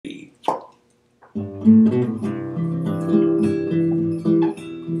Living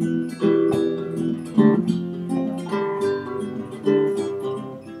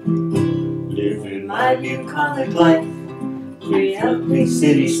my bucolic life, free healthy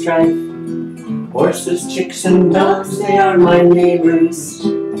city strife. Horses, chicks, and dogs, they are my neighbors.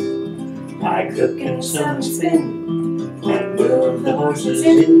 I cook and some spin, and move the horses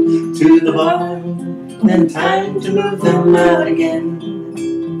into the barn. Then time to move them out again.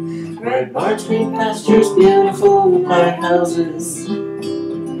 Red barns, green pastures, beautiful white houses.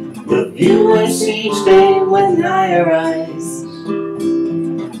 The view I see each day when I arise.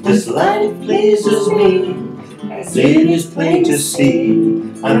 This life pleases me, as it is plain to see.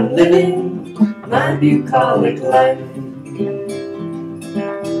 I'm living my bucolic life.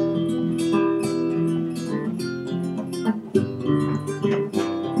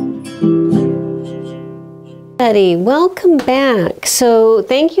 Welcome back. So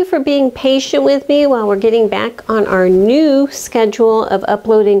thank you for being patient with me while we're getting back on our new schedule of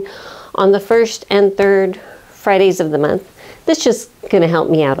uploading on the first and third Fridays of the month. This is just going to help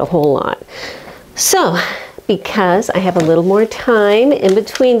me out a whole lot. So because I have a little more time in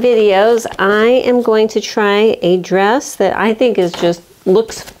between videos, I am going to try a dress that I think is just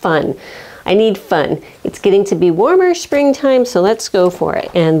looks fun. I need fun. It's getting to be warmer springtime, so let's go for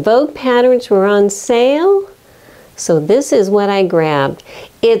it. And Vogue patterns were on sale. So this is what I grabbed.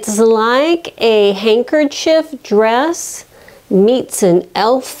 It's like a handkerchief dress meets an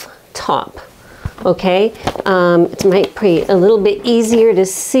elf top. Okay, it might be a little bit easier to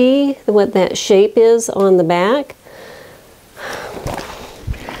see what that shape is on the back.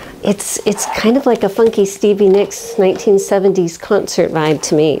 It's kind of like a funky Stevie Nicks 1970s concert vibe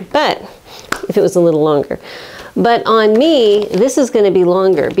to me, but if it was a little longer. But on me, this is going to be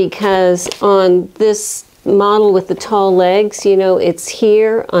longer because on this model with the tall legs, you know, it's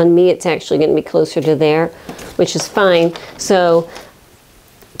here. On me, it's actually going to be closer to there, which is fine. So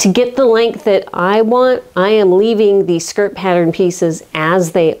to get the length that I want, I am leaving the skirt pattern pieces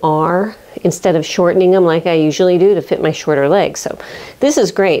as they are instead of shortening them like I usually do to fit my shorter legs. So this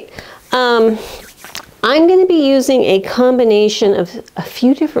is great. I'm going to be using a combination of a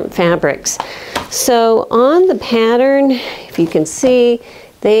few different fabrics. So on the pattern, if you can see,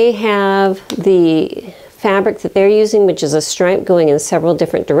 they have the fabric that they're using, which is a stripe going in several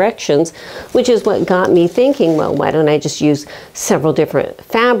different directions, which is what got me thinking, well, why don't I just use several different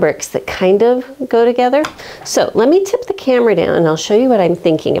fabrics that kind of go together? So let me tip the camera down and I'll show you what I'm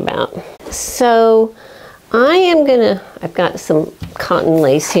thinking about. So I've got some cotton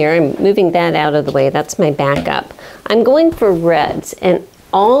lace here. I'm moving that out of the way. That's my backup. I'm going for reds, and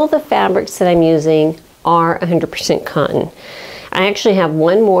all the fabrics that I'm using are 100% cotton. I actually have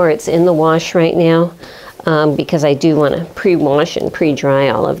one more. It's in the wash right now. Because I do want to pre-wash and pre-dry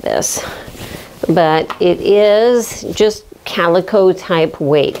all of this. But it is just calico type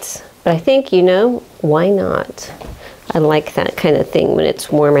weights. But I think, you know, why not? I like that kind of thing when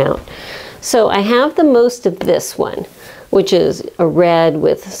it's warm out. So I have the most of this one, which is a red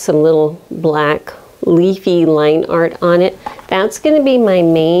with some little black leafy line art on it. That's going to be my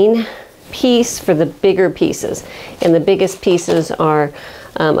main piece for the bigger pieces. And the biggest pieces are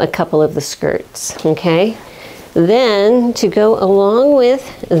a couple of the skirts, okay? Then to go along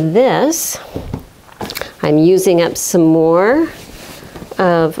with this, I'm using up some more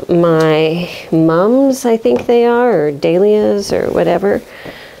of my mums, I think they are, or dahlias or whatever.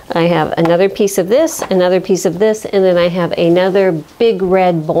 I have another piece of this, another piece of this, and then I have another big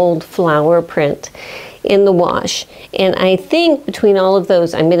red bold flower print in the wash. And I think between all of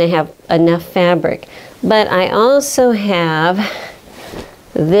those, I'm going to have enough fabric. But I also have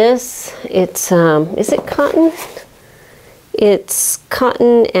this, it's, is it cotton? It's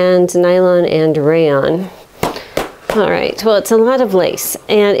cotton and nylon and rayon. All right, well, it's a lot of lace,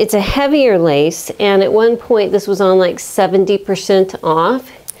 and it's a heavier lace, and at one point this was on like 70% off,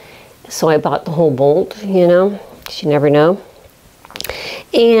 so I bought the whole bolt, you know, because you never know.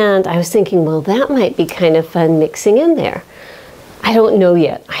 And I was thinking, well, that might be kind of fun mixing in there. I don't know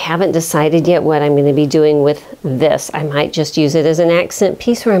yet. I haven't decided yet what I'm going to be doing with this. I might just use it as an accent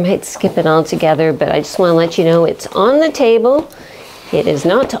piece, or I might skip it altogether, but I just want to let you know it's on the table. It is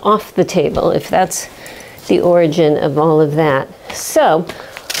not off the table, if that's the origin of all of that. So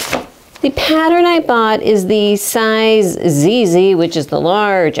the pattern I bought is the size ZZ, which is the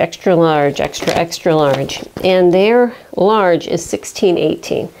large, extra large, extra, extra large. And their large is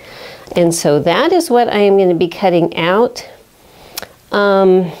 16/18. And so that is what I am going to be cutting out.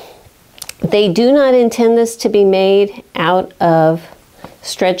 They do not intend this to be made out of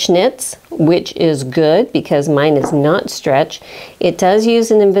stretch knits, which is good because mine is not stretch. It does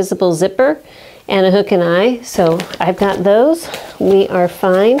use an invisible zipper, and a hook and eye. So I've got those. We are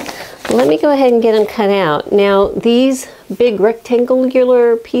fine. Let me go ahead and get them cut out. Now these big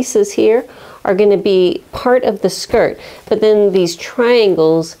rectangular pieces here are going to be part of the skirt, but then these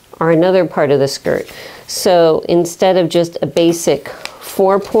triangles are another part of the skirt. So instead of just a basic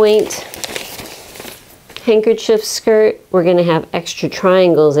 4-point handkerchief skirt, we're going to have extra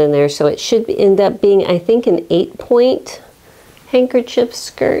triangles in there. So it should end up being, I think, an 8-point handkerchief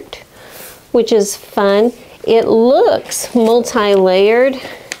skirt, which is fun. It looks multi-layered,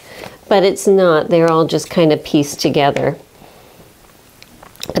 but it's not. They're all just kind of pieced together.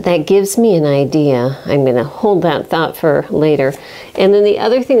 But that gives me an idea. I'm going to hold that thought for later. And then the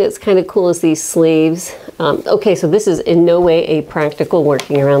other thing that's kind of cool is these sleeves. Okay, so this is in no way a practical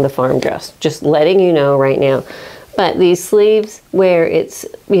working around the farm dress. Just letting you know right now. But these sleeves where it's,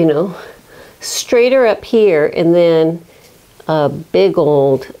 you know, straighter up here and then a big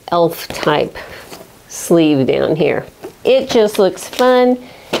old elf type sleeve down here. It just looks fun.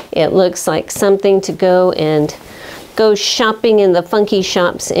 It looks like something to go shopping in the funky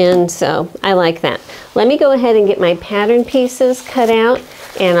shops in, so I like that. Let me go ahead and get my pattern pieces cut out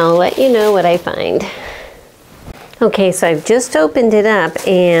and I'll let you know what I find. Okay, so I've just opened it up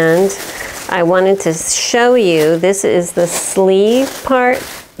and I wanted to show you, this is the sleeve part.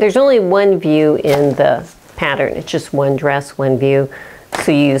 There's only one view in the pattern. It's just one dress, one view,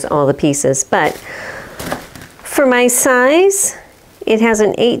 so you use all the pieces. But for my size, it has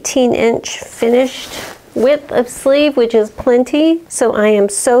an 18-inch finished width of sleeve, which is plenty. So I am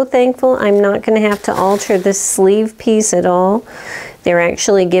so thankful I'm not going to have to alter this sleeve piece at all. They're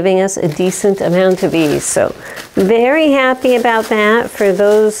actually giving us a decent amount of ease. So very happy about that. For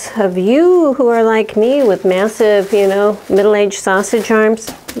those of you who are like me with massive, you know, middle-aged sausage arms,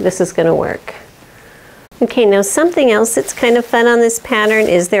 this is going to work. Okay, now something else that's kind of fun on this pattern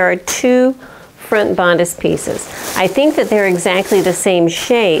is there are two front bodice pieces. I think that they're exactly the same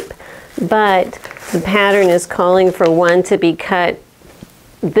shape, but the pattern is calling for one to be cut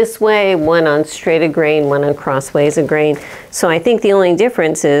this way, one on straight a grain, one on crossways a grain. So I think the only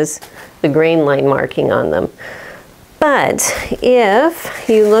difference is the grain line marking on them. But if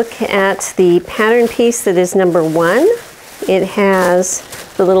you look at the pattern piece that is number 1, it has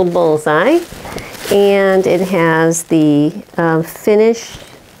the little bullseye and it has the finished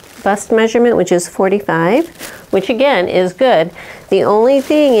bust measurement, which is 45, which again is good. The only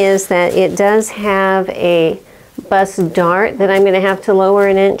thing is that it does have a bust dart that I'm going to have to lower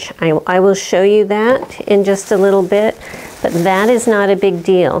an inch. I will show you that in just a little bit, but that is not a big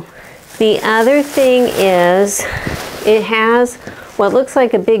deal. The other thing is it has what looks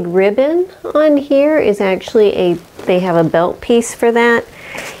like a big ribbon on here is actually they have a belt piece for that.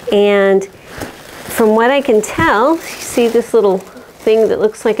 And from what I can tell, you see this little thing that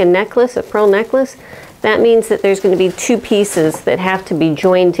looks like a necklace, a pearl necklace? That means that there's going to be two pieces that have to be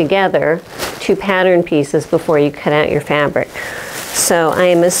joined together, two pattern pieces, before you cut out your fabric. So I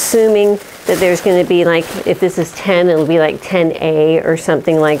am assuming that there's going to be, like, if this is 10, it'll be like 10A or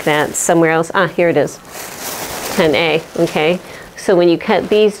something like that somewhere else. Ah, here it is, 10A, okay? So when you cut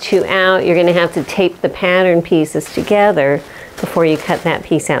these two out, you're going to have to tape the pattern pieces together before you cut that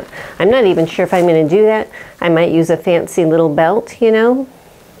piece out. I'm not even sure if I'm going to do that. I might use a fancy little belt, you know?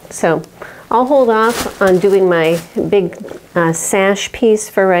 So I'll hold off on doing my big sash piece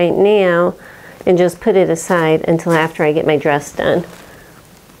for right now and just put it aside until after I get my dress done.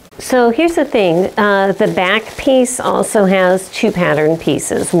 So here's the thing, the back piece also has two pattern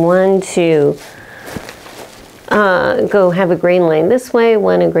pieces. One to go have a grain line this way,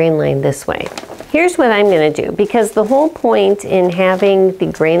 one a grain line this way. Here's what I'm going to do, because the whole point in having the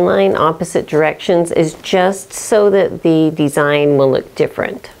grain line opposite directions is just so that the design will look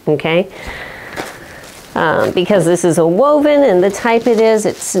different, okay? Because this is a woven and the type it is,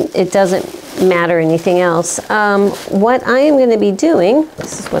 it doesn't matter anything else. What I am going to be doing,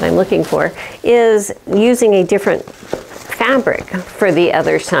 this is what I'm looking for, is using a different fabric for the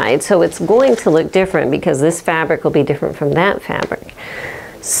other side. So it's going to look different because this fabric will be different from that fabric.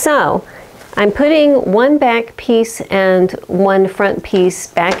 So I'm putting one back piece and one front piece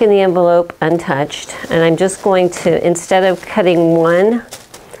back in the envelope untouched, and I'm just going to, instead of cutting one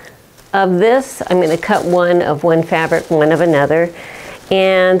of this, I'm going to cut one of one fabric, one of another.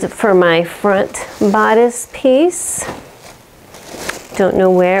 And for my front bodice piece, don't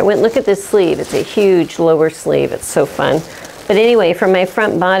know where it went. Look at this sleeve. It's a huge lower sleeve. It's so fun. But anyway, for my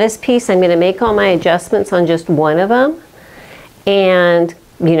front bodice piece, I'm going to make all my adjustments on just one of them. And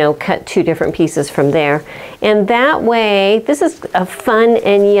you know, cut 2 different pieces from there. And that way, this is a fun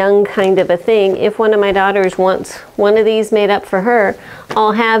and young kind of a thing. If one of my daughters wants one of these made up for her,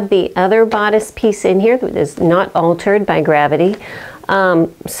 I'll have the other bodice piece in here that is not altered by gravity,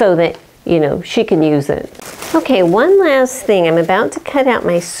 so that, you know, she can use it. Okay, one last thing. I'm about to cut out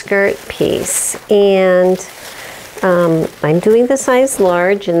my skirt piece, and I'm doing the size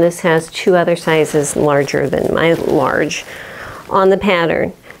large, and this has 2 other sizes larger than my large on the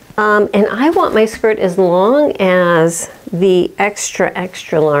pattern. And I want my skirt as long as the extra,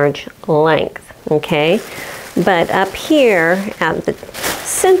 extra large length, okay? But up here at the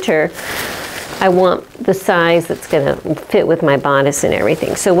center, I want the size that's gonna fit with my bodice and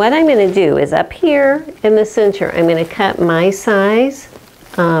everything. So what I'm gonna do is up here in the center, I'm gonna cut my size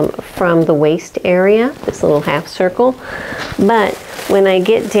from the waist area, this little half circle. But when I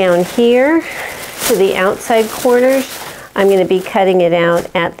get down here to the outside corners, I'm going to be cutting it out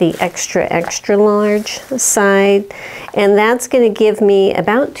at the extra, extra large side. And that's going to give me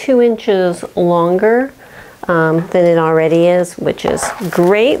about 2 inches longer than it already is, which is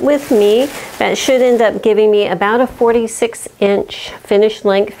great with me. That should end up giving me about a 46-inch finished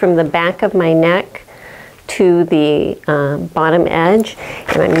length from the back of my neck to the bottom edge.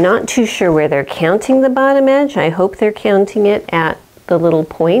 And I'm not too sure where they're counting the bottom edge. I hope they're counting it at the little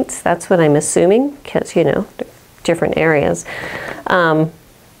points. That's what I'm assuming, because, you know, different areas. But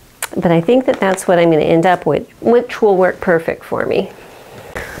I think that that's what I'm going to end up with, which will work perfect for me.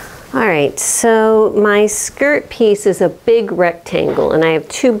 All right, so my skirt piece is a big rectangle, and I have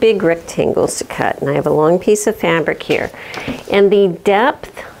 2 big rectangles to cut, and I have a long piece of fabric here. And the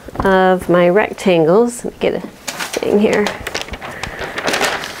depth of my rectangles, let me get a thing here.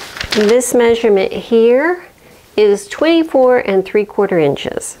 This measurement here is 24 3/4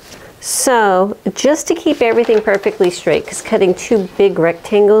 inches. So just to keep everything perfectly straight, because cutting 2 big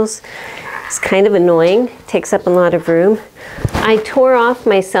rectangles is kind of annoying, takes up a lot of room, I tore off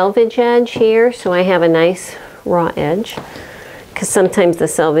my selvage edge here so I have a nice raw edge, because sometimes the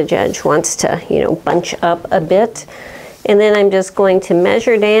selvage edge wants to, you know, bunch up a bit. And then I'm just going to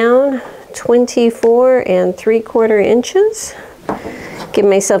measure down 24 3/4 inches. Give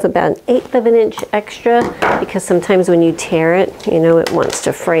myself about 1/8 of an inch extra, because sometimes when you tear it, you know, it wants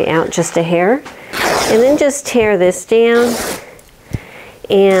to fray out just a hair. And then just tear this down.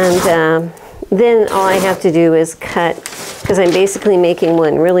 And then all I have to do is cut, because I'm basically making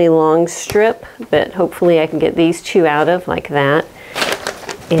one really long strip, but hopefully I can get these 2 out of like that.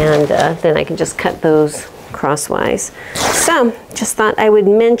 And then I can just cut those crosswise. So just thought I would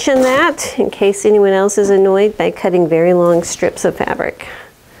mention that in case anyone else is annoyed by cutting very long strips of fabric.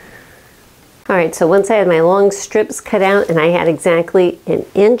 All right, so once I had my long strips cut out and I had exactly 1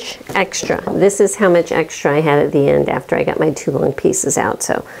 inch extra, this is how much extra I had at the end after I got my 2 long pieces out.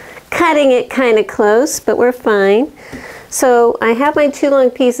 So cutting it kind of close, but we're fine. So I have my 2 long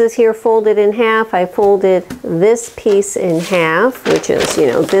pieces here folded in half. I folded this piece in half, which is, you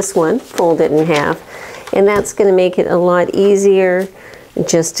know, this one folded in half. And that's going to make it a lot easier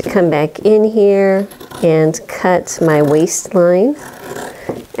just to come back in here and cut my waistline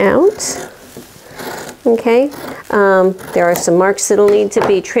out. Okay, there are some marks that'll need to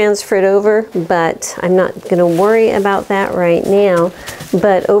be transferred over, but I'm not going to worry about that right now.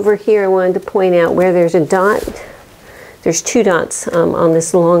 But over here I wanted to point out where there's a dot. There's 2 dots on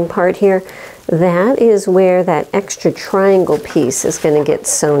this long part here. That is where that extra triangle piece is going to get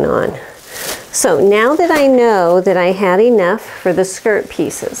sewn on. So now that I know that I had enough for the skirt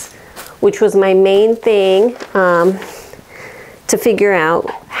pieces, which was my main thing to figure out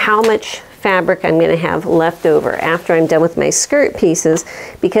how much fabric I'm going to have left over after I'm done with my skirt pieces,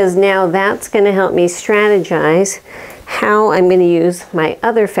 because now that's going to help me strategize how I'm going to use my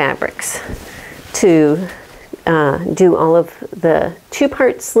other fabrics to do all of the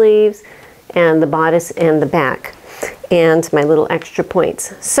 2-part sleeves and the bodice and the back, and my little extra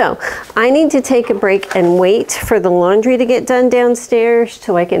points. So I need to take a break and wait for the laundry to get done downstairs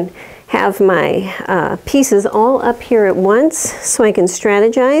so I can have my pieces all up here at once so I can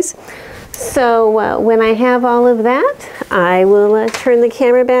strategize. So when I have all of that, I will turn the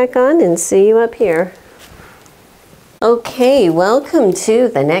camera back on and see you up here. Okay, welcome to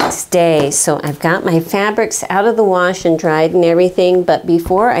the next day. So I've got my fabrics out of the wash and dried and everything, but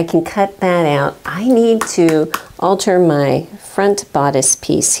before I can cut that out, I need to alter my front bodice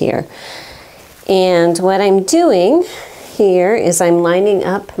piece here. And what I'm doing here is I'm lining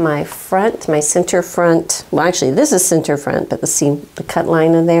up my front, my center front. Well, actually this is center front, but the seam, the cut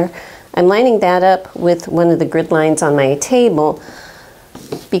line in there, I'm lining that up with one of the grid lines on my table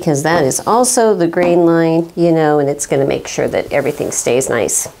because that is also the grain line, you know, and it's going to make sure that everything stays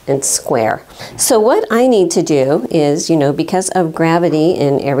nice and square. So what I need to do is, you know, because of gravity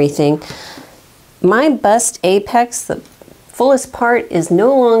and everything, my bust apex, the fullest part, is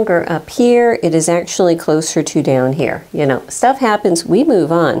no longer up here. It is actually closer to down here. You know, stuff happens, we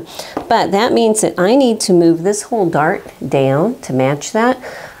move on. But that means that I need to move this whole dart down to match that.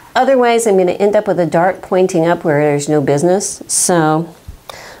 Otherwise, I'm going to end up with a dart pointing up where there's no business. So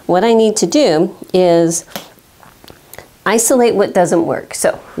what I need to do is isolate what doesn't work.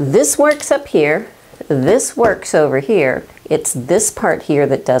 So this works up here, this works over here. It's this part here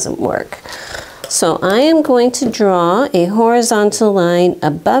that doesn't work. So I am going to draw a horizontal line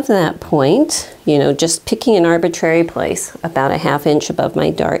above that point, you know, just picking an arbitrary place, about a ½ inch above my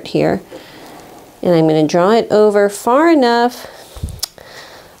dart here. And I'm going to draw it over far enough.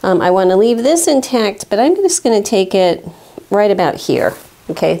 I want to leave this intact, but I'm just going to take it right about here.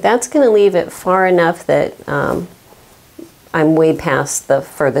 Okay, that's going to leave it far enough that I'm way past the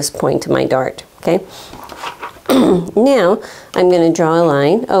furthest point of my dart. Okay. Now I'm going to draw a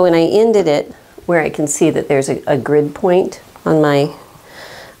line. Oh, and I ended it where I can see that there's a grid point on my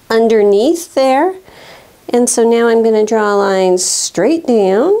underneath there. And so now I'm going to draw a line straight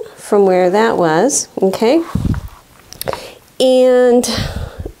down from where that was. Okay. And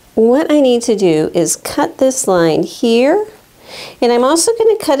what I need to do is cut this line here. And I'm also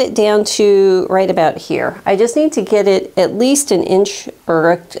going to cut it down to right about here. I just need to get it at least an inch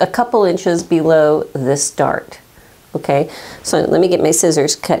or a couple inches below this dart. Okay, so let me get my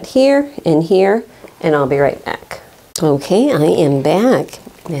scissors, cut here, and I'll be right back. Okay, I am back.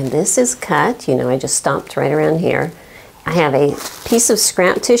 And this is cut. You know, I just stopped right around here. I have a piece of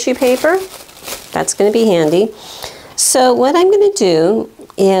scrap tissue paper. That's going to be handy. So what I'm going to do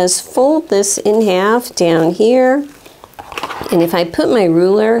is fold this in half down here. And if I put my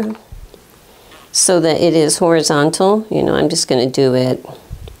ruler so that it is horizontal, you know, I'm just going to do it.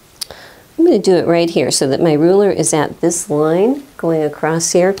 I'm going to do it right here so that my ruler is at this line going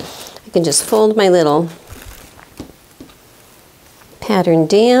across here. I can just fold my little pattern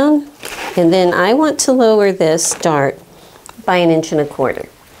down, and then I want to lower this dart by 1¼ inch.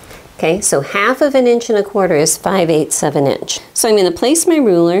 Okay, so ½ inch is 5/8 of an inch. So I'm going to place my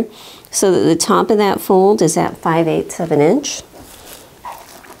ruler so that the top of that fold is at 5/8 of an inch.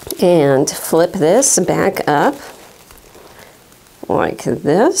 And flip this back up like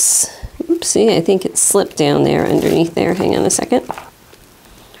this. Oopsie, I think it slipped down there underneath there. Hang on a second.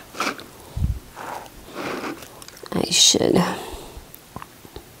 I should.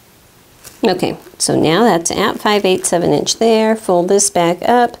 Okay, so now that's at 5/8 of an inch there. Fold this back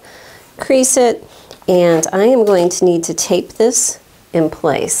up, crease it, and I am going to need to tape this in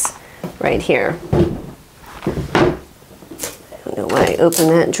place right here. I don't know why I opened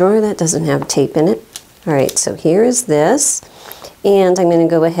that drawer. That doesn't have tape in it. All right, so here is this. And I'm going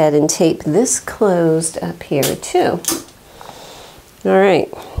to go ahead and tape this closed up here too. All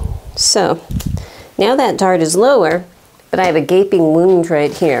right, so now that dart is lower, but I have a gaping wound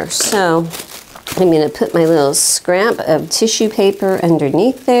right here. So I'm going to put my little scrap of tissue paper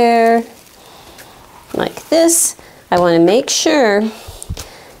underneath there, like this. I want to make sure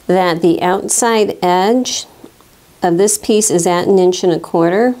that the outside edge of this piece is at 1¼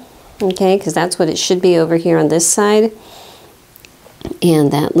 inch, okay, because that's what it should be over here on this side.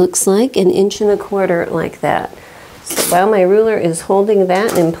 And that looks like 1¼ inch like that. So while my ruler is holding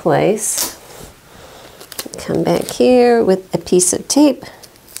that in place, come back here with a piece of tape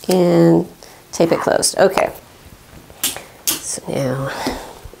and tape it closed. Okay. So now,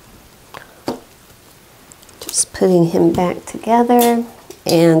 just putting him back together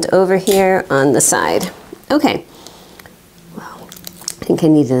and over here on the side. Okay. Well, I think I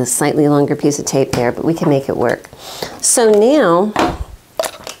needed a slightly longer piece of tape there, but we can make it work. So now,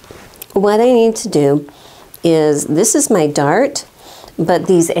 what I need to do is, this is my dart, but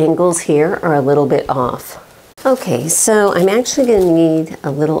these angles here are a little bit off. Okay, so I'm actually going to need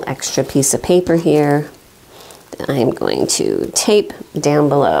a little extra piece of paper here that I'm going to tape down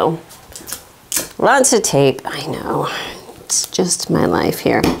below. Lots of tape, I know. It's just my life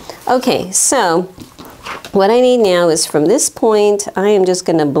here. Okay, so what I need now is from this point, I am just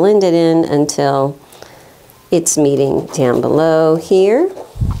going to blend it in until it's meeting down below here.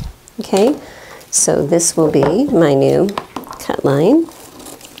 Okay, so this will be my new cut line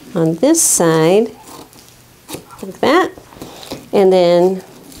on this side, like that. And then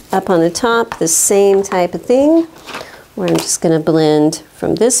up on the top, the same type of thing, where I'm just going to blend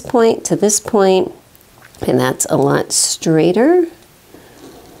from this point to this point, and that's a lot straighter,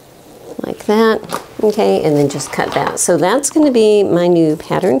 like that. Okay, and then just cut that. So that's going to be my new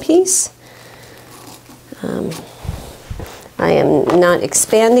pattern piece. I am not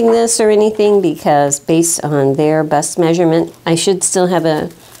expanding this or anything because based on their bust measurement, I should still have a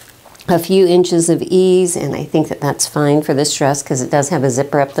few inches of ease, and I think that that's fine for this dress because it does have a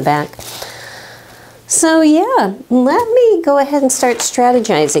zipper up the back. So yeah, let me go ahead and start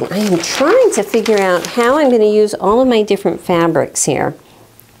strategizing. I am trying to figure out how I'm going to use all of my different fabrics here.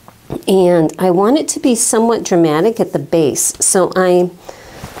 And I want it to be somewhat dramatic at the base. So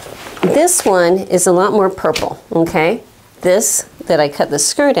this one is a lot more purple, okay? This that I cut the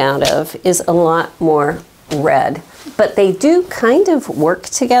skirt out of is a lot more red, but they do kind of work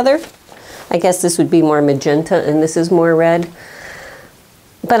together. I guess this would be more magenta and this is more red,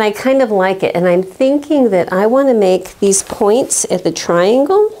 but I kind of like it. And I'm thinking that I want to make these points at the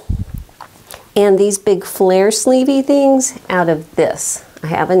triangle and these big flare sleevey things out of this. I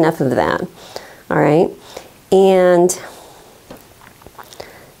have enough of that, all right? And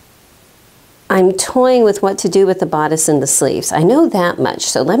I'm toying with what to do with the bodice and the sleeves. I know that much,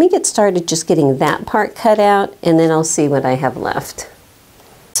 so let me get started just getting that part cut out, and then I'll see what I have left.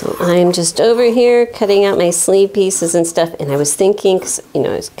 So I'm just over here cutting out my sleeve pieces and stuff, and I was thinking, 'cause, you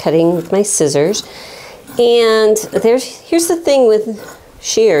know, I was cutting with my scissors, and here's the thing with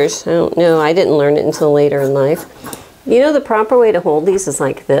shears. I don't know, I didn't learn it until later in life. You know, the proper way to hold these is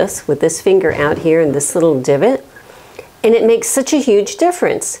like this, with this finger out here and this little divot, and it makes such a huge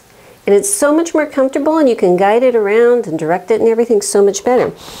difference. And it's so much more comfortable, and you can guide it around and direct it and everything so much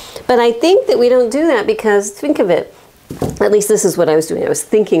better. But I think that we don't do that because, think of it, at least this is what I was doing. I was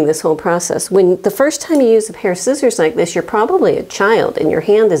thinking this whole process. When the first time you use a pair of scissors like this, you're probably a child and your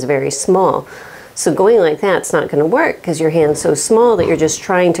hand is very small. So going like that's not going to work because your hand's so small that you're just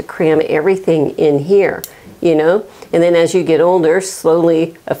trying to cram everything in here, you know? And then as you get older,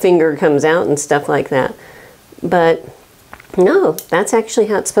 slowly a finger comes out and stuff like that. But no, that's actually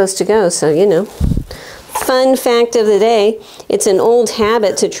how it's supposed to go. So, you know, fun fact of the day, it's an old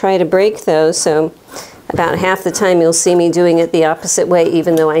habit to try to break those. So about half the time you'll see me doing it the opposite way,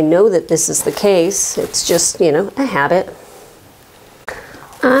 even though I know that this is the case. It's just, you know, a habit.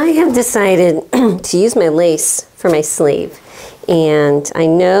 I have decided to use my lace for my sleeve. And I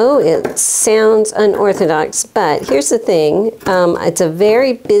know it sounds unorthodox, but here's the thing. It's a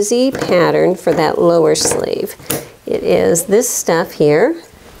very busy pattern for that lower sleeve. It is this stuff here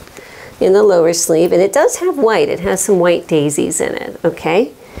in the lower sleeve, and it does have white. It has some white daisies in it,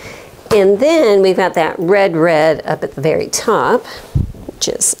 okay? And then we've got that red up at the very top, which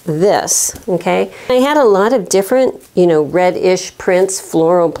is this, okay? I had a lot of different, you know, reddish prints,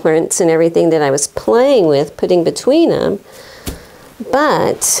 floral prints and everything that I was playing with, putting between them,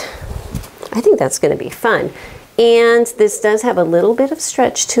 but I think that's gonna be fun. And this does have a little bit of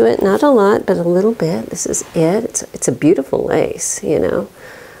stretch to it, not a lot, but a little bit. This is it. It's a beautiful lace, you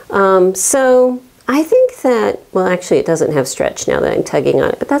know. So I think that, well, actually it doesn't have stretch now that I'm tugging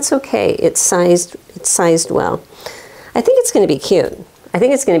on it, but that's okay. It's sized well. I think it's going to be cute. I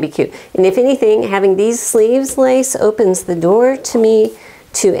think it's going to be cute. And if anything, having these sleeves lace opens the door to me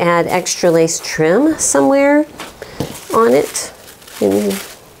to add extra lace trim somewhere on it.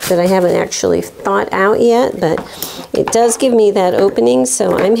 That I haven't actually thought out yet, but it does give me that opening,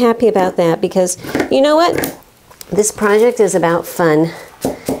 so I'm happy about that because, you know what? This project is about fun.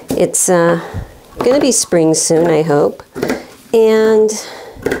 It's going to be spring soon, I hope. And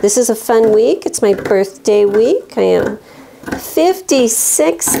this is a fun week. It's my birthday week. I am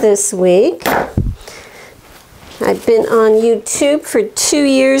 56 this week. I've been on YouTube for 2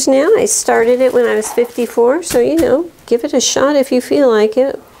 years now. I started it when I was 54, so, you know, give it a shot if you feel like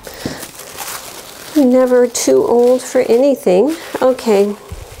it. Never too old for anything. Okay,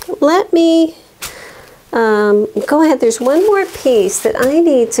 let me go ahead. There's one more piece that I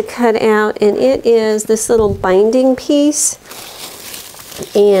need to cut out, and it is this little binding piece.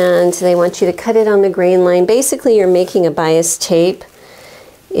 And they want you to cut it on the grain line. Basically, you're making a bias tape.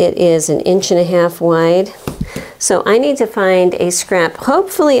 It is 1.5 inches wide. So I need to find a scrap.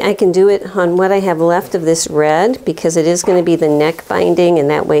 Hopefully I can do it on what I have left of this red because it is going to be the neck binding and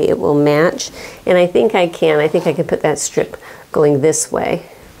that way it will match. And I think I can. I think I can put that strip going this way.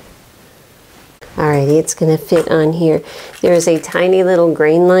 Alrighty, it's going to fit on here. There is a tiny little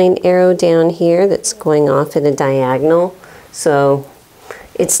grain line arrow down here that's going off at a diagonal. So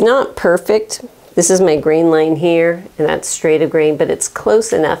it's not perfect. This is my grain line here and that's straight of grain, but it's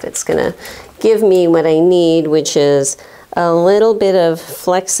close enough. It's going to give me what I need, which is a little bit of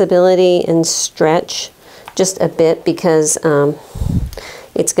flexibility and stretch, just a bit, because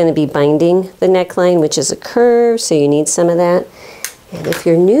it's going to be binding the neckline, which is a curve, so you need some of that. And if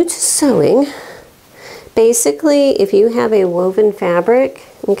you're new to sewing, basically, if you have a woven fabric,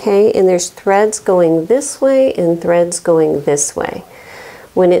 okay, and there's threads going this way and threads going this way,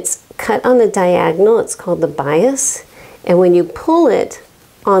 when it's cut on the diagonal, it's called the bias, and when you pull it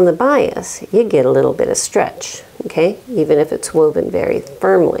on the bias, you get a little bit of stretch, okay, even if it's woven very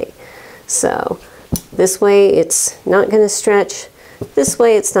firmly. So this way it's not going to stretch, this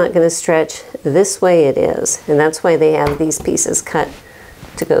way it's not going to stretch, this way it is, and that's why they have these pieces cut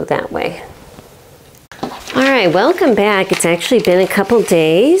to go that way. All right, welcome back. It's actually been a couple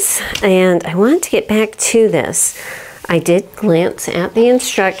days, and I wanted to get back to this. I did glance at the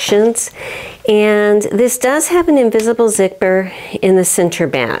instructions, and this does have an invisible zipper in the center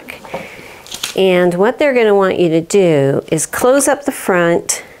back. And what they're going to want you to do is close up the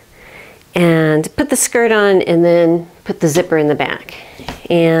front and put the skirt on and then put the zipper in the back.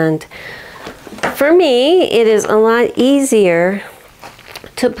 And for me, it is a lot easier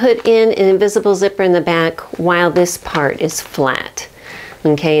to put in an invisible zipper in the back while this part is flat,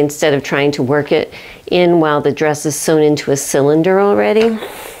 okay, instead of trying to work it in while the dress is sewn into a cylinder already.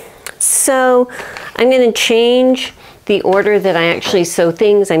 So I'm going to change the order that I actually sew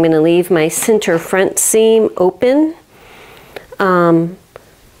things. I'm going to leave my center front seam open,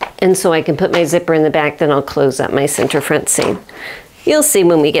 and so I can put my zipper in the back, then I'll close up my center front seam. You'll see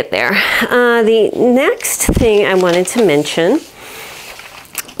when we get there. The next thing I wanted to mention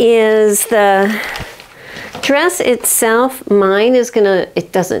is the dress itself. Mine is gonna,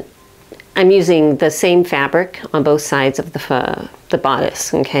 I'm using the same fabric on both sides of the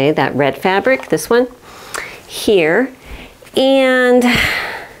bodice, okay? That red fabric, this one here. And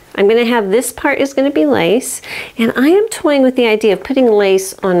I'm gonna have this part is gonna be lace, and I am toying with the idea of putting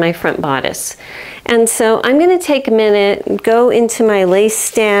lace on my front bodice. And so I'm gonna take a minute, go into my lace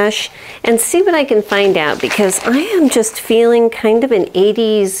stash and see what I can find out, because I am just feeling kind of an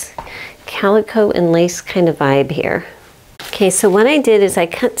 80s calico and lace kind of vibe here. Okay, so what I did is I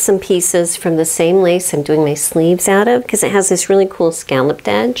cut some pieces from the same lace I'm doing my sleeves out of, because it has this really cool scalloped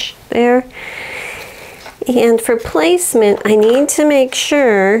edge there. And for placement, I need to make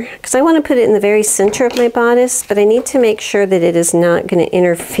sure, because I want to put it in the very center of my bodice, but I need to make sure that it is not going to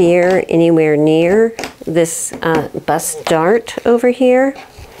interfere anywhere near this bust dart over here.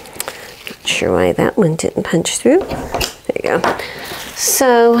 Not sure why that one didn't punch through. There you go.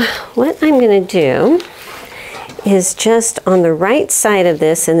 So what I'm going to do is just on the right side of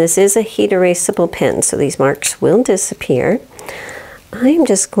this, and this is a heat erasable pen, so these marks will disappear. I'm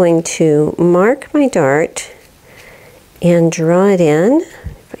just going to mark my dart and draw it in.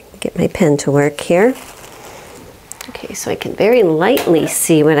 If I can get my pen to work here. Okay, so I can very lightly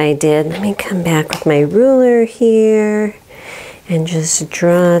see what I did. Let me come back with my ruler here and just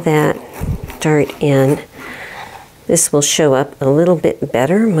draw that dart in. This will show up a little bit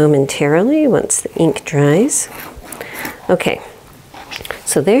better momentarily once the ink dries. Okay,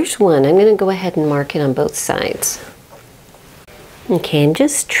 so there's one. I'm going to go ahead and mark it on both sides. Okay, I'm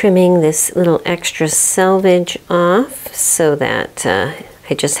just trimming this little extra selvage off so that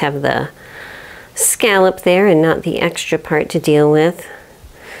I just have the scallop there and not the extra part to deal with.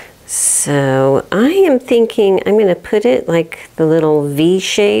 So I am thinking I'm going to put it like the little V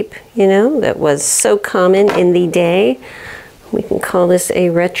shape, you know, that was so common in the day. We can call this a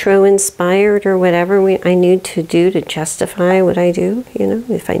retro-inspired or whatever I need to do to justify what I do, you know,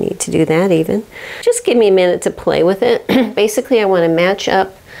 if I need to do that even. Just give me a minute to play with it. Basically, I want to match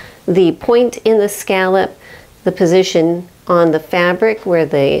up the point in the scallop, the position on the fabric where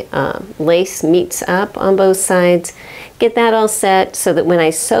the lace meets up on both sides. Get that all set so that when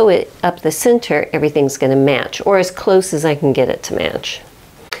I sew it up the center, everything's going to match, or as close as I can get it to match.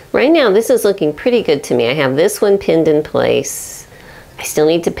 Right now, this is looking pretty good to me. I have this one pinned in place. I still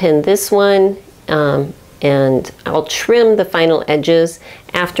need to pin this one, and I'll trim the final edges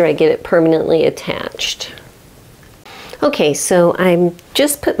after I get it permanently attached. Okay, so I'm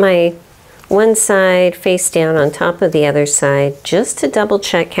just put my one side face down on top of the other side just to double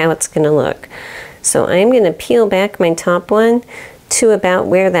check how it's going to look. So I'm going to peel back my top one to about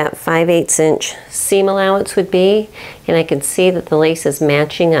where that 5/8 inch seam allowance would be, and I can see that the lace is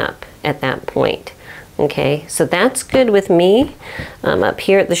matching up at that point. Okay, so that's good with me. Up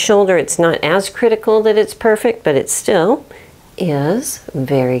here at the shoulder, it's not as critical that it's perfect, but it still is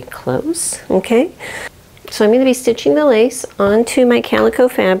very close. Okay, so I'm going to be stitching the lace onto my calico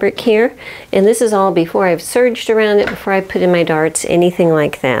fabric here, and this is all before I've serged around it, before I put in my darts, anything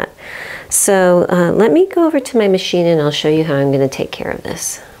like that. So let me go over to my machine and I'll show you how I'm going to take care of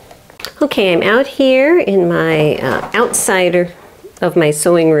this. Okay, I'm out here in my outside of my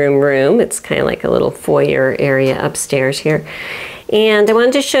sewing room. It's kind of like a little foyer area upstairs here. And I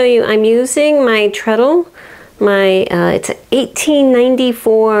wanted to show you, I'm using my treadle, it's an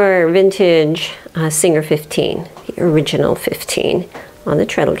 1894 vintage Singer 15, the original 15 on the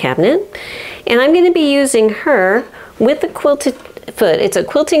treadle cabinet. And I'm going to be using her with the quilted foot. It's a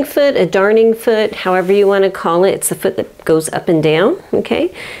quilting foot, a darning foot, however you want to call it. It's the foot that goes up and down,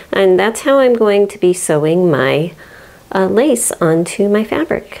 okay? And that's how I'm going to be sewing my lace onto my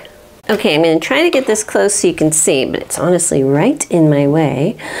fabric. Okay, I'm going to try to get this close so you can see, but it's honestly right in my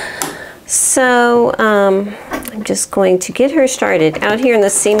way. So I'm just going to get her started out here in the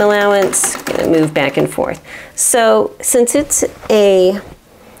seam allowance. I'm going to move back and forth. So since it's a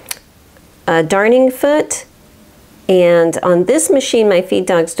darning foot, and on this machine my feed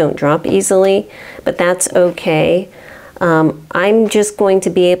dogs don't drop easily, but that's okay. I'm just going to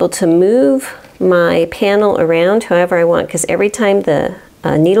be able to move my panel around however I want, because every time the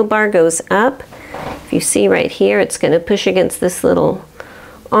needle bar goes up, if you see right here, it's going to push against this little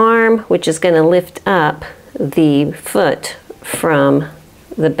arm, which is going to lift up the foot from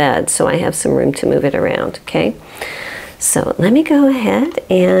the bed, so I have some room to move it around, okay? So let me go ahead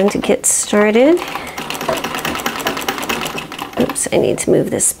and get started. Oops, I need to move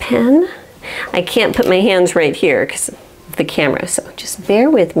this pen. I can't put my hands right here because of the camera, so just bear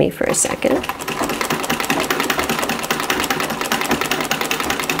with me for a second.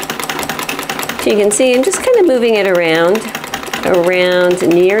 So you can see I'm just kind of moving it around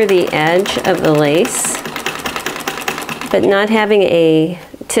near the edge of the lace, but not having a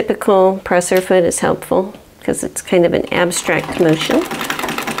typical presser foot is helpful because it's kind of an abstract motion.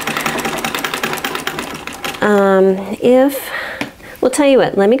 We'll tell you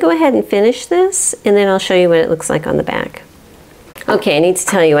what, let me go ahead and finish this and then I'll show you what it looks like on the back. Okay, I need to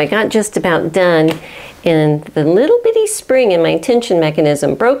tell you, I got just about done and the little bitty spring in my tension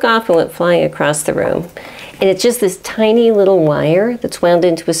mechanism broke off and went flying across the room. And it's just this tiny little wire that's wound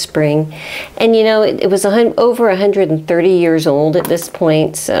into a spring. And you know, it was over 130 years old at this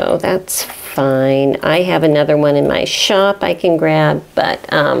point, so that's fine. I have another one in my shop I can grab, but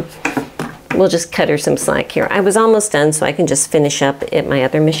we'll just cut her some slack here. I was almost done, so I can just finish up at my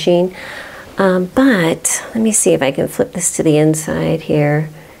other machine. But let me see if I can flip this to the inside here.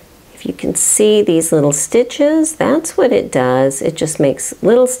 If you can see these little stitches, that's what it does. It just makes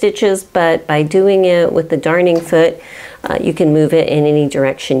little stitches, but by doing it with the darning foot, you can move it in any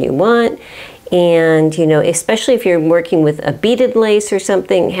direction you want. And, you know, especially if you're working with a beaded lace or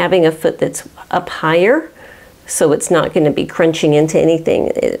something, having a foot that's up higher, so it's not going to be crunching into anything,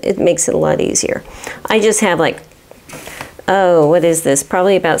 it makes it a lot easier. I just have like, oh, what is this?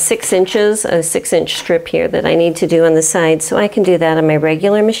 Probably about 6 inches, a 6-inch strip here that I need to do on the side, so I can do that on my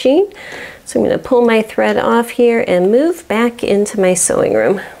regular machine. So I'm going to pull my thread off here and move back into my sewing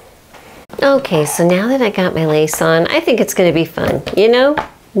room. Okay, so now that I got my lace on, I think it's going to be fun. You know,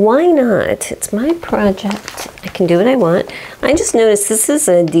 why not? It's my project. I can do what I want. I just noticed this is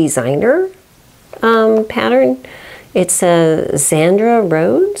a designer pattern. It's a Zandra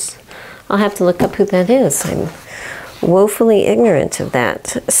Rhodes. I'll have to look up who that is. I'm woefully ignorant of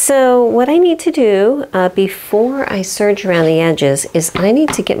that. So what I need to do before I serge around the edges is I need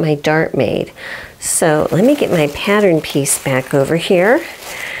to get my dart made. So let me get my pattern piece back over here.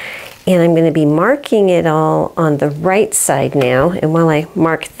 And I'm going to be marking it all on the right side now. And while I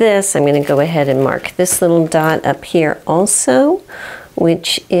mark this, I'm going to go ahead and mark this little dot up here also,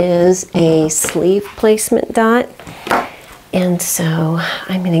 which is a sleeve placement dot. And so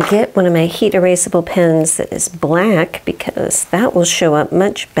I'm going to get one of my heat erasable pens that is black because that will show up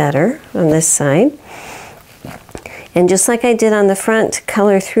much better on this side. And just like I did on the front,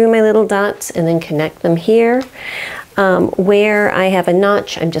 color through my little dots and then connect them here. Where I have a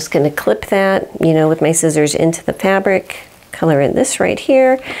notch, I'm just going to clip that, you know, with my scissors into the fabric, color in this right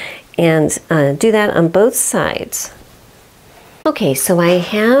here, and do that on both sides. Okay, so I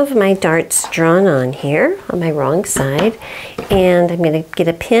have my darts drawn on here on my wrong side, and I'm going to get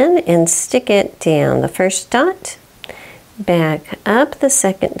a pin and stick it down the first dot, back up the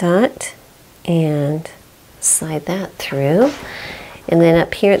second dot, and slide that through. And then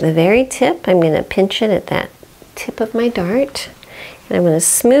up here at the very tip, I'm going to pinch it at that tip of my dart, and I'm going to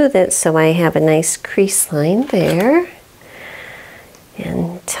smooth it so I have a nice crease line there,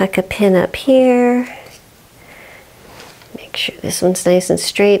 and tuck a pin up here. Make sure this one's nice and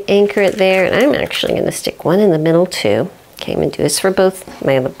straight, anchor it there, and I'm actually going to stick one in the middle too. Okay, I'm going to do this for both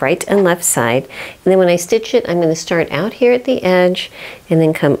my right and left side, and then when I stitch it, I'm going to start out here at the edge and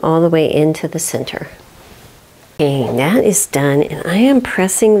then come all the way into the center. Okay, that is done, and I am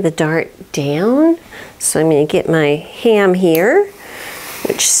pressing the dart down, so I'm going to get my ham here,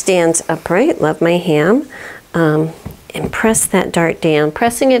 which stands upright. Love my ham. and press that dart down,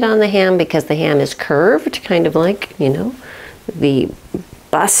 pressing it on the ham because the ham is curved, kind of like, you know, the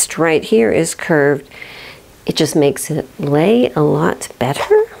bust right here is curved. It just makes it lay a lot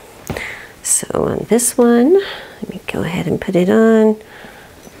better. So on this one, let me go ahead and put it on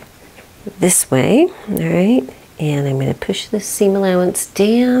this way, all right? And I'm going to push the seam allowance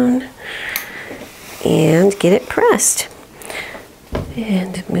down and get it pressed.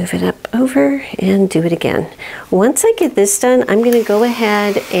 And move it up over and do it again. Once I get this done, I'm going to go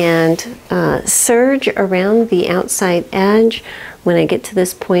ahead and serge around the outside edge. When I get to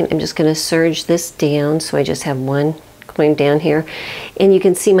this point, I'm just going to serge this down, so I just have one going down here. And you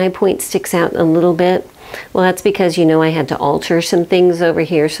can see my point sticks out a little bit. Well, that's because, you know, I had to alter some things over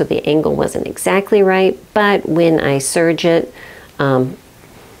here, so the angle wasn't exactly right. But when I serge it,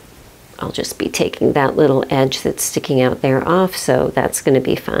 I'll just be taking that little edge that's sticking out there off, so that's going to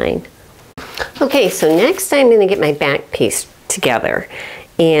be fine. Okay, so next I'm going to get my back piece together.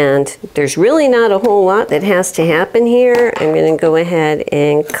 And there's really not a whole lot that has to happen here. I'm going to go ahead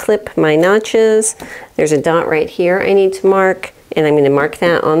and clip my notches. There's a dot right here I need to mark, and I'm going to mark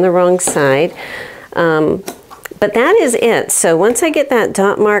that on the wrong side. But that is it. So once I get that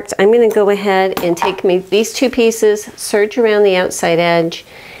dot marked, I'm going to go ahead and take these two pieces, serge around the outside edge,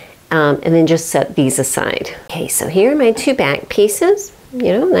 and then just set these aside. Okay, so here are my two back pieces,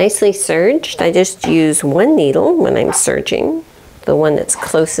 you know, nicely serged. I just use one needle when I'm serging, the one that's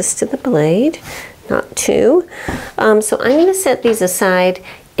closest to the blade, not two. So I'm going to set these aside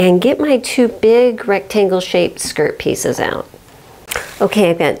and get my two big rectangle shaped skirt pieces out. Okay,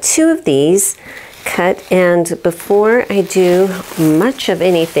 I've got two of these cut, and before I do much of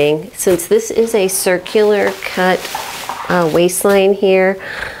anything, since this is a circular cut waistline here,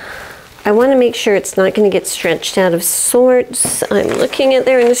 I want to make sure it's not going to get stretched out of sorts. I'm looking at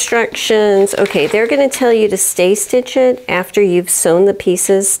their instructions. Okay, they're going to tell you to stay stitch it after you've sewn the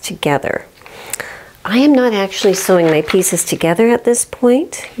pieces together. I am not actually sewing my pieces together at this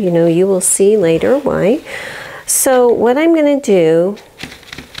point. You know, you will see later why. So what I'm going to do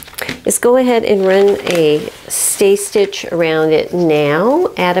is go ahead and run a stay stitch around it now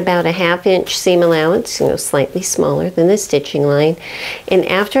at about a 1/2 inch seam allowance, you know, slightly smaller than the stitching line. And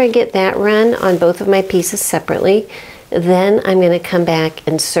after I get that run on both of my pieces separately, then I'm going to come back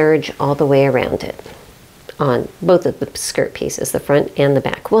and serge all the way around it on both of the skirt pieces, the front and the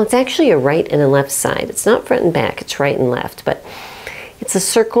back. Well, it's actually a right and a left side. It's not front and back, it's right and left, but it's a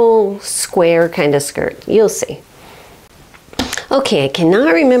circle, square kind of skirt. You'll see. Okay, I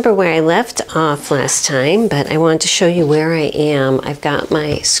cannot remember where I left off last time, but I wanted to show you where I am. I've got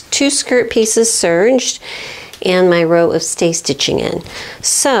my two skirt pieces serged and my row of stay stitching in.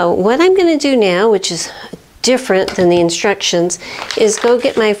 So what I'm going to do now, which is different than the instructions, is go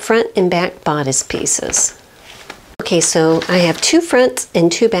get my front and back bodice pieces. Okay, so I have two front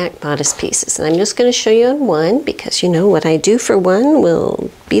and two back bodice pieces, and I'm just going to show you on one because, you know, what I do for one will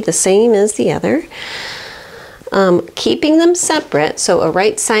be the same as the other. Keeping them separate, so a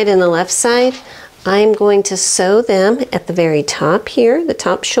right side and a left side, I'm going to sew them at the very top here, the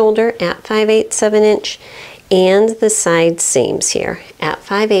top shoulder at 5/8 of an inch, and the side seams here at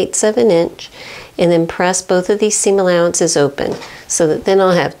 5/8 of an inch, and then press both of these seam allowances open so that then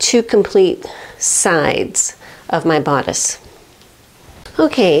I'll have two complete sides of my bodice.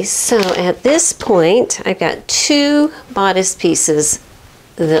 Okay, so at this point, I've got two bodice pieces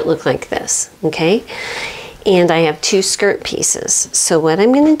that look like this, okay? And I have two skirt pieces. So what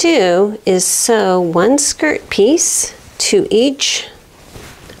I'm going to do is sew one skirt piece to each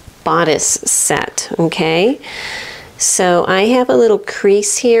bodice set, okay? So I have a little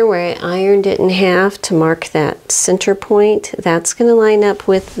crease here where I ironed it in half to mark that center point. That's going to line up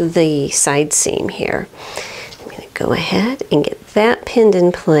with the side seam here. I'm going to go ahead and get that pinned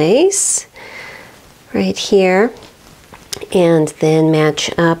in place right here. And then match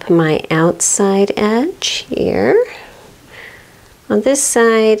up my outside edge here on this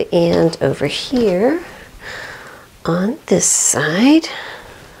side and over here on this side.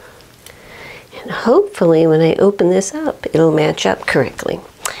 And hopefully when I open this up, it'll match up correctly.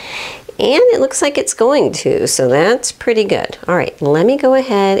 And it looks like it's going to, so that's pretty good. All right, let me go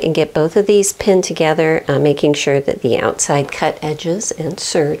ahead and get both of these pinned together, making sure that the outside cut edges and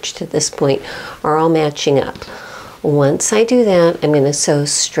serged at this point are all matching up. Once I do that, I'm going to sew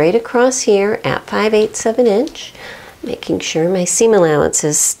straight across here at 5/8 of an inch, making sure my seam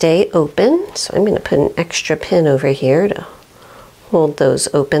allowances stay open. So I'm going to put an extra pin over here to hold those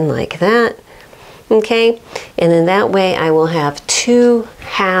open like that. Okay, and then that way I will have two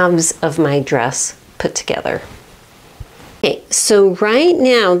halves of my dress put together. Okay, so right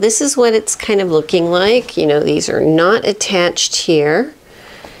now, this is what it's kind of looking like. You know, these are not attached here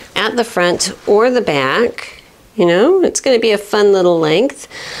at the front or the back. You know, it's going to be a fun little length.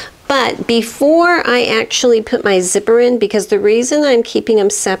 But before I actually put my zipper in, because the reason I'm keeping them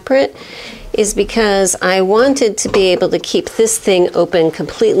separate is because I wanted to be able to keep this thing open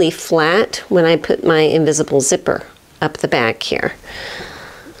completely flat when I put my invisible zipper up the back here.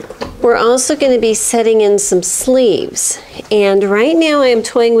 We're also going to be setting in some sleeves, and right now I am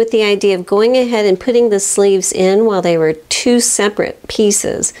toying with the idea of going ahead and putting the sleeves in while they were two separate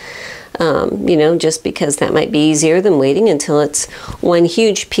pieces. You know, just because that might be easier than waiting until it's one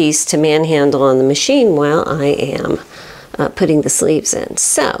huge piece to manhandle on the machine while I am putting the sleeves in.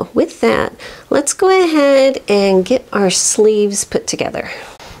 So with that, let's go ahead and get our sleeves put together.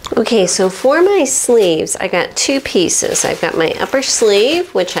 Okay, so for my sleeves, I got two pieces. I've got my upper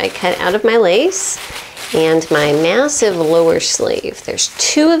sleeve, which I cut out of my lace, and my massive lower sleeve. There's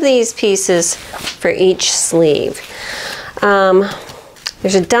two of these pieces for each sleeve.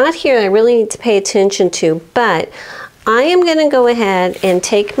 There's a dot here I really need to pay attention to, but I am going to go ahead and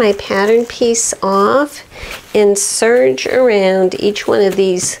take my pattern piece off and serge around each one of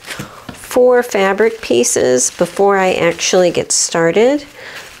these 4 fabric pieces before I actually get started.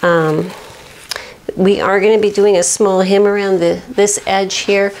 We are going to be doing a small hem around this edge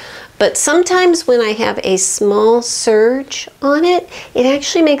here, but sometimes when I have a small serge on it, it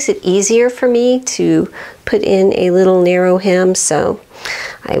actually makes it easier for me to put in a little narrow hem, so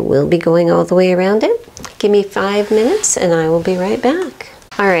I will be going all the way around it. Give me 5 minutes and I will be right back.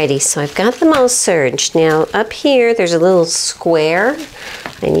 Alrighty, so I've got them all serged. Now up here there's a little square.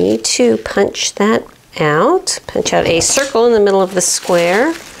 I need to punch that out. Punch out a circle in the middle of the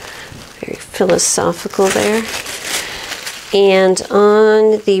square. Very philosophical there. And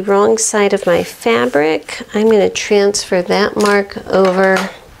on the wrong side of my fabric, I'm going to transfer that mark over.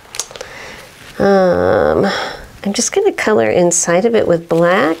 I'm just going to color inside of it with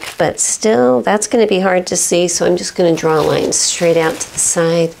black, but still that's going to be hard to see, so I'm just going to draw lines straight out to the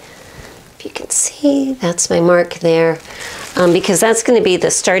side. If you can see, that's my mark there, because that's going to be the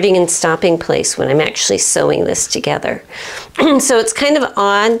starting and stopping place when I'm actually sewing this together. So it's kind of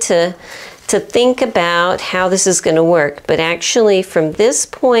odd to think about how this is going to work, but actually from this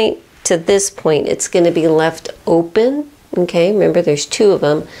point to this point, it's going to be left open. Okay, remember there's 2 of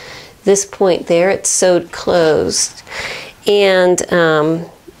them. This point there, it's sewed closed, and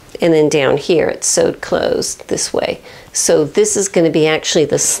then down here it's sewed closed this way. So this is going to be actually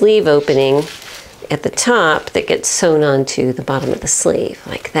the sleeve opening at the top that gets sewn onto the bottom of the sleeve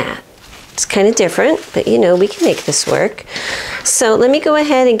like that. It's kind of different, but you know, we can make this work. So let me go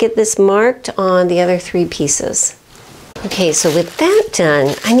ahead and get this marked on the other 3 pieces. Okay, so with that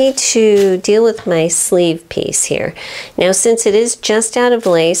done, I need to deal with my sleeve piece here. Now, since it is just out of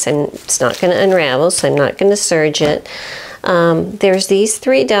lace, it's not going to unravel, so I'm not going to serge it. There's these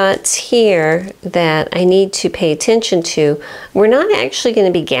 3 dots here that I need to pay attention to. We're not actually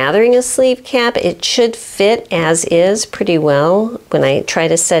going to be gathering a sleeve cap. It should fit as is pretty well when I try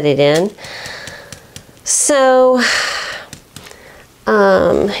to set it in. So,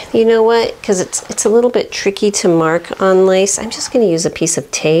 you know what, because it's a little bit tricky to mark on lace, I'm just going to use a piece of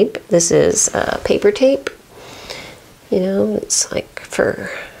tape. This is paper tape. You know, it's like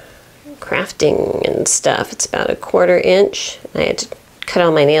for crafting and stuff. It's about 1/4 inch. I had to cut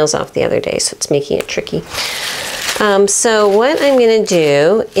all my nails off the other day, so it's making it tricky. So what I'm going to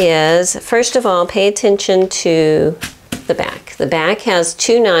do is, first of all, pay attention to the back. The back has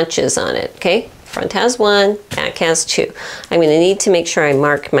 2 notches on it, okay? Front has 1, back has 2. I'm going to need to make sure I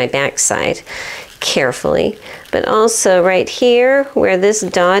mark my back side carefully. But also right here where this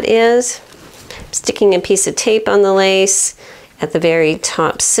dot is, I'm sticking a piece of tape on the lace at the very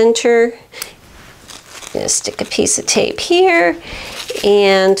top center. I'm going to stick a piece of tape here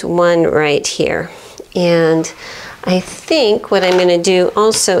and 1 right here. And I think what I'm going to do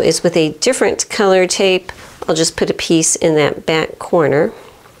also is with a different color tape, I'll just put a piece in that back corner.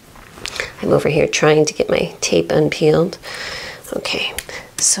 I'm over here trying to get my tape unpeeled. Okay,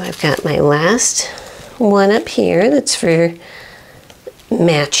 so I've got my last one up here that's for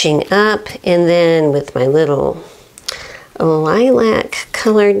matching up, and then with my little lilac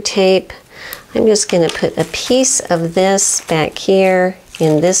colored tape, I'm just going to put a piece of this back here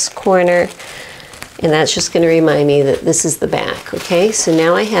in this corner, and that's just going to remind me that this is the back. Okay, so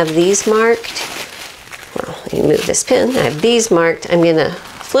now I have these marked. Well, let me move this pin. I have these marked. I'm going to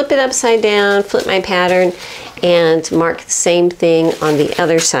flip it upside down, flip my pattern, and mark the same thing on the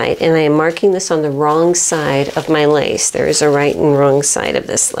other side. And I am marking this on the wrong side of my lace. There is a right and wrong side of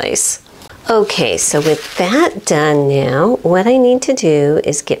this lace. Okay, so with that done now, what I need to do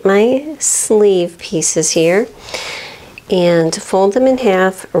is get my sleeve pieces here and fold them in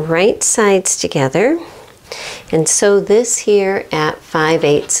half, right sides together, and sew this here at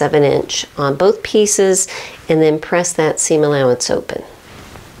 5/8 of an inch on both pieces, and then press that seam allowance open.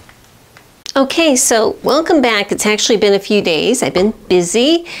 Okay, so welcome back. It's actually been a few days. I've been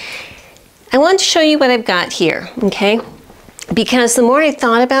busy. I want to show you what I've got here, okay? Because the more I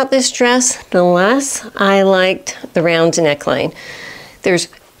thought about this dress, the less I liked the round neckline. There's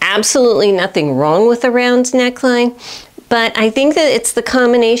absolutely nothing wrong with a round neckline, but I think that it's the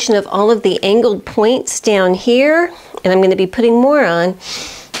combination of all of the angled points down here, and I'm going to be putting more on,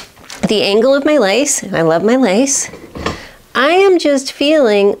 the angle of my lace, and I love my lace. I am just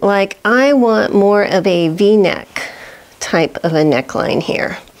feeling like I want more of a V-neck type of a neckline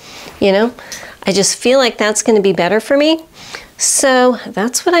here. You know, I just feel like that's going to be better for me. So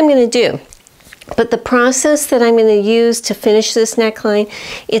that's what I'm going to do. But the process that I'm going to use to finish this neckline,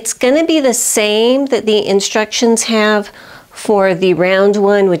 it's going to be the same that the instructions have for the round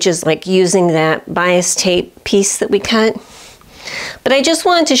one, which is like using that bias tape piece that we cut. But I just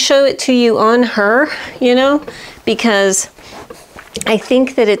wanted to show it to you on her, you know, because I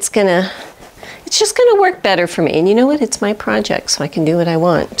think that it's just gonna work better for me. And you know what? It's my project, so I can do what I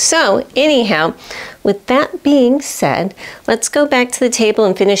want. So anyhow, with that being said, let's go back to the table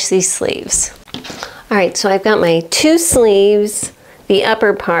and finish these sleeves. All right, so I've got my 2 sleeves. The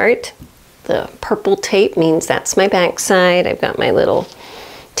upper part, the purple tape means that's my back side. I've got my little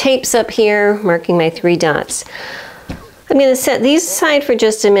tapes up here marking my 3 dots. I'm going to set these aside for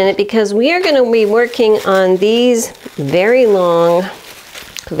just a minute because we are going to be working on these very long,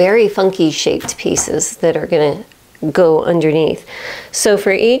 very funky shaped pieces that are going to go underneath. So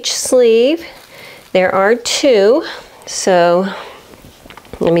for each sleeve, there are 2. So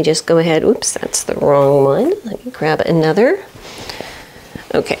let me just go ahead. Oops, that's the wrong one. Let me grab another.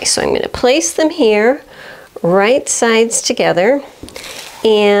 Okay, so I'm going to place them here, right sides together.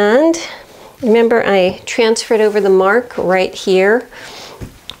 And remember, I transferred over the mark right here.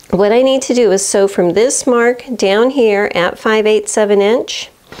 What I need to do is sew from this mark down here at 5/8 of an inch.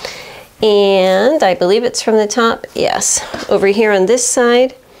 And I believe it's from the top, yes, over here on this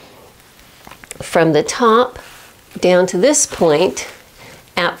side, from the top down to this point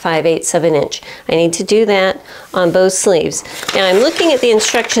at 5/8 of an inch. I need to do that on both sleeves. Now I'm looking at the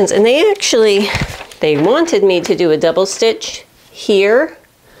instructions, and they wanted me to do a double stitch here,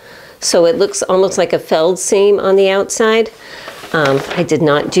 so it looks almost like a felled seam on the outside. I did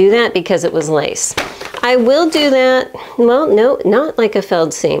not do that because it was lace. I will do that, well, no, not like a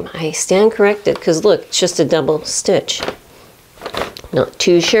felled seam. I stand corrected because look, it's just a double stitch. Not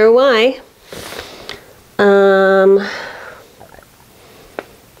too sure why.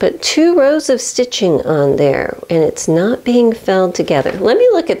 But 2 rows of stitching on there, and it's not being felled together. Let me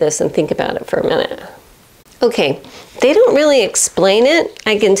look at this and think about it for a minute. Okay, they don't really explain it.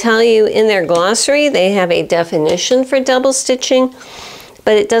 I can tell you in their glossary, they have a definition for double stitching,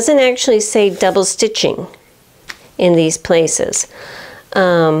 but it doesn't actually say double stitching in these places.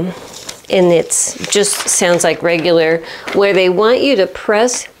 And it's just sounds like regular, where they want you to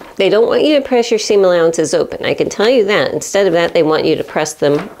press, they don't want you to press your seam allowances open. I can tell you that. Instead of that, they want you to press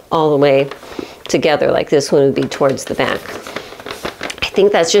them all the way together, like this one would be towards the back. I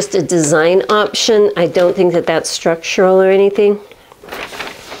think that's just a design option. I don't think that that's structural or anything,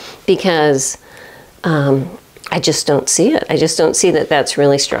 because I just don't see it. I just don't see that that's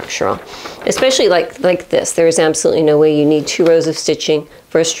really structural. Especially like this. There is absolutely no way you need 2 rows of stitching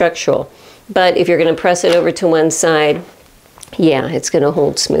for a structural. But if you're going to press it over to one side, yeah, it's going to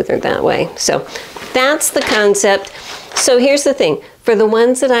hold smoother that way. So that's the concept. So here's the thing. For the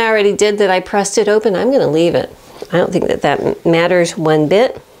ones that I already did that I pressed it open, I'm going to leave it. I don't think that that matters one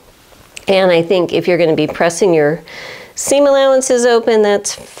bit. And I think if you're going to be pressing your seam allowances open,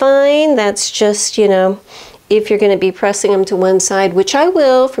 that's fine. That's just, you know, if you're going to be pressing them to one side, which I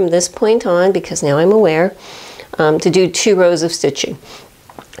will from this point on, because now I'm aware, to do 2 rows of stitching.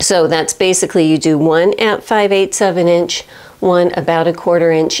 So that's basically you do 1 at 5/8 of an inch, 1 about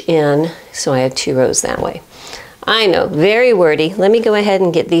 1/4 inch in. So I have 2 rows that way. I know, very wordy. Let me go ahead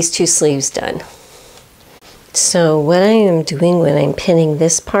and get these 2 sleeves done. So what I am doing when I'm pinning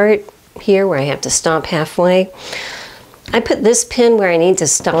this part here where I have to stop halfway, I put this pin where I need to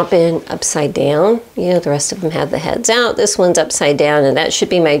stop in upside down. You know, the rest of them have the heads out. This one's upside down, and that should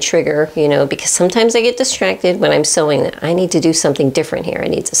be my trigger, you know, because sometimes I get distracted when I'm sewing that. I need to do something different here. I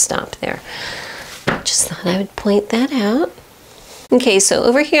need to stop there. Just thought I would point that out. Okay, so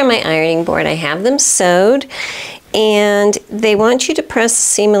over here on my ironing board, I have them sewed, And they want you to press the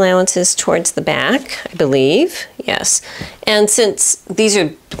seam allowances towards the back, I believe. Yes. And since these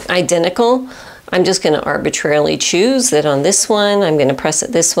are identical, I'm just going to arbitrarily choose that on this one, I'm going to press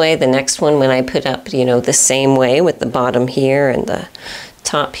it this way. The next one, when I put up, you know, the same way with the bottom here and the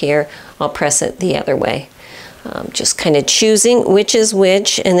top here, I'll press it the other way. Just kind of choosing which is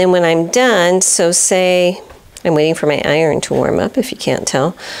which. And then when I'm done, so say, I'm waiting for my iron to warm up if you can't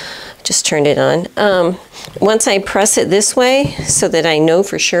tell. Just turned it on. Once I press it this way so that I know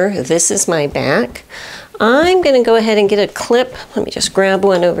for sure this is my back, I'm going to go ahead and get a clip. Let me just grab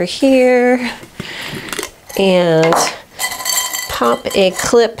one over here and pop a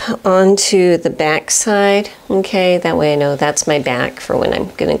clip onto the back side. Okay, that way I know that's my back for when I'm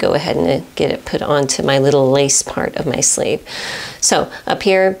going to go ahead and get it put onto my little lace part of my sleeve. So up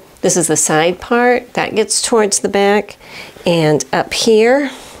here, this is the side part that gets towards the back, and up here,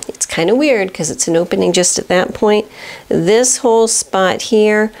 it's kind of weird because it's an opening just at that point. This whole spot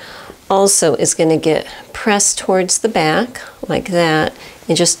here also is going to get pressed towards the back like that,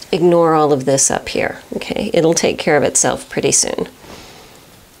 and just ignore all of this up here. Okay, it'll take care of itself pretty soon.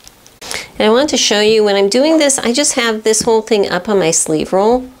 And I want to show you when I'm doing this, I just have this whole thing up on my sleeve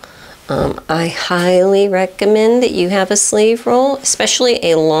roll. I highly recommend that you have a sleeve roll, especially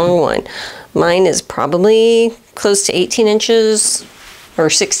a long one. Mine is probably close to 18 inches or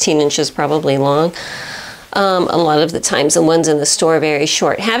 16 inches probably long. A lot of the times the ones in the store are very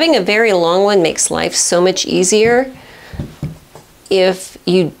short. Having a very long one makes life so much easier. If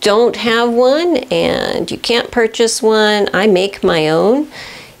you don't have one and you can't purchase one, I make my own.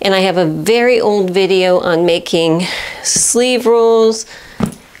 And I have a very old video on making sleeve rolls,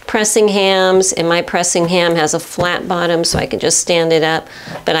 pressing hams, and my pressing ham has a flat bottom so I can just stand it up.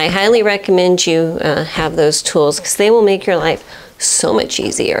 But I highly recommend you have those tools because they will make your life so much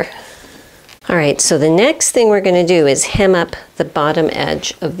easier. All right, so the next thing we're going to do is hem up the bottom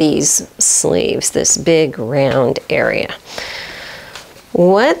edge of these sleeves, this big round area.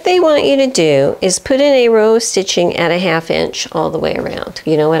 What they want you to do is put in a row of stitching at a 1/2 inch all the way around.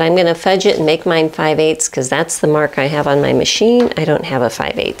 You know what, I'm going to fudge it and make mine 5/8 because that's the mark I have on my machine. I don't have a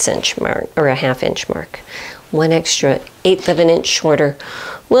 5/8 inch mark or a 1/2 inch mark. One extra 1/8 of an inch shorter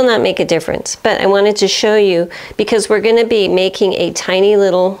will not make a difference. But I wanted to show you because we're going to be making a tiny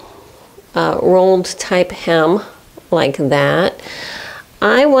little rolled type hem like that.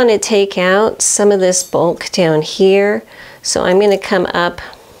 I want to take out some of this bulk down here. So I'm going to come up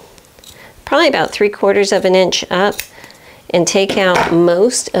probably about 3/4 of an inch up and take out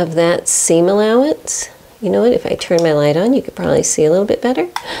most of that seam allowance. You know what, if I turn my light on, you could probably see a little bit better.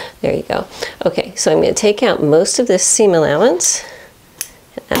 There you go. Okay, so I'm going to take out most of this seam allowance,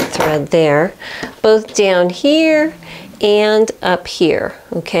 that thread there, both down here and up here,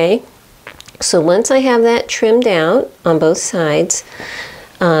 okay? So once I have that trimmed out on both sides,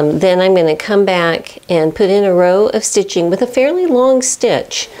 then I'm going to come back and put in a row of stitching with a fairly long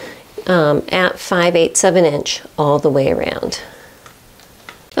stitch at 5/8 of an inch all the way around.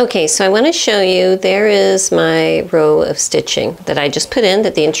 Okay, so I want to show you, there is my row of stitching that I just put in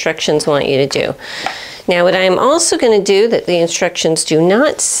that the instructions want you to do. Now what I'm also going to do that the instructions do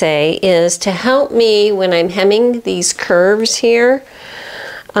not say is to help me when I'm hemming these curves here,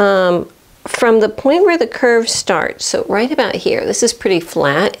 from the point where the curve starts, so right about here, this is pretty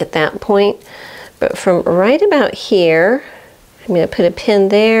flat at that point, but from right about here, I'm going to put a pin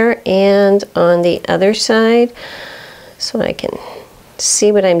there and on the other side so I can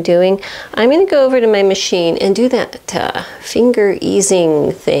see what I'm doing. I'm going to go over to my machine and do that finger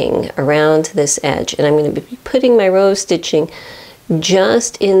easing thing around this edge, and I'm going to be putting my row of stitching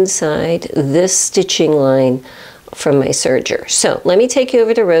just inside this stitching line from my serger. So let me take you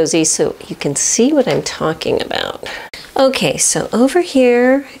over to Rosie so you can see what I'm talking about. Okay, so over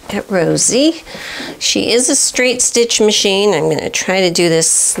here at Rosie, she is a straight stitch machine. I'm going to try to do this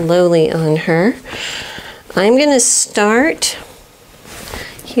slowly on her. I'm going to start,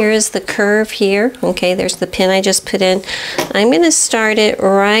 here is the curve here. Okay, there's the pin I just put in. I'm going to start it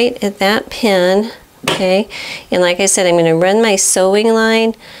right at that pin. Okay, and like I said, I'm going to run my sewing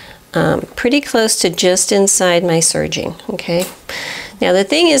line pretty close to just inside my serging, okay? Now the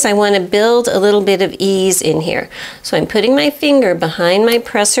thing is I want to build a little bit of ease in here. So I'm putting my finger behind my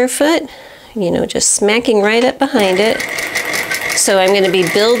presser foot, you know, just smacking right up behind it. So I'm going to be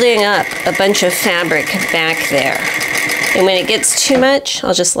building up a bunch of fabric back there. And when it gets too much,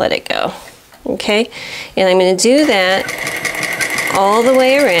 I'll just let it go, okay? And I'm going to do that all the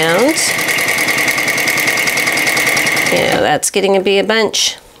way around. You know, that's getting to be a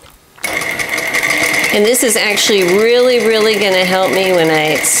bunch. And this is actually really, really going to help me when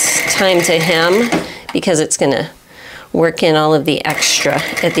it's time to hem, because it's going to work in all of the extra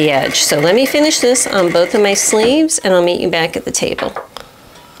at the edge. So let me finish this on both of my sleeves and I'll meet you back at the table.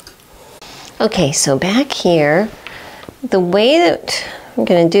 Okay, so back here, the way that I'm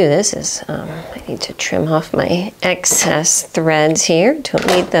going to do this is I need to trim off my excess threads here. Don't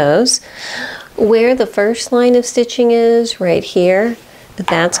need those. Where the first line of stitching is, right here,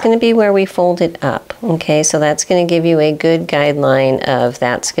 that's going to be where we fold it up. Okay, so that's going to give you a good guideline of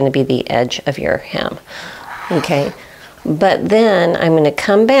that's going to be the edge of your hem. Okay, but then I'm going to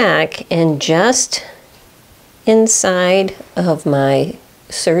come back and just inside of my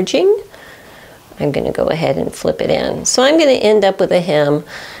serging, I'm going to go ahead and flip it in. So I'm going to end up with a hem,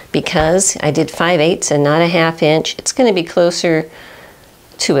 because I did 5/8 and not a 1/2 inch. It's going to be closer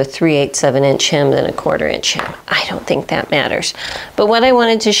to a 3/8 of an inch hem than a 1/4 inch hem. I don't think that matters. But what I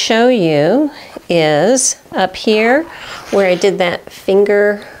wanted to show you is up here where I did that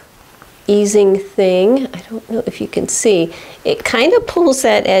finger easing thing. I don't know if you can see. It kind of pulls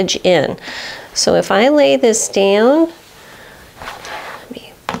that edge in. So if I lay this down, let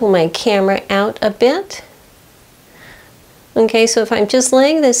me pull my camera out a bit. Okay, so if I'm just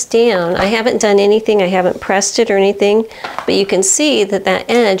laying this down, I haven't done anything, I haven't pressed it or anything, but you can see that that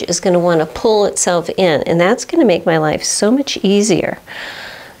edge is going to want to pull itself in, and that's going to make my life so much easier.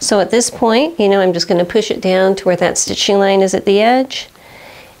 So at this point, you know, I'm just going to push it down to where that stitching line is at the edge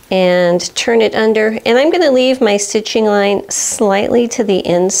and turn it under, and I'm going to leave my stitching line slightly to the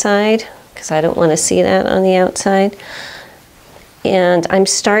inside because I don't want to see that on the outside. And I'm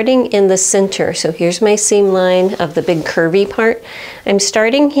starting in the center. So here's my seam line of the big curvy part. I'm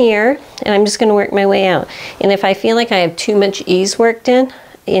starting here and I'm just going to work my way out. And if I feel like I have too much ease worked in,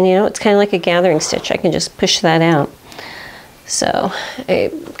 and you know, it's kind of like a gathering stitch, I can just push that out. So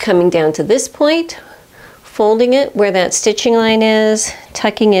I'm coming down to this point, folding it where that stitching line is,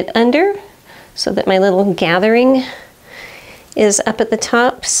 tucking it under so that my little gathering is up at the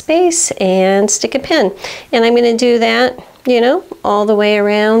top space, and stick a pin. And I'm going to do that, you know, all the way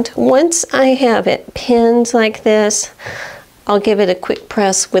around. Once I have it pinned like this, I'll give it a quick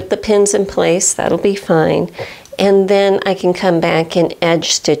press with the pins in place. That'll be fine. And then I can come back and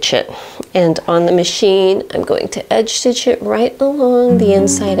edge stitch it. And on the machine, I'm going to edge stitch it right along the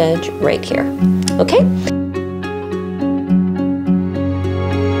inside edge right here. Okay?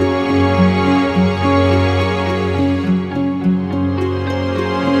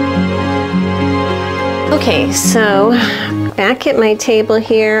 Okay, so back at my table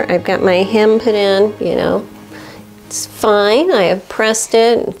here, I've got my hem put in, you know, it's fine. I have pressed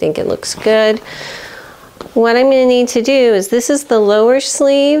it and think it looks good. What I'm going to need to do is, this is the lower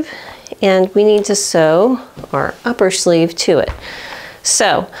sleeve and we need to sew our upper sleeve to it.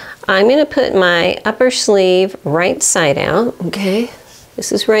 So I'm going to put my upper sleeve right side out, okay?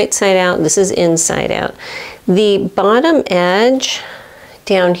 This is right side out, this is inside out. The bottom edge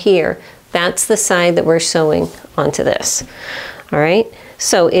down here, that's the side that we're sewing onto this. All right,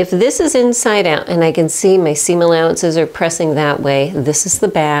 so if this is inside out and I can see my seam allowances are pressing that way, this is the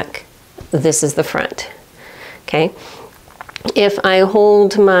back, this is the front. Okay, if I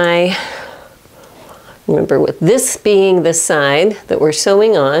hold my, remember with this being the side that we're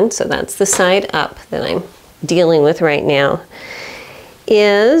sewing on, so that's the side up that I'm dealing with right now,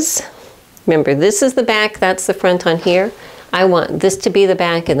 is, remember this is the back, that's the front on here. I want this to be the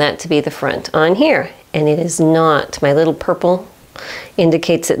back and that to be the front on here, and it is not. My little purple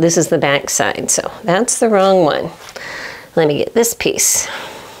indicates that this is the back side, so that's the wrong one. Let me get this piece.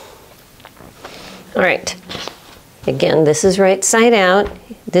 All right, again, this is right side out,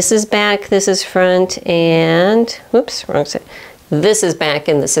 this is back, this is front, and, whoops, wrong side. This is back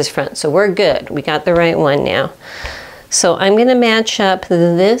and this is front, so we're good. We got the right one now. So I'm gonna match up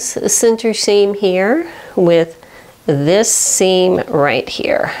this center seam here with this seam right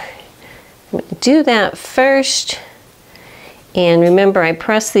here. I'm going to do that first, and remember I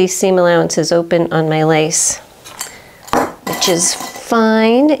press these seam allowances open on my lace, which is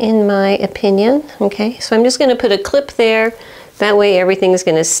fine in my opinion. Okay, so I'm just going to put a clip there, that way everything is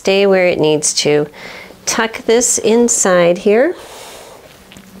going to stay where it needs to. Tuck this inside here,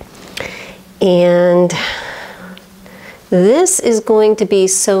 and this is going to be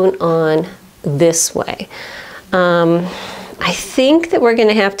sewn on this way. I think that we're going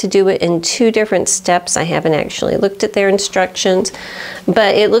to have to do it in 2 different steps. I haven't actually looked at their instructions,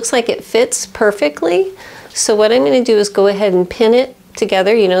 but it looks like it fits perfectly. So what I'm going to do is go ahead and pin it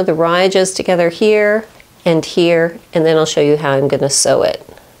together, you know, the raw edges together here, and then I'll show you how I'm going to sew it.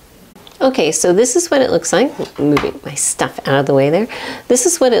 Okay, so this is what it looks like. I'm moving my stuff out of the way there. This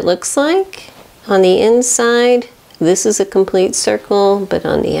is what it looks like on the inside. this is a complete circle, but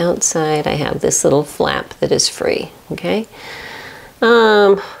on the outside I have this little flap that is free, okay?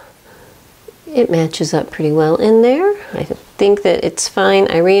 It matches up pretty well in there. I think that it's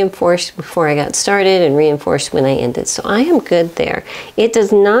fine. I reinforced before I got started and reinforced when I ended, so I am good there. It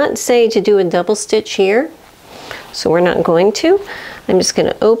does not say to do a double stitch here, so we're not going to. I'm just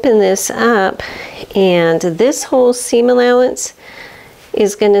going to open this up, and this whole seam allowance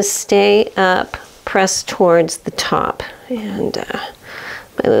is going to stay up, pressed towards the top, and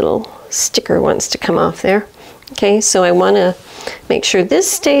my little sticker wants to come off there. Okay, so I want to make sure this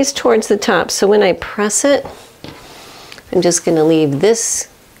stays towards the top, so when I press it, I'm just going to leave this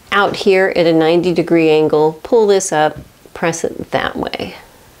out here at a 90-degree angle, pull this up, press it that way.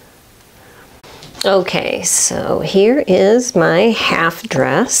 Okay, so here is my half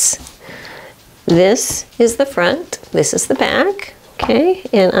dress. This is the front, this is the back, okay?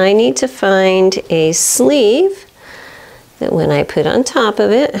 And I need to find a sleeve that when I put on top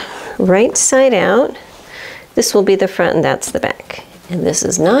of it, right side out, this will be the front and that's the back. And this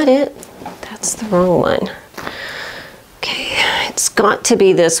is not it, that's the wrong one. Okay, it's got to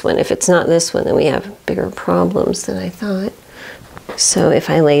be this one. If it's not this one, then we have bigger problems than I thought. So if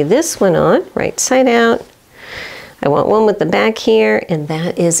I lay this one on, right side out, I want one with the back here, and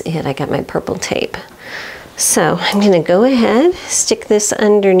that is it. I got my purple tape. So I'm going to go ahead, stick this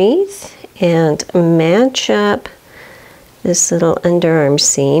underneath, and match up this little underarm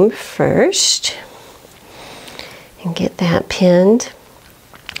seam first, and get that pinned.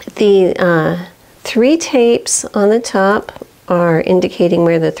 The 3 tapes on the top are indicating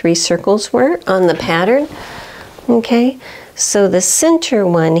where the 3 circles were on the pattern. Okay, so the center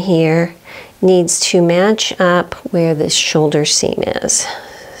one here needs to match up where this shoulder seam is.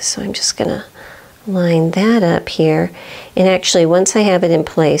 So I'm just gonna line that up here. And actually, once I have it in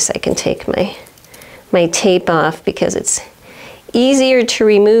place, I can take my tape off because it's easier to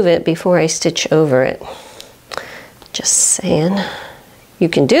remove it before I stitch over it. Just saying. You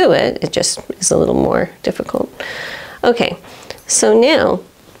can do it, it just is a little more difficult. Okay, so now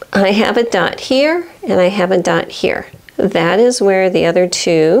I have a dot here and I have a dot here. That is where the other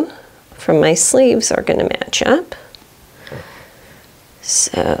 2 from my sleeves are going to match up.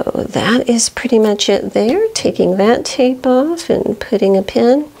 So that is pretty much it there. Taking that tape off and putting a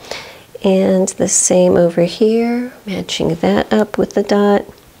pin. And the same over here, matching that up with the dot.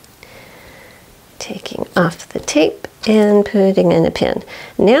 Taking off the tape and putting in a pin.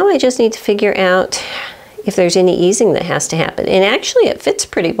 Now I just need to figure out if there's any easing that has to happen. And actually it fits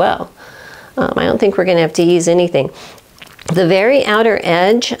pretty well. I don't think we're going to have to ease anything. The very outer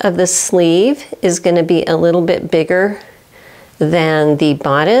edge of the sleeve is going to be a little bit bigger than the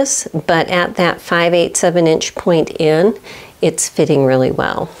bodice, but at that 5/8 of an inch point in, it's fitting really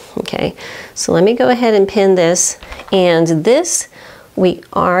well. Okay, so let me go ahead and pin this, and this we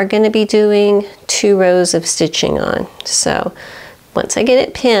are going to be doing 2 rows of stitching on. So once I get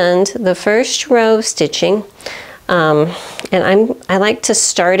it pinned, the first row of stitching, and I like to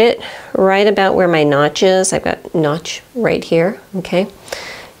start it right about where my notch is. I've got notch right here, okay,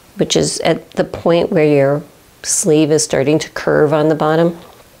 which is at the point where your sleeve is starting to curve on the bottom.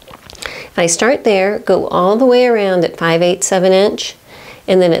 If I start there, go all the way around at 5/8 of an inch,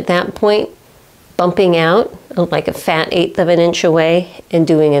 and then at that point, bumping out like a fat 1/8 of an inch away and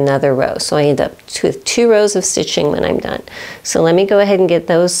doing another row. So I end up with 2 rows of stitching when I'm done. So let me go ahead and get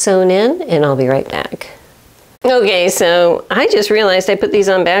those sewn in and I'll be right back. Okay, so I just realized I put these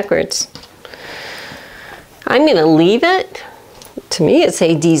on backwards. I'm gonna leave it. To me, it's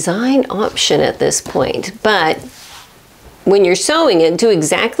a design option at this point, but when you're sewing it, do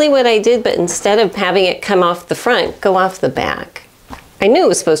exactly what I did, but instead of having it come off the front, go off the back. I knew it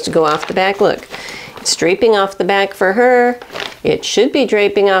was supposed to go off the back. Look, it's draping off the back for her. It should be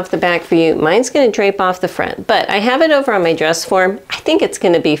draping off the back for you. Mine's gonna drape off the front, but I have it over on my dress form. I think it's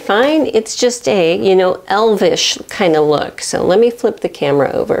gonna be fine. It's just a, you know, elvish kind of look. So let me flip the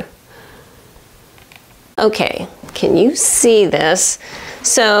camera over. Okay, can you see this?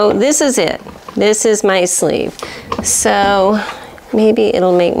 So this is it. This is my sleeve. So maybe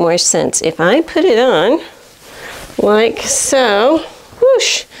it'll make more sense if I put it on like so.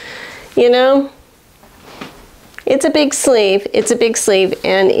 Whoosh, you know, it's a big sleeve, it's a big sleeve,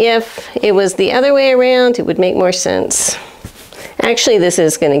 and if it was the other way around, it would make more sense. Actually, this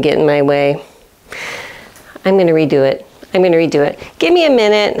is going to get in my way. I'm going to redo it. I'm going to redo it. Give me a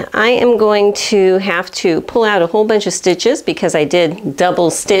minute. I am going to have to pull out a whole bunch of stitches because I did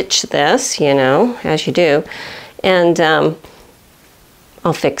double stitch this, you know, as you do, and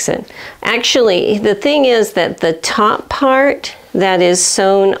I'll fix it. Actually, the thing is that the top part that is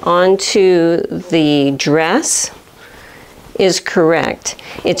sewn onto the dress is correct.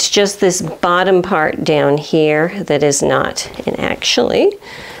 It's just this bottom part down here that is not. And actually,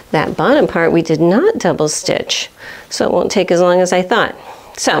 that bottom part we did not double stitch, so it won't take as long as I thought.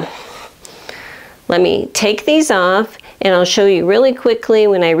 So let me take these off, and I'll show you really quickly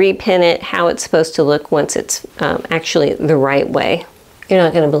when I repin it how it's supposed to look once it's actually the right way. You're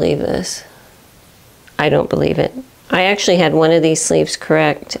not going to believe this. I don't believe it. I actually had one of these sleeves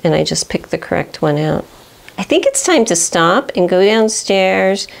correct, and I just picked the correct one out. I think it's time to stop and go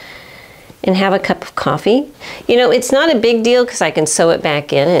downstairs and have a cup of coffee. You know, it's not a big deal because I can sew it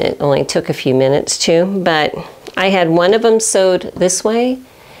back in, and it only took a few minutes to, but I had one of them sewed this way,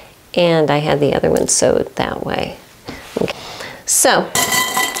 and I had the other one sewed that way. Okay. So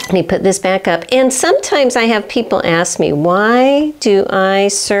let me put this back up. And sometimes I have people ask me, why do I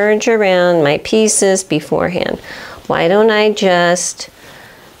serge around my pieces beforehand? Why don't I just,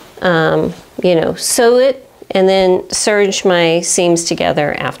 you know, sew it and then serge my seams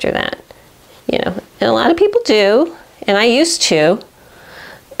together after that? You know, and a lot of people do, and I used to.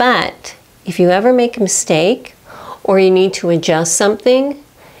 But if you ever make a mistake or you need to adjust something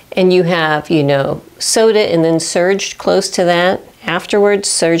and you have, you know, sewed it and then serged close to that afterwards,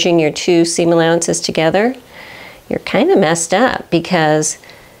 serging your two seam allowances together, you're kind of messed up because,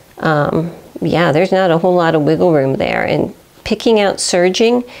 yeah, there's not a whole lot of wiggle room there. And picking out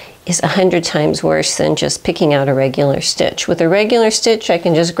serging is 100 times worse than just picking out a regular stitch. With a regular stitch, I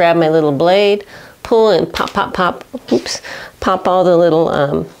can just grab my little blade, pull and pop, pop, pop, oops, pop all the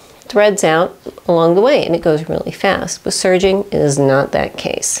little threads out along the way, and it goes really fast. With serging, it is not that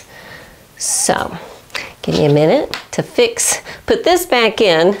case. So, give me a minute to put this back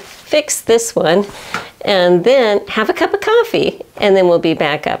in, fix this one, and then have a cup of coffee, and then we'll be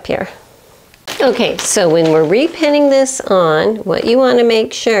back up here. Okay, so when we're repinning this on, what you want to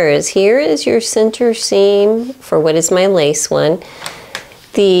make sure is here is your center seam for what is my lace one.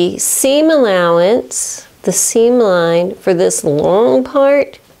 The seam allowance, the seam line for this long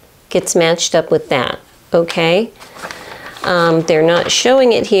part gets matched up with that, okay? They're not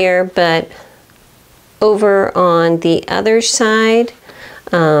showing it here, but over on the other side,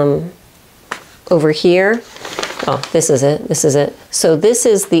 over here, oh, this is it. So this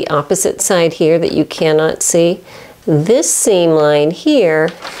is the opposite side here that you cannot see. This seam line here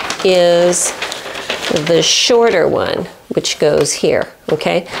is the shorter one, which goes here,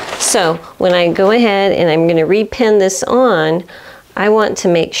 okay? So when I go ahead and I'm gonna repin this on, I want to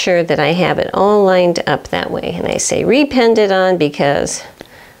make sure that I have it all lined up that way. And I say repinned it on because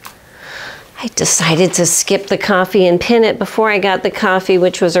I decided to skip the coffee and pin it before I got the coffee,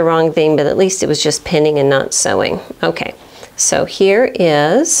 which was a wrong thing, but at least it was just pinning and not sewing. Okay, so here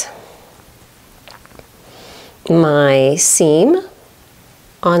is my seam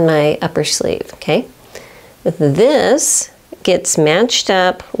on my upper sleeve, okay? This gets matched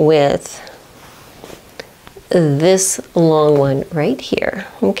up with this long one right here,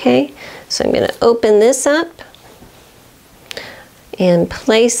 okay? So I'm gonna open this up and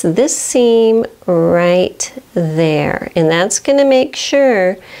place this seam right there. And that's gonna make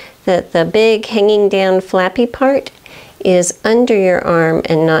sure that the big hanging down flappy part is under your arm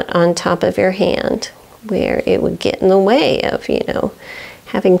and not on top of your hand, where it would get in the way of, you know,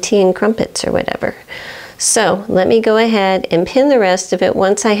 having tea and crumpets or whatever. So let me go ahead and pin the rest of it.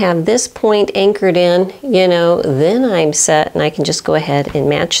 Once I have this point anchored in, you know, then I'm set, and I can just go ahead and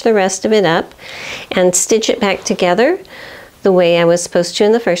match the rest of it up and stitch it back together the way I was supposed to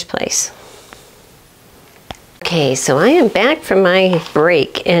in the first place. Okay, so I am back from my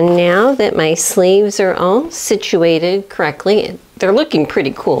break, and now that my sleeves are all situated correctly, they're looking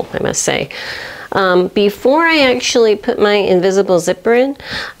pretty cool, I must say. Before I actually put my invisible zipper in,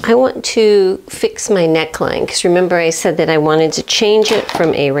 I want to fix my neckline, because remember I said that I wanted to change it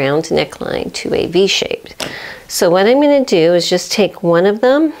from a round neckline to a V-shaped. So what I'm going to do is just take one of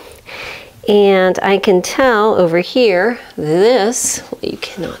them, and I can tell over here, this, well, you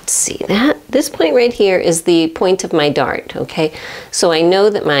cannot see that, this point right here is the point of my dart, okay? So I know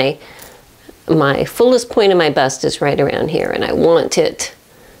that my fullest point of my bust is right around here, and I want it,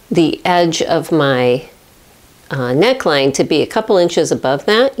 the edge of my neckline, to be a couple inches above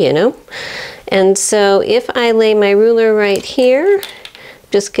that, you know? And so if I lay my ruler right here,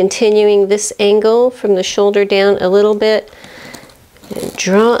 just continuing this angle from the shoulder down a little bit, and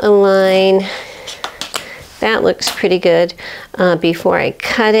draw a line, that looks pretty good. Before I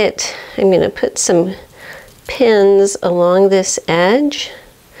cut it, I'm gonna put some pins along this edge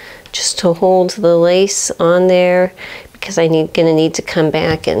just to hold the lace on there, because I'm gonna need to come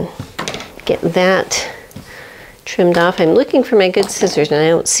back and get that trimmed off. I'm looking for my good scissors and I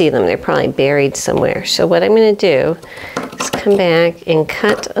don't see them. They're probably buried somewhere. So what I'm going to do is come back and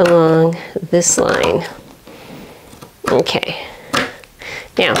cut along this line. Okay.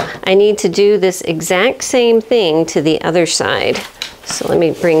 Now, I need to do this exact same thing to the other side. So let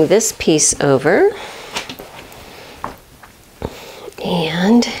me bring this piece over.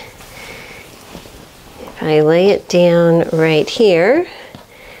 And if I lay it down right here,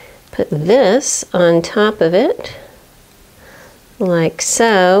 put this on top of it, like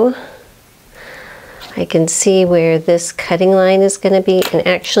so, I can see where this cutting line is going to be. And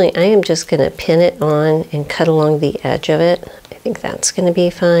actually, I am just going to pin it on and cut along the edge of it. I think that's going to be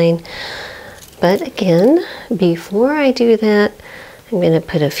fine. But again, before I do that, I'm going to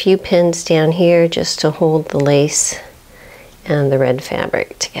put a few pins down here just to hold the lace and the red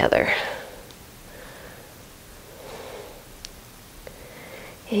fabric together.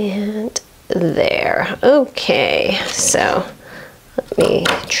 And there. Okay, so let me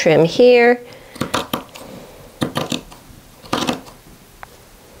trim here.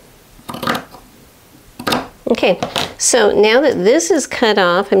 Okay, so now that this is cut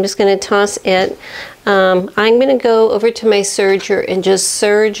off, I'm just going to toss it. I'm going to go over to my serger and just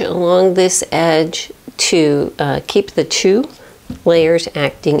serge along this edge to keep the two layers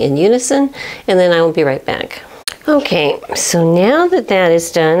acting in unison, and then I will be right back. Okay, so now that that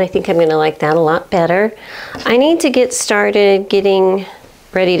is done, I think I'm going to like that a lot better. I need to get started getting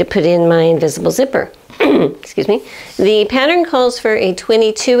ready to put in my invisible zipper. Excuse me. The pattern calls for a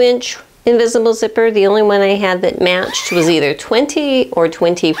 22-inch invisible zipper. The only one I had that matched was either 20 or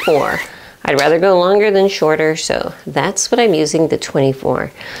 24. I'd rather go longer than shorter, so that's what I'm using, the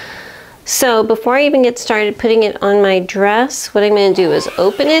 24. So before I even get started putting it on my dress, what I'm going to do is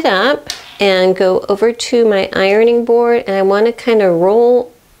open it up and go over to my ironing board, and I want to kind of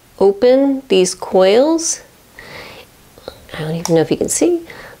roll open these coils. I don't even know if you can see.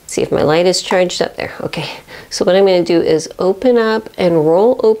 Let's see if my light is charged up there. Okay, so what I'm going to do is open up and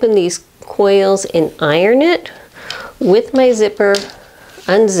roll open these coils and iron it with my zipper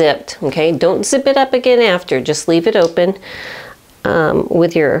unzipped. Okay, don't zip it up again after, just leave it open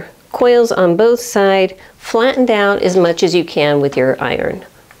with your coils on both sides, flattened out as much as you can with your iron.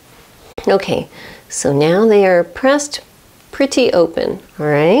 Okay, so now they are pressed pretty open, all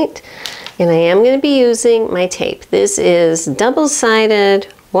right? And I am going to be using my tape. This is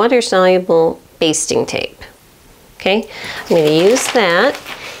double-sided, water-soluble basting tape. Okay, I'm going to use that,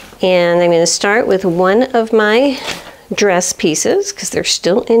 and I'm going to start with one of my dress pieces because they're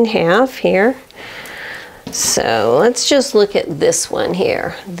still in half here. So let's just look at this one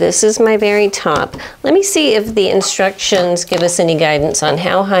here. This is my very top. Let me see if the instructions give us any guidance on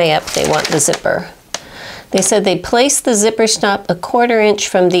how high up they want the zipper. They said they place the zipper stop 1/4 inch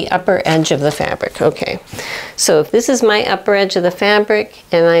from the upper edge of the fabric. Okay, so if this is my upper edge of the fabric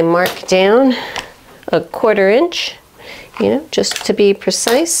and I mark down 1/4 inch, you know, just to be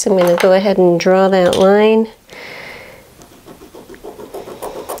precise, I'm going to go ahead and draw that line.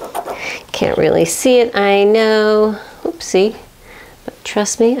 Can't really see it, I know, oopsie, but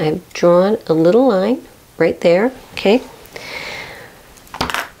trust me, I've drawn a little line right there, okay?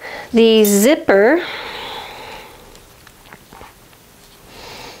 The zipper,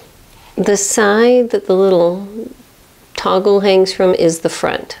 the side that the little toggle hangs from is the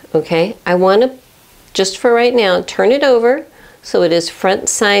front, okay? I want to, just for right now, turn it over so it is front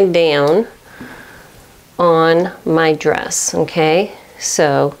side down on my dress, okay?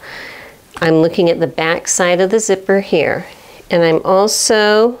 So I'm looking at the back side of the zipper here, and I'm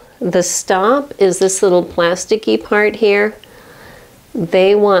also, the stop is this little plasticky part here.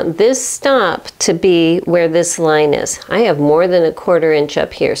 They want this stop to be where this line is. I have more than 1/4 inch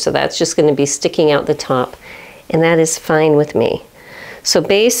up here, so that's just going to be sticking out the top, and that is fine with me. So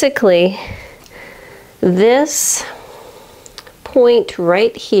basically, this point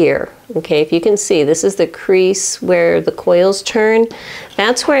right here, okay, if you can see, this is the crease where the coils turn.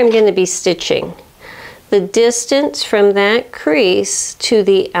 That's where I'm going to be stitching. The distance from that crease to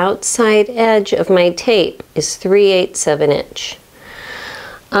the outside edge of my tape is 3/8 of an inch.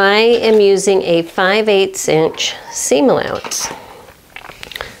 I am using a 5/8 inch seam allowance.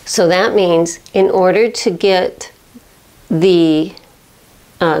 So that means in order to get the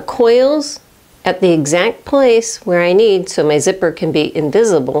coils at the exact place where I need so my zipper can be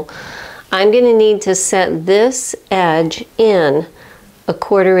invisible, I'm going to need to set this edge in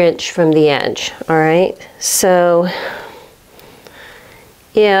 1/4 inch from the edge, all right? So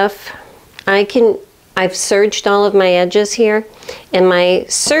if I can, I've serged all of my edges here, and my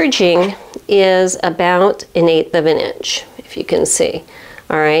serging is about 1/8 of an inch, if you can see.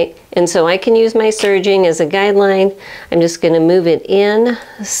 All right, and so I can use my serging as a guideline. I'm just going to move it in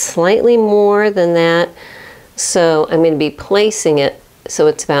slightly more than that. So I'm going to be placing it so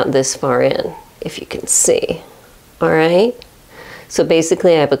it's about this far in, if you can see. All right, so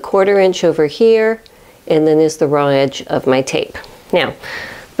basically I have a 1/4 inch over here, and then is the raw edge of my tape. Now,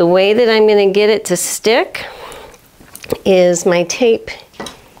 the way that I'm going to get it to stick is my tape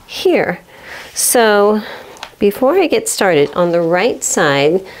here. So before I get started, on the right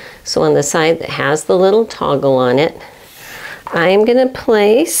side, so on the side that has the little toggle on it, I'm going to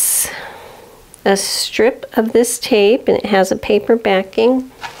place a strip of this tape, and it has a paper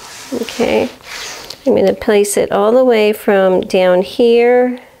backing. Okay, I'm going to place it all the way from down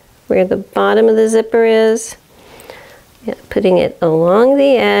here where the bottom of the zipper is, putting it along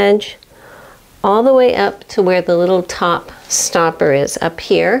the edge all the way up to where the little top stopper is up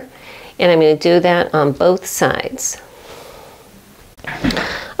here. And I'm going to do that on both sides.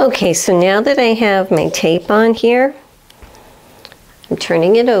 Okay, so now that I have my tape on here, I'm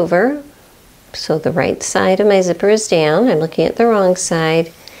turning it over. So the right side of my zipper is down. I'm looking at the wrong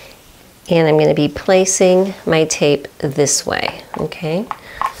side. And I'm going to be placing my tape this way, okay?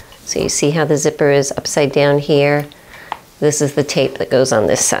 So you see how the zipper is upside down here? This is the tape that goes on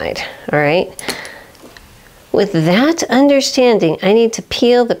this side, all right? With that understanding, I need to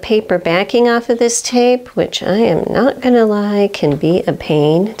peel the paper backing off of this tape, which I am not gonna lie, can be a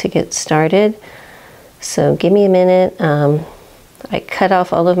pain to get started. So give me a minute. I cut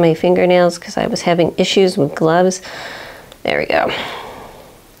off all of my fingernails because I was having issues with gloves. There we go.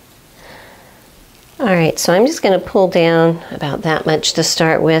 All right, so I'm just gonna pull down about that much to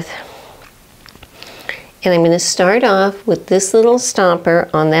start with. And I'm going to start off with this little stopper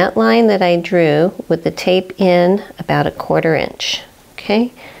on that line that I drew with the tape in about 1/4 inch,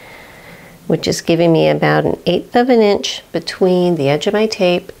 okay? Which is giving me about 1/8 of an inch between the edge of my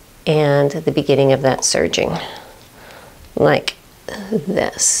tape and the beginning of that serging, like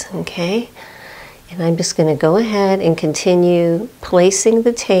this, okay? And I'm just going to go ahead and continue placing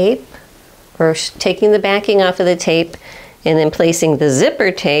the tape, or taking the backing off of the tape, and then placing the zipper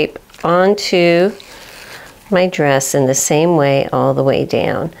tape onto my dress in the same way all the way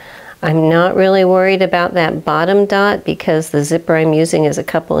down. I'm not really worried about that bottom dot because the zipper I'm using is a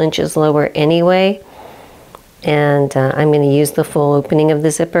couple inches lower anyway, and I'm going to use the full opening of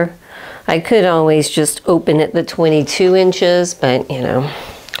the zipper. I could always just open it the 22 inches, but you know,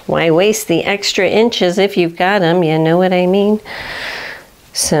 why waste the extra inches if you've got them, you know what I mean?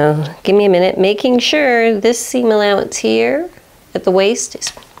 So give me a minute, making sure this seam allowance here at the waist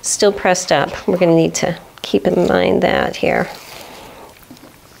is still pressed up. We're going to need to keep in mind that here.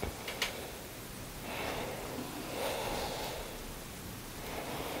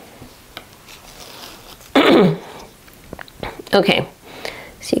 Okay,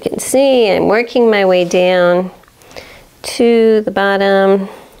 so you can see I'm working my way down to the bottom,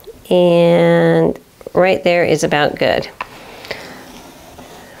 and right there is about good.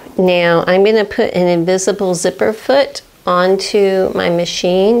 Now I'm going to put an invisible zipper foot onto my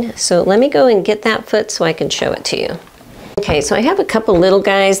machine. So let me go and get that foot so I can show it to you. Okay, so I have a couple little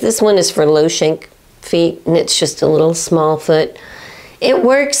guys. This one is for low shank feet, and it's just a little small foot. It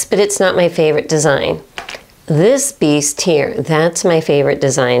works, but it's not my favorite design. This beast here, that's my favorite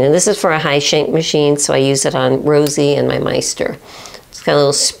design, and this is for a high shank machine, so I use it on Rosie and my Meister. It's got a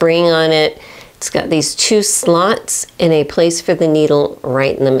little spring on it. It's got these 2 slots and a place for the needle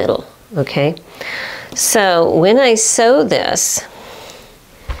right in the middle, okay? So when I sew this,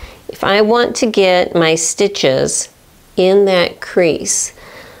 if I want to get my stitches in that crease,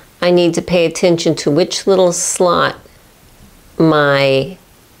 I need to pay attention to which little slot my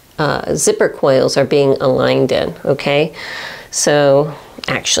zipper coils are being aligned in, okay? So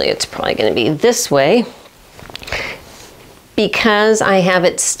actually it's probably going to be this way. Because I have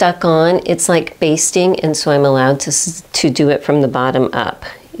it stuck on, it's like basting, and so I'm allowed to do it from the bottom up.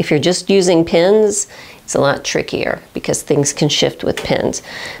 If you're just using pins, it's a lot trickier because things can shift with pins.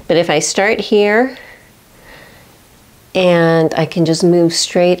 But if I start here and I can just move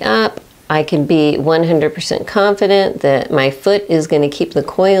straight up, I can be 100% confident that my foot is going to keep the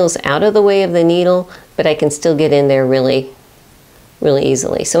coils out of the way of the needle, but I can still get in there really, really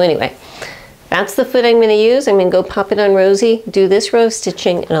easily. So anyway, that's the foot I'm going to use. I'm going to go pop it on Rosie, do this row of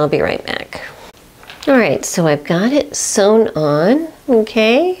stitching, and I'll be right back. All right, so I've got it sewn on,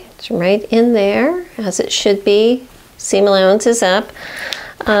 okay? It's right in there, as it should be. Seam allowance is up.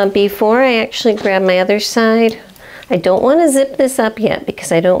 Before I actually grab my other side, I don't want to zip this up yet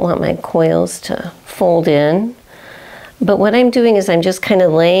because I don't want my coils to fold in. But what I'm doing is I'm just kind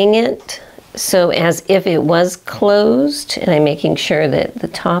of laying it so as if it was closed, and I'm making sure that the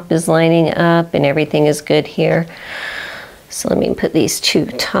top is lining up and everything is good here. So let me put these two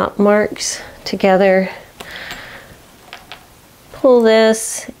top marks together. Pull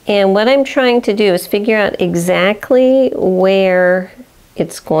this, and what I'm trying to do is figure out exactly where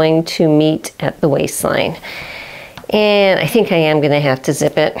it's going to meet at the waistline. And I think I am going to have to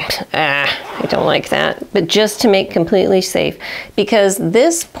zip it. I don't like that. But just to make completely safe, because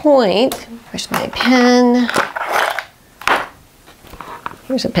this point, where's my pen?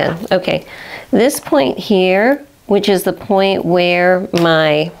 Here's a pen. Okay. This point here, which is the point where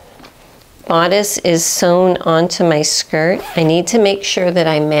my bodice is sewn onto my skirt, I need to make sure that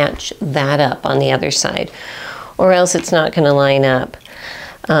I match that up on the other side, or else it's not going to line up.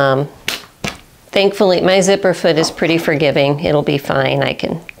 Thankfully, my zipper foot is pretty forgiving. It'll be fine. I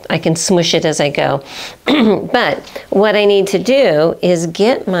can smush it as I go. But what I need to do is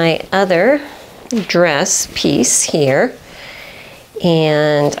get my other dress piece here,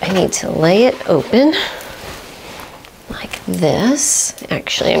 and I need to lay it open like this.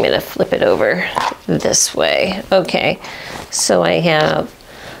 Actually, I'm going to flip it over this way. Okay, so I have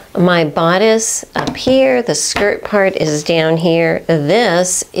my bodice up here, the skirt part is down here.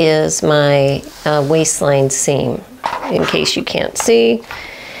 This is my waistline seam. In case you can't see,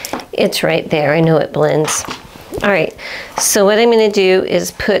 it's right there. I know it blends. All right, so what I'm going to do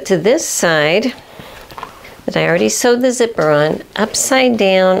is put to this side that I already sewed the zipper on, upside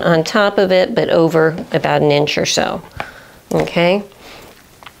down on top of it, but over about an inch or so. Okay,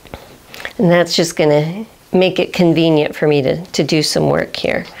 and that's just going to make it convenient for me to do some work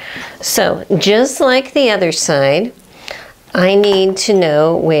here. So just like the other side, I need to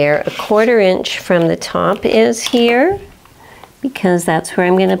know where 1/4 inch from the top is here, because that's where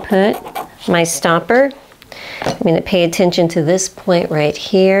I'm going to put my stopper. I'm going to pay attention to this point right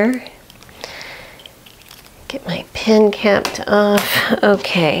here. Get my pin capped off.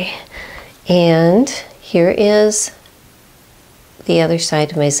 Okay, and here is the other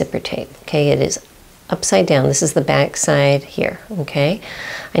side of my zipper tape. Okay, it is upside down. This is the back side here. Okay,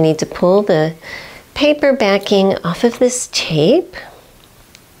 I need to pull the paper backing off of this tape.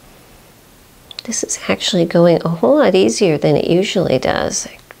 This is actually going a whole lot easier than it usually does.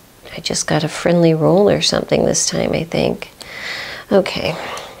 I just got a friendly roll or something this time, I think. Okay,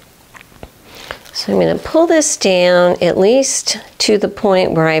 so I'm going to pull this down at least to the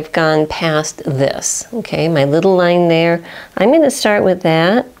point where I've gone past this. Okay, my little line there. I'm going to start with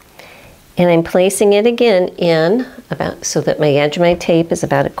that. And I'm placing it again in about, so that my edge of my tape is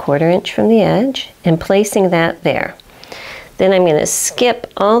about 1/4 inch from the edge, and placing that there. Then I'm going to skip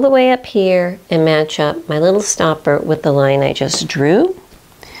all the way up here and match up my little stopper with the line I just drew.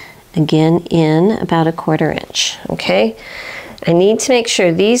 Again in about 1/4 inch, okay? I need to make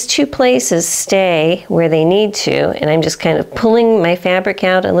sure these two places stay where they need to, and I'm just kind of pulling my fabric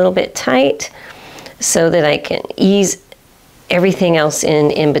out a little bit tight so that I can ease everything else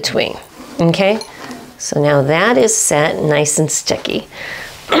in between. Okay, so now that is set nice and sticky.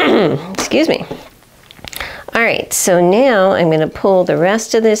 Excuse me. All right, so now I'm going to pull the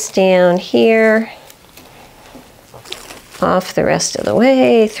rest of this down here, off the rest of the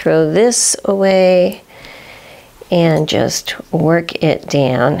way, throw this away, and just work it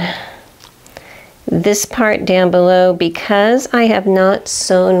down. This part down below, because I have not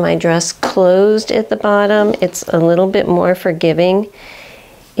sewn my dress closed at the bottom, it's a little bit more forgiving.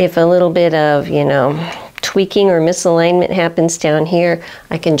 If a little bit of, you know, tweaking or misalignment happens down here,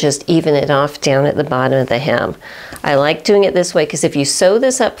 I can just even it off down at the bottom of the hem. I like doing it this way because if you sew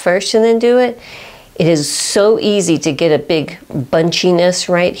this up first and then do it, it is so easy to get a big bunchiness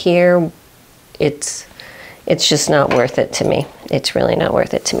right here. It's just not worth it to me. It's really not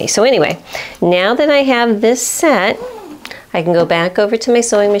worth it to me. So anyway, now that I have this set, I can go back over to my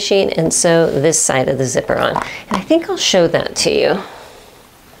sewing machine and sew this side of the zipper on. And I think I'll show that to you.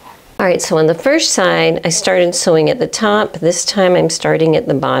 All right, so on the first side, I started sewing at the top. This time I'm starting at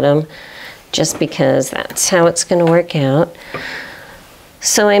the bottom, just because that's how it's going to work out.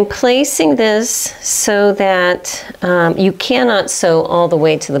 So I'm placing this so that you cannot sew all the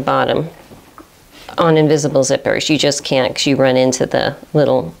way to the bottom on invisible zippers. You just can't, because you run into the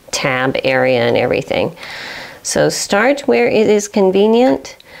little tab area and everything. So start where it is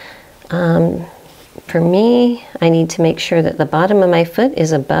convenient. For me, I need to make sure that the bottom of my foot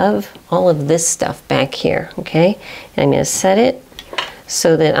is above all of this stuff back here, okay? And I'm going to set it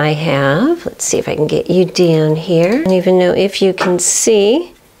so that I have, let's see if I can get you down here. I don't even know if you can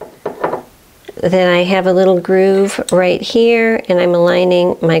see that I have a little groove right here, and I'm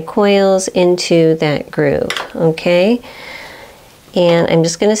aligning my coils into that groove, okay? And I'm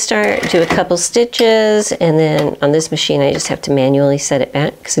just going to do a couple stitches, and then on this machine I just have to manually set it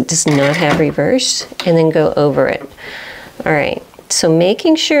back because it does not have reverse, and then go over it. All right, so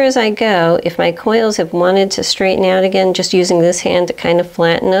making sure as I go, if my coils have wanted to straighten out again, just using this hand to kind of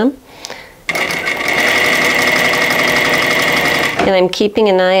flatten them. And I'm keeping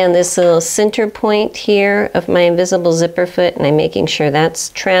an eye on this little center point here of my invisible zipper foot, and I'm making sure that's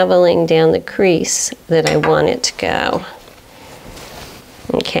traveling down the crease that I want it to go.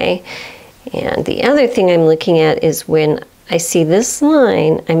 Okay, and the other thing I'm looking at is when I see this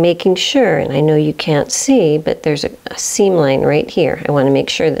line, I'm making sure, and I know you can't see, but there's a seam line right here. I want to make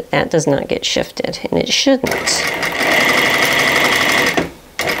sure that that does not get shifted, and it shouldn't.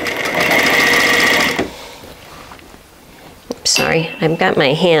 Sorry, I've got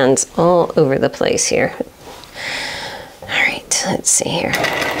my hands all over the place here. All right, let's see here.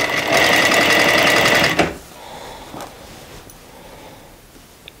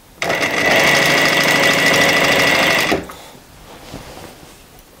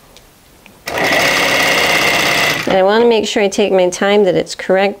 And I want to make sure I take my time that it's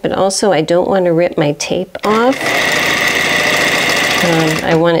correct, but also I don't want to rip my tape off.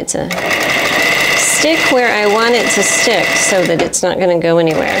 I want it to stick where I want it to stick so that it's not going to go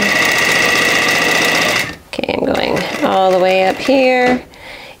anywhere. Okay, I'm going all the way up here,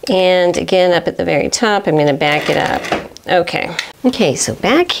 and again up at the very top I'm going to back it up. Okay, so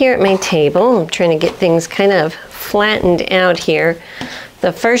back here at my table, I'm trying to get things kind of flattened out here.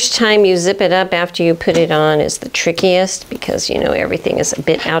 The first time you zip it up after you put it on is the trickiest because, you know, everything is a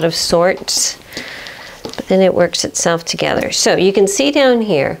bit out of sorts, but then it works itself together. So you can see down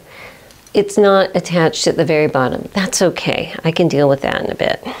here, it's not attached at the very bottom. That's okay. I can deal with that in a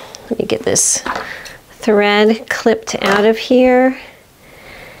bit. Let me get this thread clipped out of here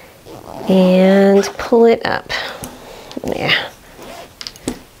and pull it up. Yeah.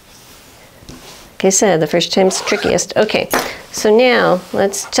 Like I said, the first time's the trickiest. Okay, so now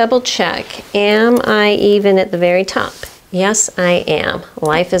let's double check. Am I even at the very top? Yes, I am.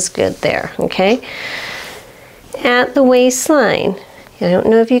 Life is good there, okay? At the waistline, I don't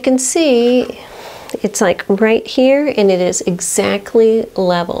know if you can see, it's like right here, and it is exactly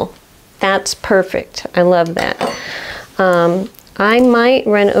level. That's perfect. I love that. I might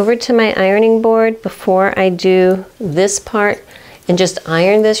run over to my ironing board before I do this part and just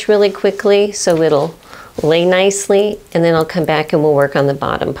iron this really quickly so it'll lay nicely, and then I'll come back and we'll work on the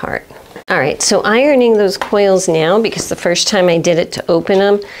bottom part. All right, so ironing those coils now, because the first time I did it to open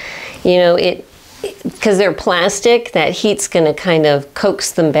them, you know, because they're plastic, that heat's going to kind of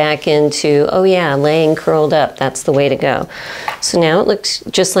coax them back into, oh yeah, laying curled up, that's the way to go. So now it looks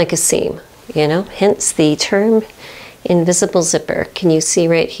just like a seam, you know, hence the term invisible zipper. Can you see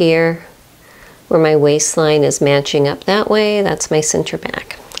right here where my waistline is matching up that way? That's my center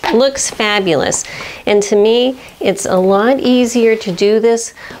back. Looks fabulous. And to me, it's a lot easier to do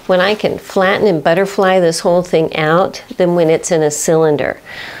this when I can flatten and butterfly this whole thing out than when it's in a cylinder,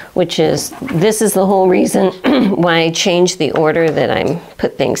 which is, this is the whole reason why I changed the order that I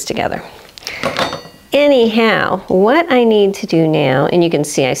put things together. Anyhow, what I need to do now, and you can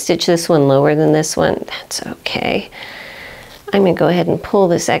see I stitched this one lower than this one, that's okay. I'm gonna go ahead and pull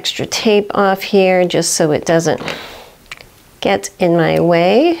this extra tape off here just so it doesn't get in my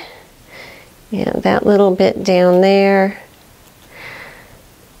way. Yeah, that little bit down there.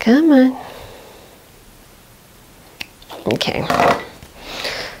 Come on. Okay.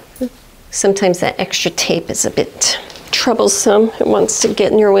 Sometimes that extra tape is a bit troublesome. It wants to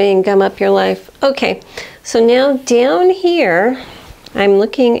get in your way and gum up your life. Okay, so now down here, I'm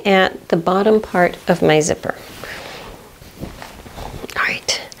looking at the bottom part of my zipper.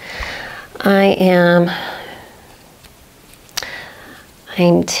 All right,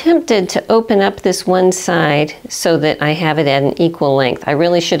 I'm tempted to open up this one side so that I have it at an equal length. I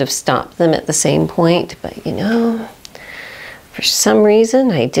really should have stopped them at the same point, but you know, for some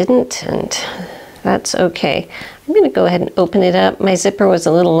reason I didn't, and that's okay. I'm going to go ahead and open it up. My zipper was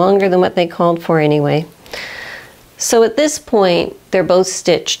a little longer than what they called for anyway. So at this point, they're both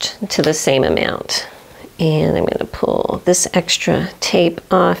stitched to the same amount. And I'm going to pull this extra tape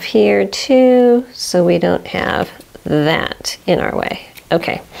off here too, so we don't have that in our way.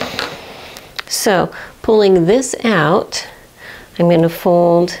 Okay, so pulling this out, I'm going to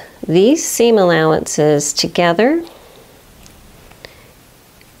fold these seam allowances together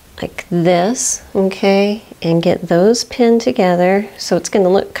like this, okay, and get those pinned together. So it's going to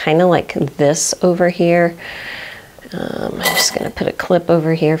look kind of like this over here. I'm just going to put a clip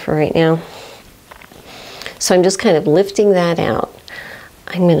over here for right now. So I'm just kind of lifting that out.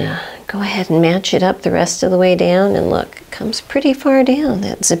 I'm going to go ahead and match it up the rest of the way down, and look, it comes pretty far down,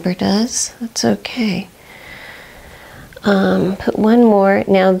 that zipper does. That's okay. Put one more.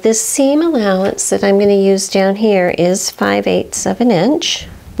 Now this seam allowance that I'm going to use down here is 5/8 of an inch,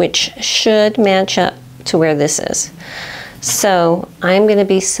 which should match up to where this is. So I'm going to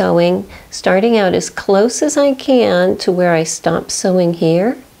be sewing, starting out as close as I can to where I stop sewing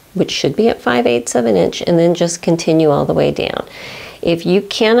here, which should be at 5/8 of an inch, and then just continue all the way down. If you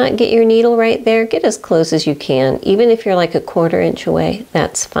cannot get your needle right there, get as close as you can. Even if you're like a 1/4 inch away,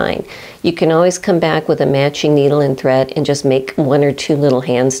 that's fine. You can always come back with a matching needle and thread and just make 1 or 2 little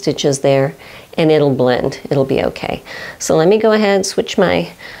hand stitches there, and it'll blend. It'll be okay. So let me go ahead and switch my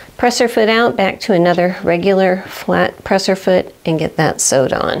presser foot out back to another regular flat presser foot and get that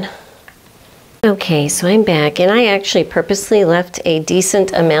sewed on. Okay, so I'm back, and I actually purposely left a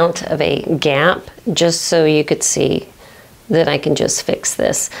decent amount of a gap just so you could see that I can just fix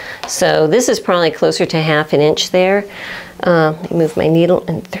this. So this is probably closer to 1/2 inch there. Let me move my needle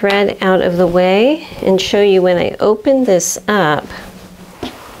and thread out of the way and show you when I open this up.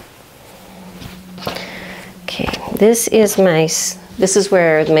 Okay, this is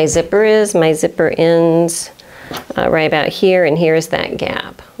where my zipper is. My zipper ends right about here, and here's that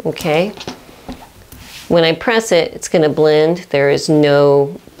gap, okay? When I press it, it's going to blend. There is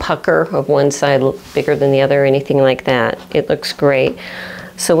no pucker of one side bigger than the other or anything like that. It looks great.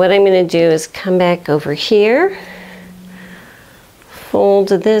 So what I'm going to do is come back over here, fold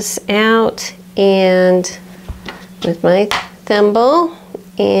this out, and with my thimble,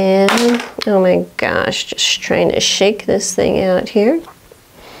 and oh my gosh, just trying to shake this thing out here.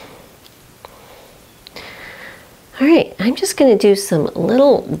 All right, I'm just going to do some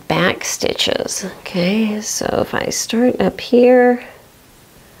little back stitches. Okay, so if I start up here,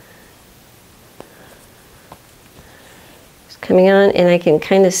 just coming on, and I can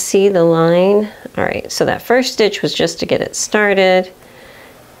kind of see the line. All right, so that first stitch was just to get it started,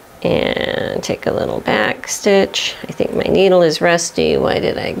 and take a little back stitch. I think my needle is rusty. Why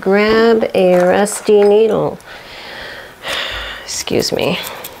did I grab a rusty needle? Excuse me.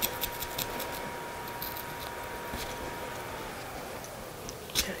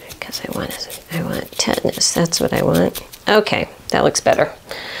 Because I want tetanus. That's what I want. Okay, that looks better.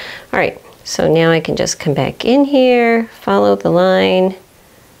 All right, so now I can just come back in here, follow the line.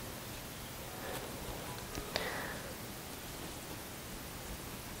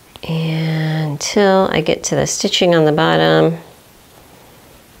 Until I get to the stitching on the bottom.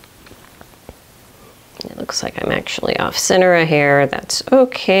 It looks like I'm actually off center a hair. That's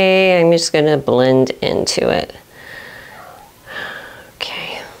okay. I'm just going to blend into it.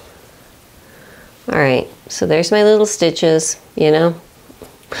 Okay. All right, so there's my little stitches, you know.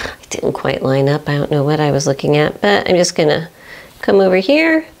 I didn't quite line up. I don't know what I was looking at, but I'm just going to come over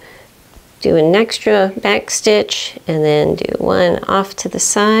here, do an extra back stitch, and then do one off to the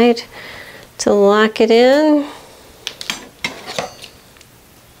side to lock it in.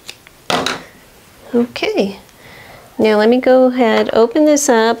 Okay, now let me go ahead, open this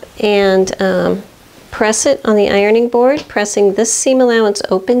up, and press it on the ironing board, pressing this seam allowance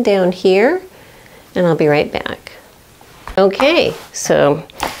open down here, and I'll be right back. Okay, so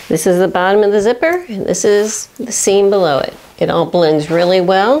this is the bottom of the zipper, and this is the seam below it. It all blends really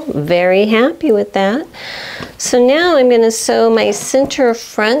well. Very happy with that. So now I'm going to sew my center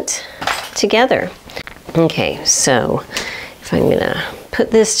front together. Okay, so if I'm going to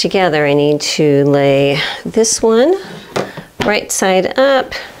put this together, I need to lay this one right side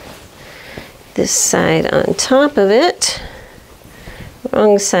up, this side on top of it,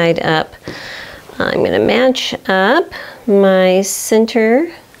 wrong side up. I'm going to match up my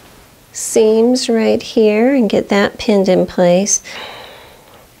center seams right here and get that pinned in place.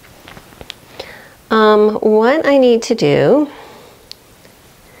 What I need to do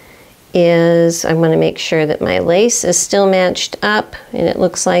is I want to make sure that my lace is still matched up, and it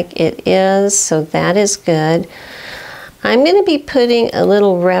looks like it is, so that is good. I'm going to be putting a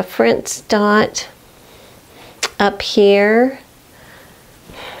little reference dot up here.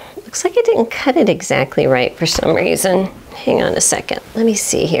 Looks like I didn't cut it exactly right for some reason. Hang on a second. Let me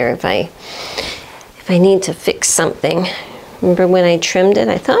see here if I need to fix something. Remember when I trimmed it?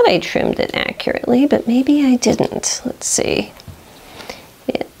 I thought I trimmed it accurately, but maybe I didn't. Let's see.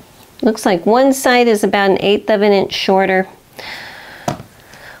 It looks like one side is about 1/8 of an inch shorter.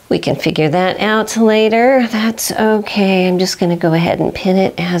 We can figure that out later. That's okay. I'm just going to go ahead and pin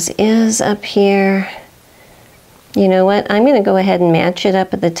it as is up here. You know what? I'm going to go ahead and match it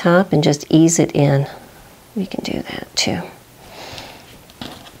up at the top and just ease it in. We can do that too.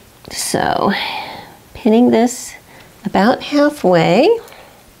 So, pinning this about halfway.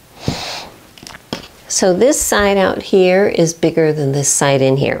 So this side out here is bigger than this side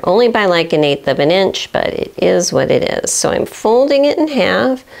in here, only by like 1/8 of an inch, but it is what it is. So I'm folding it in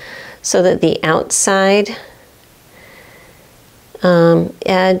half so that the outside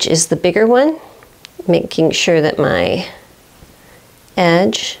edge is the bigger one, making sure that my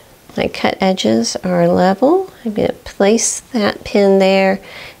cut edges are level. I'm going to place that pin there,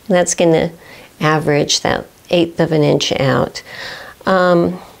 and that's going to average that 1/8 of an inch out.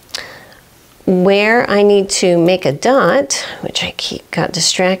 Where I need to make a dot, which I got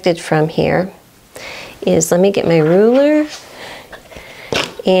distracted from here, is let me get my ruler,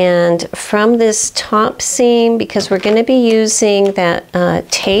 and from this top seam, because we're going to be using that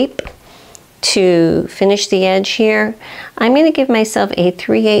tape to finish the edge here, I'm going to give myself a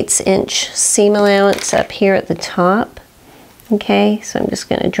 3/8 inch seam allowance up here at the top. Okay, so I'm just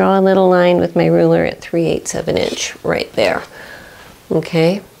going to draw a little line with my ruler at 3/8 of an inch right there.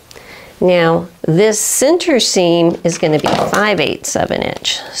 Okay, now this center seam is going to be 5/8 of an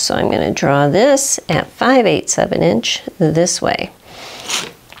inch, so I'm going to draw this at 5/8 of an inch this way.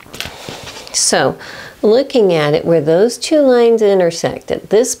 So looking at it where those two lines intersect at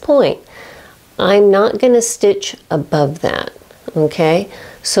this point, I'm not going to stitch above that. Okay,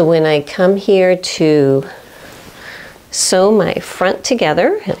 so when I come here to sew my front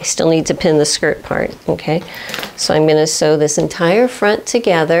together, and I still need to pin the skirt part, okay? So I'm going to sew this entire front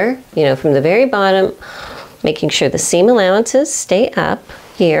together, you know, from the very bottom, making sure the seam allowances stay up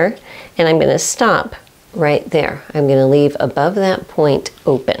here, and I'm going to stop right there. I'm going to leave above that point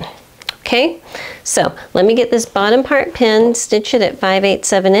open. Okay, so let me get this bottom part pinned, stitch it at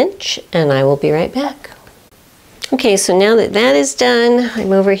 5/8 of an inch, and I will be right back. Okay, so now that that is done,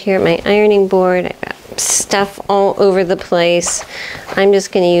 I'm over here at my ironing board. I've got stuff all over the place. I'm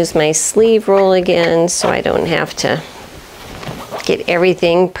just going to use my sleeve roll again so I don't have to get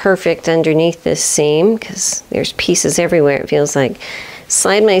everything perfect underneath this seam, because there's pieces everywhere, it feels like.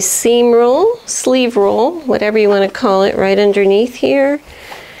 Slide my seam roll, sleeve roll, whatever you want to call it, right underneath here,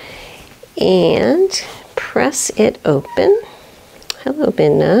 and press it open. Hello,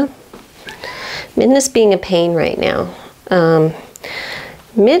 Midna. Midna's being a pain right now.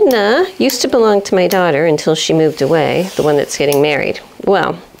 Midna used to belong to my daughter until she moved away, the one that's getting married.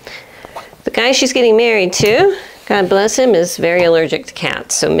 Well, the guy she's getting married to, God bless him, is very allergic to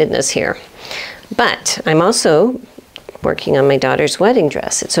cats, so Midna's here. But I'm also working on my daughter's wedding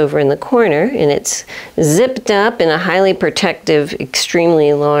dress. It's over in the corner, and it's zipped up in a highly protective,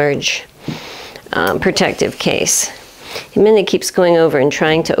 extremely large protective case. And Midna keeps going over and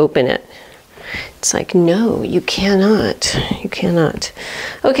trying to open it. It's like, no, you cannot. You cannot.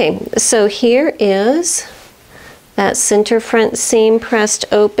 Okay, so here is that center front seam pressed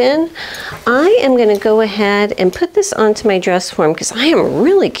open. I am going to go ahead and put this onto my dress form because I am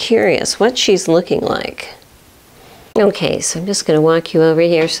really curious what she's looking like. Okay, so I'm just going to walk you over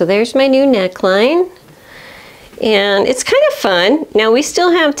here. So there's my new neckline. And it's kind of fun. Now we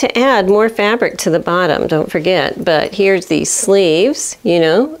still have to add more fabric to the bottom, don't forget. But here's these sleeves, you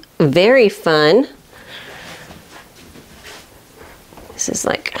know, very fun. This is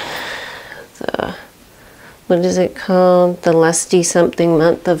like the, what is it called? The lusty something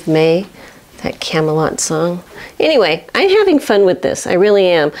month of May, that Camelot song. Anyway, I'm having fun with this, I really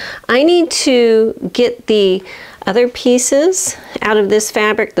am. I need to get the other pieces out of this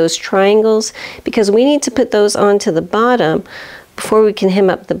fabric, those triangles, because we need to put those onto the bottom before we can hem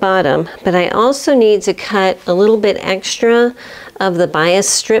up the bottom. But I also need to cut a little bit extra of the bias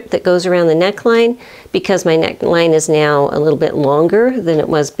strip that goes around the neckline, because my neckline is now a little bit longer than it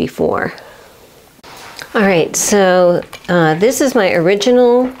was before. All right, so this is my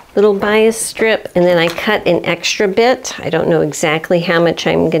original little bias strip, and then I cut an extra bit. I don't know exactly how much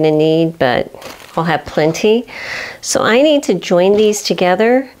I'm going to need, but I'll have plenty. So I need to join these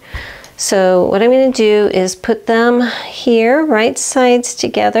together. So what I'm going to do is put them here, right sides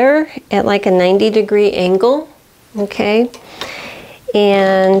together at like a 90-degree angle, okay?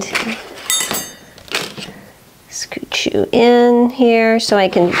 And scooch you in here so I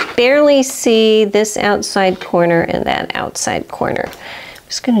can barely see this outside corner and that outside corner. I'm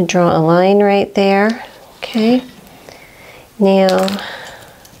just going to draw a line right there, okay? Now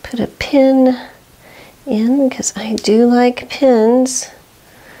put a pin in because I do like pins.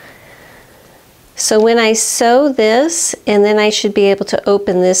 So when I sew this, and then I should be able to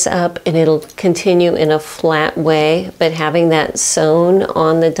open this up and it'll continue in a flat way, but having that sewn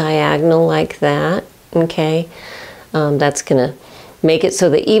on the diagonal like that, okay, that's gonna make it so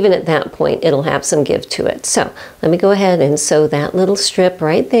that even at that point it'll have some give to it. So let me go ahead and sew that little strip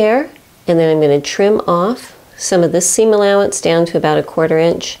right there, and then I'm gonna trim off some of this seam allowance down to about 1/4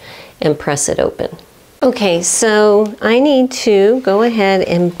 inch and press it open. Okay, so I need to go ahead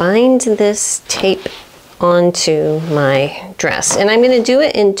and bind this tape onto my dress. And I'm going to do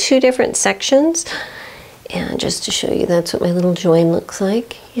it in 2 different sections. And just to show you, that's what my little join looks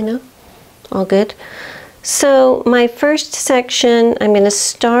like, you know, all good. So my first section, I'm going to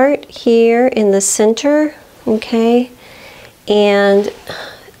start here in the center, okay? And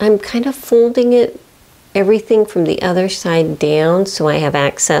I'm kind of folding it, everything from the other side down, so I have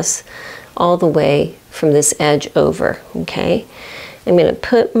access all the way from this edge over, okay? I'm going to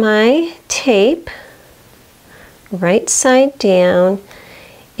put my tape right side down,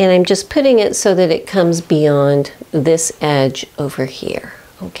 and I'm just putting it so that it comes beyond this edge over here,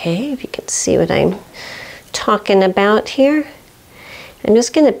 okay? If you can see what I'm talking about here. I'm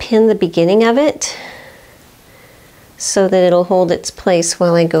just going to pin the beginning of it so that it'll hold its place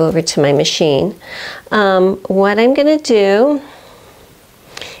while I go over to my machine. What I'm going to do,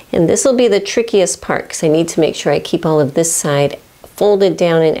 and this will be the trickiest part because I need to make sure I keep all of this side folded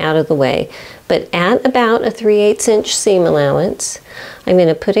down and out of the way, but at about a 3/8 inch seam allowance, I'm going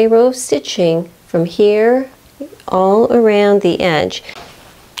to put a row of stitching from here all around the edge.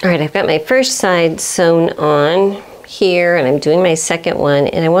 All right, I've got my first side sewn on here, and I'm doing my second one,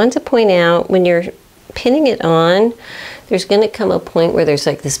 and I wanted to point out, when you're pinning it on, there's going to come a point where there's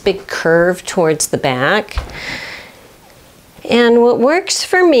like this big curve towards the back. And what works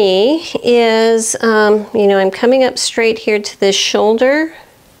for me is, you know, I'm coming up straight here to this shoulder,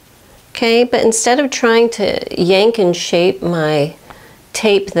 okay, but instead of trying to yank and shape my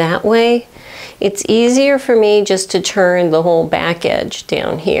tape that way, it's easier for me just to turn the whole back edge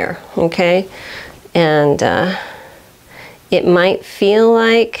down here, okay? And it might feel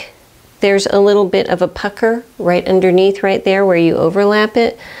like there's a little bit of a pucker right underneath right there where you overlap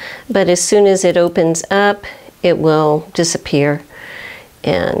it, but as soon as it opens up, it will disappear,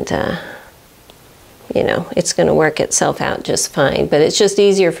 and you know, it's going to work itself out just fine. But it's just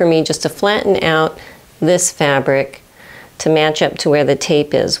easier for me just to flatten out this fabric to match up to where the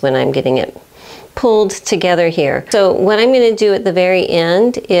tape is when I'm getting it pulled together here. So what I'm going to do at the very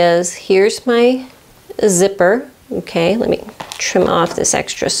end is, here's my zipper, okay? Let me trim off this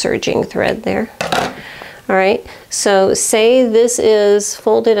extra serging thread there. All right, so say this is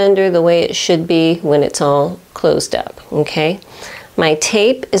folded under the way it should be when it's all closed up, okay? My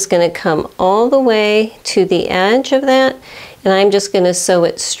tape is going to come all the way to the edge of that, and I'm just going to sew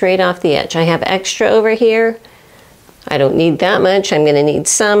it straight off the edge. I have extra over here. I don't need that much. I'm going to need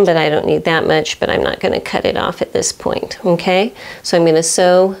some, but I don't need that much, but I'm not going to cut it off at this point, okay? So I'm going to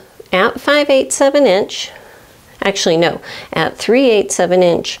sew at 5/8 of an inch. Actually, no, at 3/8 of an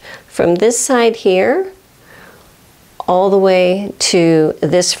inch from this side here all the way to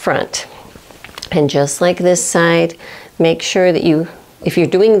this front. And just like this side, make sure that you, if you're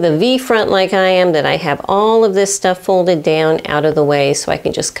doing the V front like I am, that I have all of this stuff folded down out of the way so I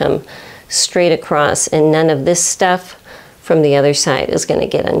can just come straight across, and none of this stuff from the other side is going to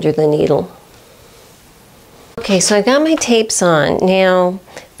get under the needle. Okay, so I got my tapes on. Now,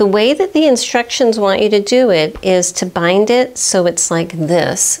 the way that the instructions want you to do it is to bind it so it's like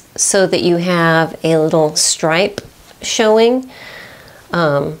this, so that you have a little stripe showing.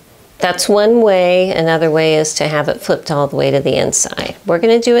 That's one way. Another way is to have it flipped all the way to the inside. We're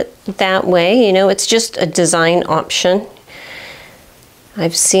going to do it that way. You know, it's just a design option.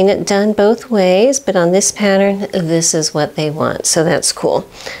 I've seen it done both ways, but on this pattern, this is what they want, so that's cool.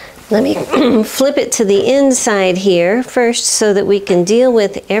 Let me flip it to the inside here first so that we can deal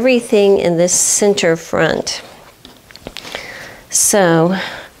with everything in this center front. So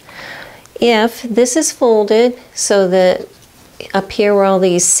if this is folded so that up here where all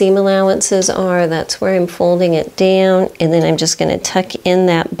these seam allowances are, that's where I'm folding it down, and then I'm just going to tuck in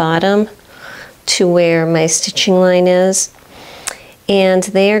that bottom to where my stitching line is. And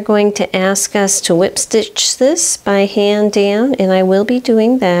they are going to ask us to whip stitch this by hand down, and I will be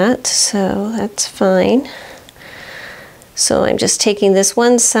doing that, so that's fine. So I'm just taking this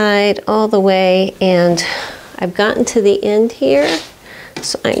one side all the way, and I've gotten to the end here,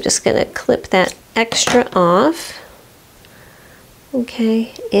 so I'm just going to clip that extra off.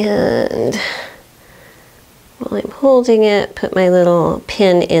 Okay, and while I'm holding it, put my little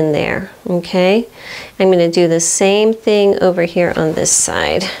pin in there, okay? I'm going to do the same thing over here on this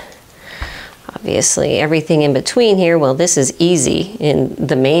side. Obviously, everything in between here, well, this is easy. In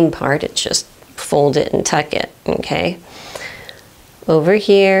the main part, it's just fold it and tuck it, okay? Over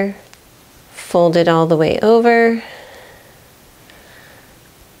here, fold it all the way over,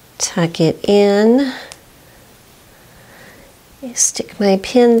 tuck it in, stick my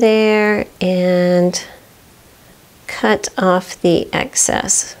pin there, and cut off the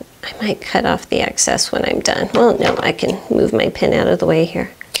excess. I might cut off the excess when I'm done. Well, no, I can move my pin out of the way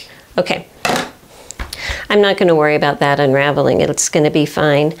here. Okay. I'm not going to worry about that unraveling. It's going to be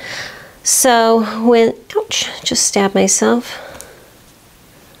fine. So when, ouch, just stabbed myself.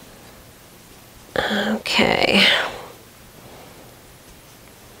 Okay.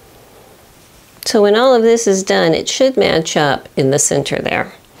 So when all of this is done, it should match up in the center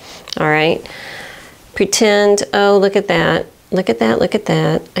there. All right. Pretend, oh, look at that. Look at that, look at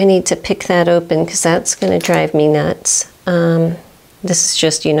that. I need to pick that open because that's going to drive me nuts. This is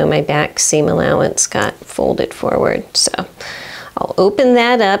just, you know, my back seam allowance got folded forward. So I'll open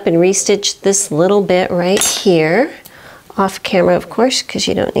that up and restitch this little bit right here. Off camera, of course, because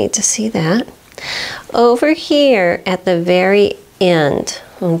you don't need to see that. Over here at the very end,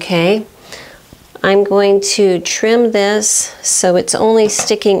 okay, I'm going to trim this so it's only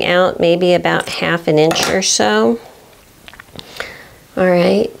sticking out maybe about 1/2 inch or so. All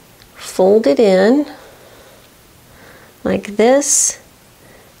right, fold it in like this,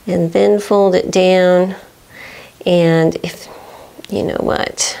 and then fold it down. And if, you know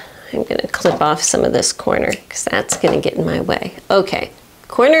what, I'm gonna clip off some of this corner because that's gonna get in my way. Okay,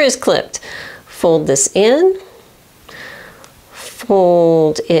 corner is clipped. Fold this in,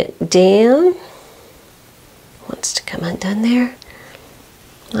 fold it down. Wants to come undone there,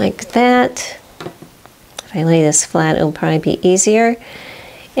 like that. If I lay this flat, it'll probably be easier.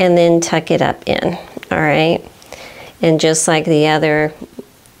 And then tuck it up in, all right? And just like the other,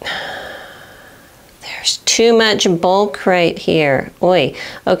 there's too much bulk right here. Oi,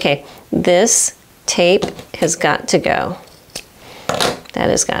 okay, this tape has got to go. That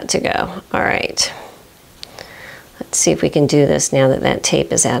has got to go, all right. Let's see if we can do this now that that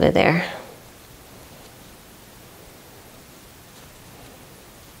tape is out of there.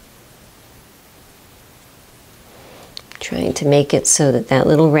 Trying to make it so that that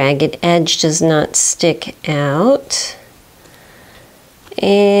little ragged edge does not stick out.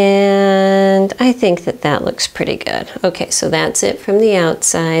 And I think that that looks pretty good. Okay, so that's it from the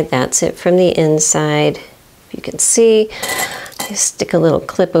outside. That's it from the inside. If you can see, I stick a little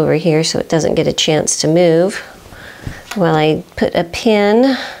clip over here so it doesn't get a chance to move while I put a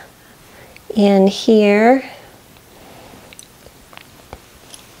pin in here.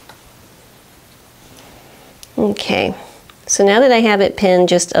 Okay. So now that I have it pinned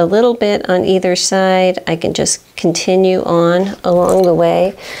just a little bit on either side, I can just continue on along the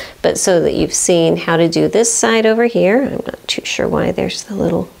way. But so that you've seen how to do this side over here, I'm not too sure why there's the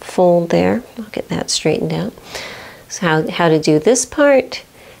little fold there. I'll get that straightened out. So how to do this part,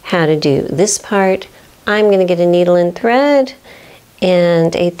 how to do this part. I'm going to get a needle and thread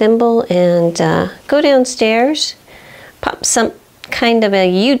and a thimble and go downstairs, pop some kind of a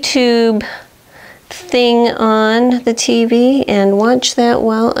YouTube thing on the TV and watch that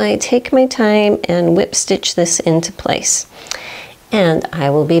while I take my time and whip stitch this into place. And I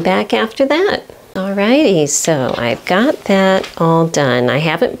will be back after that. Alrighty, so I've got that all done. I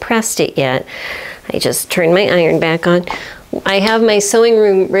haven't pressed it yet. I just turned my iron back on. I have my sewing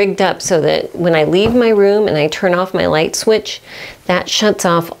room rigged up so that when I leave my room and I turn off my light switch, that shuts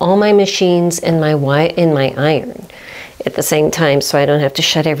off all my machines and my iron at the same time, so I don't have to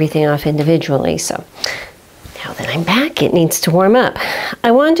shut everything off individually. So now that I'm back, it needs to warm up. I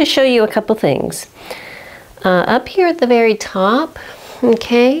wanted to show you a couple things. Up here at the very top,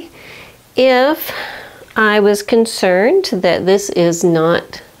 okay, if I was concerned that this is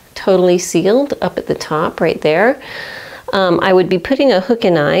not totally sealed up at the top right there, I would be putting a hook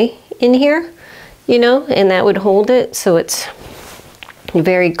and eye in here, you know, and that would hold it so it's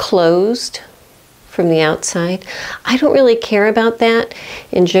very closed from the outside. I don't really care about that.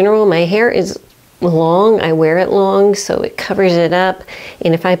 In general, my hair is long. I wear it long, so it covers it up.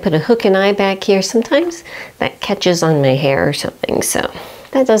 And if I put a hook and eye back here, sometimes that catches on my hair or something. So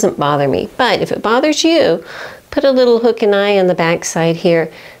that doesn't bother me. But if it bothers you, put a little hook and eye on the back side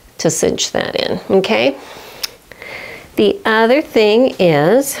here to cinch that in, okay? The other thing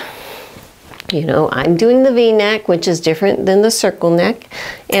is, you know, I'm doing the V-neck, which is different than the circle neck,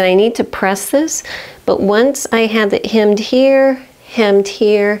 and I need to press this. But once I had it hemmed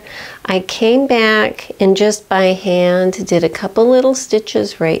here, I came back and just by hand did a couple little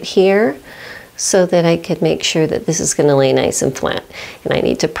stitches right here so that I could make sure that this is going to lay nice and flat. And I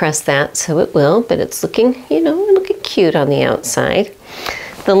need to press that, so it will, but it's looking, you know, looking cute on the outside.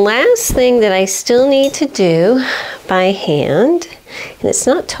 The last thing that I still need to do by hand, and it's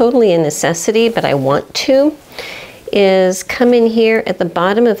not totally a necessity, but I want to, is come in here at the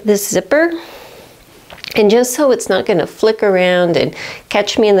bottom of this zipper And just so it's not going to flick around and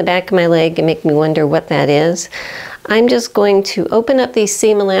catch me in the back of my leg and make me wonder what that is, I'm just going to open up these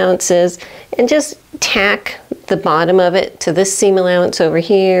seam allowances and just tack the bottom of it to this seam allowance over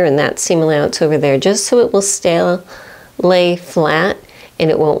here and that seam allowance over there, just so it will lay flat and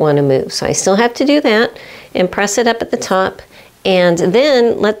it won't want to move. So I still have to do that and press it up at the top. And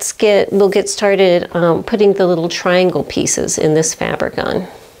then we'll get started putting the little triangle pieces in this fabric on.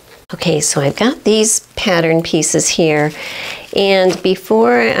 Okay, so I've got these pattern pieces here, and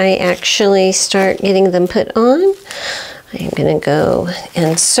before I actually start getting them put on, I'm going to go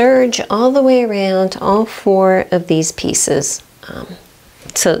and serge all the way around all 4 of these pieces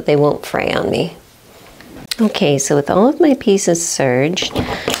so that they won't fray on me. Okay, so with all of my pieces serged,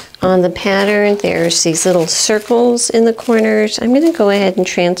 on the pattern there's these little circles in the corners. I'm going to go ahead and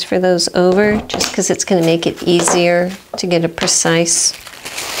transfer those over just because it's going to make it easier to get a precise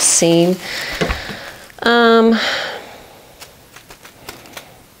seam.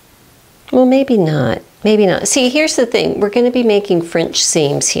 Well, maybe not. Maybe not. See, here's the thing. We're going to be making French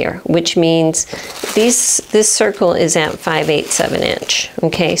seams here, which means this circle is at 5/8 of an inch.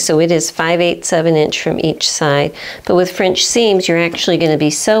 Okay, so it is 5/8 of an inch from each side. But with French seams, you're actually going to be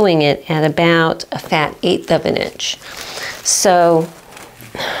sewing it at about a fat 1/8 of an inch. So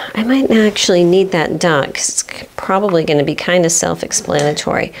I might not actually need that dot because it's probably going to be kind of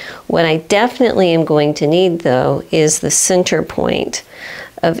self-explanatory. What I definitely am going to need, though, is the center point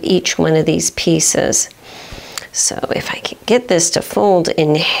of each one of these pieces. So if I can get this to fold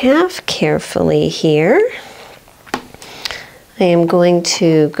in half carefully here, I am going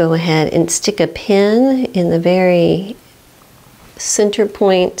to go ahead and stick a pin in the very center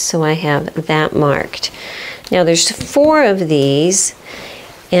point so I have that marked. Now there's 4 of these,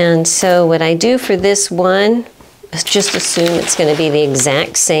 and so what I do for this one is just assume it's going to be the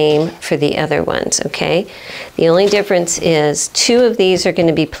exact same for the other ones, okay? The only difference is 2 of these are going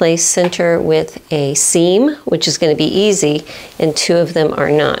to be placed center with a seam, which is going to be easy, and 2 of them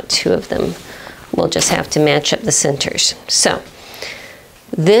are not. 2 of them will just have to match up the centers. So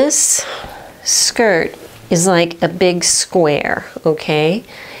this skirt is like a big square, okay?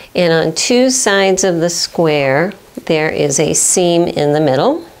 And on 2 sides of the square, there is a seam in the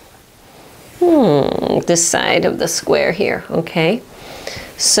middle. This side of the square here, okay?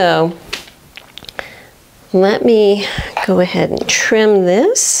 So let me go ahead and trim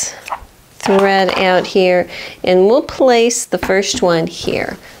this thread out here, and we'll place the first one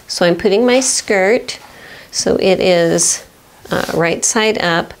here. So I'm putting my skirt so it is right side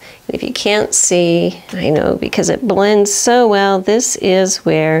up. If you can't see, I know because it blends so well, this is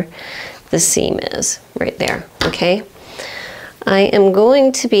where the seam is, right there, okay? I am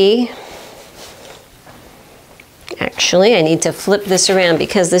going to be, actually, I need to flip this around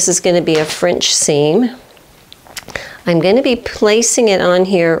because this is going to be a French seam. I'm going to be placing it on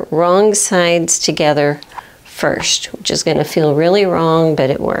here wrong sides together first, which is going to feel really wrong,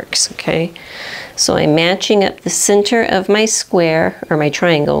 but it works, okay? So I'm matching up the center of my square, or my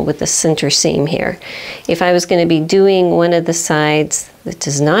triangle, with the center seam here. If I was going to be doing one of the sides that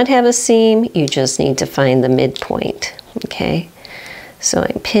does not have a seam, you just need to find the midpoint, okay? So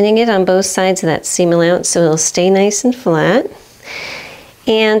I'm pinning it on both sides of that seam allowance so it'll stay nice and flat.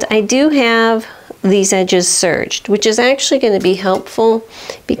 And I do have these edges serged, which is actually going to be helpful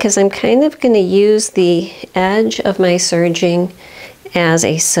because I'm kind of going to use the edge of my serging as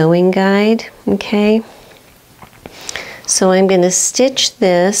a sewing guide, okay? So I'm going to stitch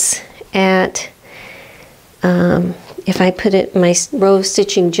this at, if I put it, my row of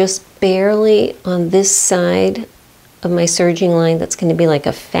stitching just barely on this side of my serging line, that's going to be like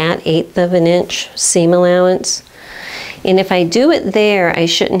a fat 1/8 of an inch seam allowance. And if I do it there, I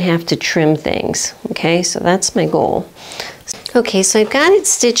shouldn't have to trim things, okay? So that's my goal. Okay, so I've got it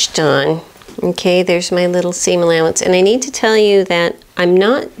stitched on. Okay, there's my little seam allowance. And I need to tell you that I'm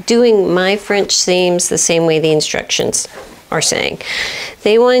not doing my French seams the same way the instructions are saying.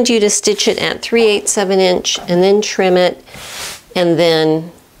 They wanted you to stitch it at 3/8 of an inch and then trim it and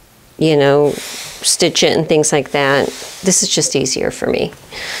then, you know, stitch it and things like that. This is just easier for me.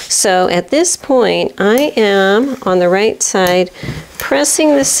 So at this point, I am on the right side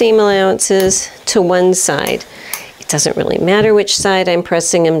pressing the seam allowances to one side. It doesn't really matter which side I'm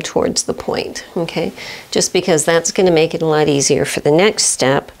pressing them towards the point, okay? Just because that's going to make it a lot easier for the next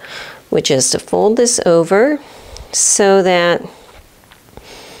step, which is to fold this over so that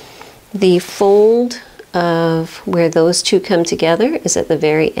the fold of where those two come together is at the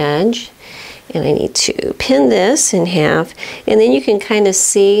very edge. And I need to pin this in half, and then you can kind of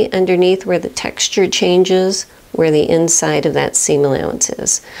see underneath where the texture changes, where the inside of that seam allowance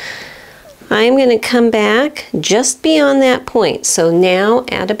is. I'm going to come back just beyond that point. So now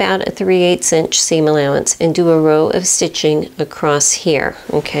add about a 3/8 inch seam allowance and do a row of stitching across here.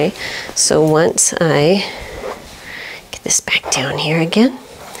 Okay, so once I get this back down here again,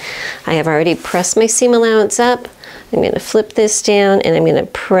 I have already pressed my seam allowance up. I'm going to flip this down and I'm going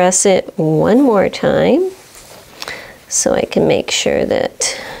to press it one more time so I can make sure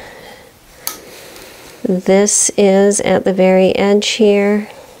that this is at the very edge here.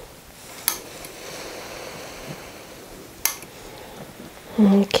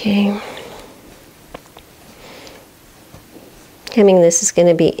 Okay. I mean, this is going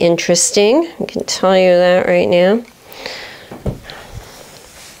to be interesting. I can tell you that right now.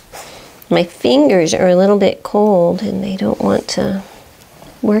 My fingers are a little bit cold and they don't want to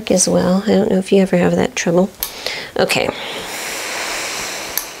work as well. I don't know if you ever have that trouble. Okay.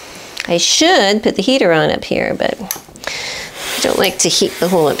 I should put the heater on up here, but I don't like to heat the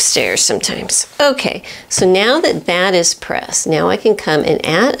whole upstairs sometimes. Okay, so now that that is pressed, now I can come and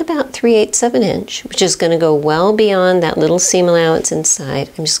add about 3/8 of an inch, which is going to go well beyond that little seam allowance inside.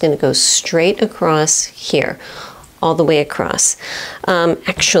 I'm just going to go straight across here, all the way across.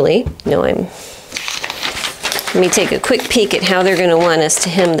 Actually, no, let me take a quick peek at how they're going to want us to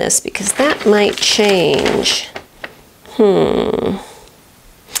hem this, because that might change.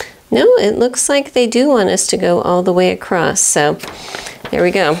 No, it looks like they do want us to go all the way across. So there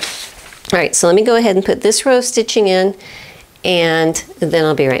we go. All right, so let me go ahead and put this row of stitching in, and then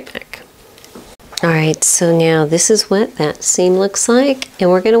I'll be right back. All right, so now this is what that seam looks like, and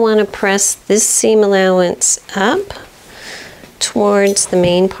we're going to want to press this seam allowance up towards the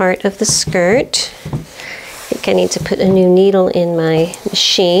main part of the skirt. I think I need to put a new needle in my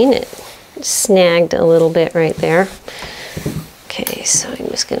machine. It snagged a little bit right there. Okay, so I'm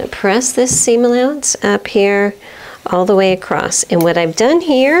just going to press this seam allowance up here all the way across. And what I've done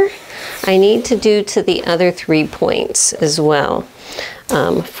here, I need to do to the other 3 points as well.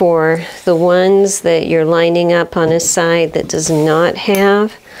 For the ones that you're lining up on a side that does not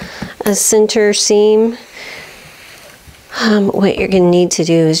have a center seam, what you're going to need to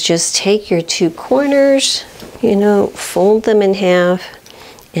do is just take your 2 corners, you know, fold them in half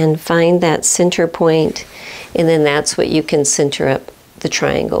and find that center point, and then that's what you can center up the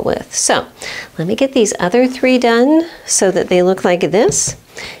triangle with. So let me get these other 3 done so that they look like this,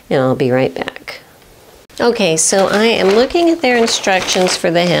 and I'll be right back. Okay, so I am looking at their instructions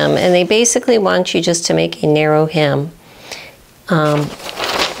for the hem, and they basically want you just to make a narrow hem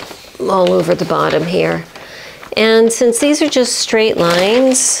all over the bottom here. And since these are just straight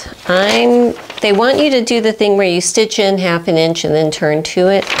lines, they want you to do the thing where you stitch in 1/2 inch and then turn to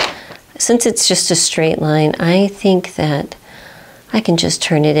it. Since it's just a straight line, I think that I can just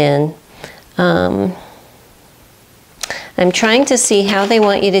turn it in. I'm trying to see how they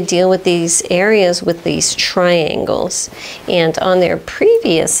want you to deal with these areas with these triangles. And on their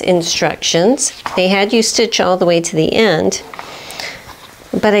previous instructions, they had you stitch all the way to the end.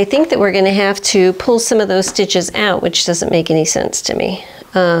 But I think that we're going to have to pull some of those stitches out, which doesn't make any sense to me.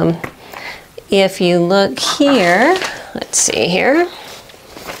 If you look here, let's see here.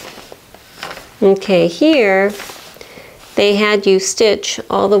 Okay, here they had you stitch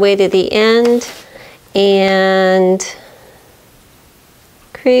all the way to the end and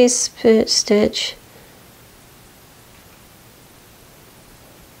crease, stitch.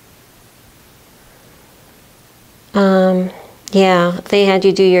 Yeah, they had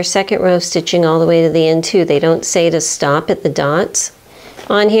you do your second row of stitching all the way to the end too. They don't say to stop at the dots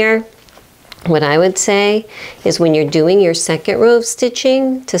on here. What I would say is when you're doing your second row of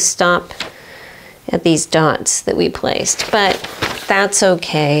stitching to stop at these dots that we placed, but that's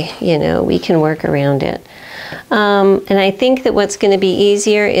okay, you know, we can work around it. And I think that what's going to be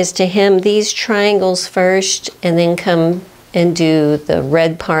easier is to hem these triangles first and then come and do the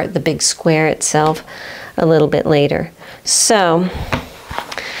red part, the big square itself, a little bit later. So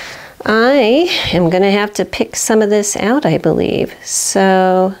I am going to have to pick some of this out, I believe.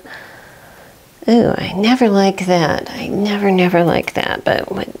 So, ooh, I never like that. I never like that.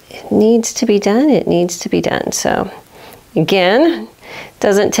 But what it needs to be done, it needs to be done. So again,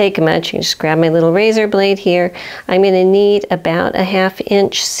 doesn't take much. You just grab my little razor blade here. I'm going to need about a 1/2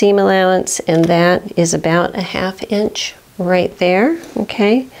 inch seam allowance, and that is about a 1/2 inch right there.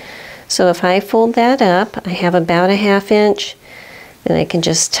 Okay. So if I fold that up, I have about a 1/2 inch, then I can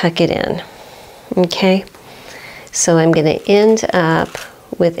just tuck it in. Okay. So I'm going to end up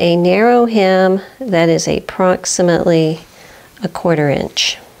with a narrow hem that is approximately a 1/4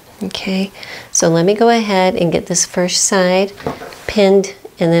 inch. Okay, so let me go ahead and get this first side pinned,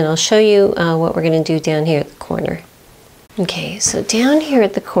 and then I'll show you what we're going to do down here at the corner. Okay, so down here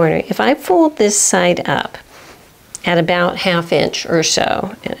at the corner, if I fold this side up at about 1/2 inch or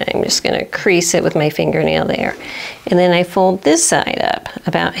so, and I'm just going to crease it with my fingernail there, and then I fold this side up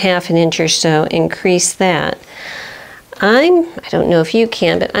about 1/2 inch or so and crease that, I don't know if you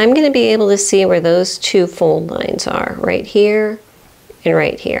can, but I'm going to be able to see where those two fold lines are, right here and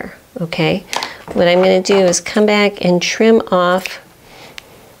right here, okay? What I'm going to do is come back and trim off,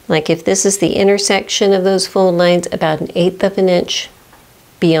 like if this is the intersection of those fold lines, about 1/8 of an inch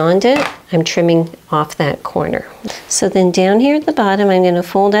beyond it, I'm trimming off that corner. So then down here at the bottom, I'm going to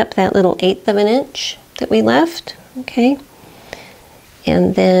fold up that little 1/8 of an inch that we left, okay?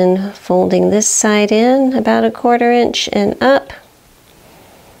 And then folding this side in about 1/4 inch and up.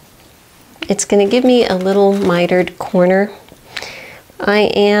 It's going to give me a little mitered corner.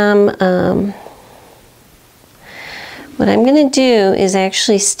 I am, what I'm going to do is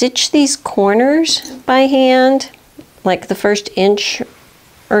actually stitch these corners by hand, like the first inch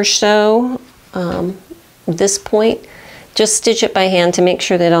or so, this point. Just stitch it by hand to make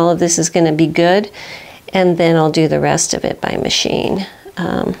sure that all of this is going to be good, and then I'll do the rest of it by machine.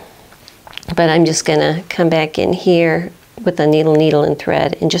 But I'm just going to come back in here with a needle and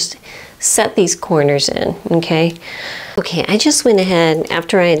thread and just set these corners in, okay? Okay, I just went ahead,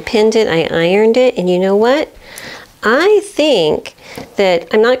 after I had pinned it, I ironed it, and you know what? I think that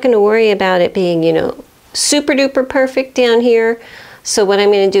I'm not going to worry about it being, you know, super duper perfect down here. So what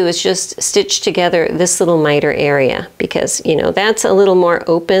I'm going to do is just stitch together this little miter area, because, you know, that's a little more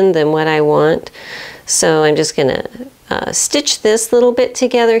open than what I want. So I'm just going to stitch this little bit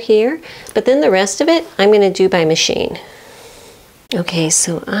together here, but then the rest of it I'm going to do by machine. Okay,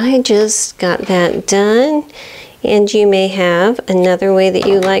 so I just got that done, and you may have another way that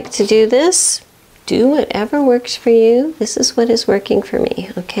you like to do this. Do whatever works for you. This is what is working for me,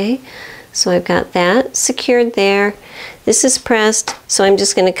 okay? So I've got that secured there. This is pressed, so I'm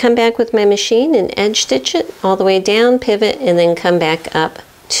just going to come back with my machine and edge stitch it all the way down, pivot, and then come back up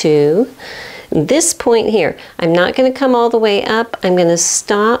to this point here. I'm not going to come all the way up. I'm going to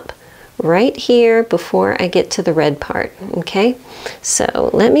stop right here before I get to the red part, okay? So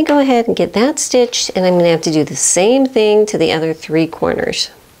let me go ahead and get that stitched, and I'm going to have to do the same thing to the other 3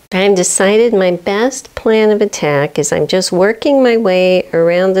 corners. I've decided my best plan of attack is I'm just working my way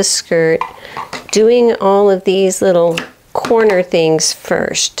around the skirt, doing all of these little corner things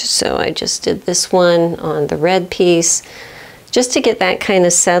first. So I just did this one on the red piece just to get that kind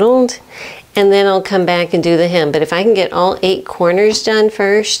of settled, and then I'll come back and do the hem. But if I can get all 8 corners done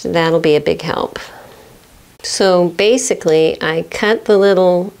first, that'll be a big help. So basically I cut the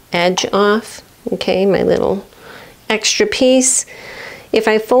little edge off, okay, my little extra piece. If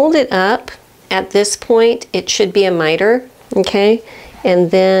I fold it up at this point, it should be a miter, okay?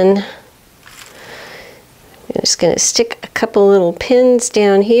 And then I'm just going to stick a couple little pins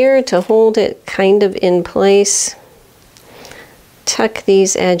down here to hold it kind of in place. Tuck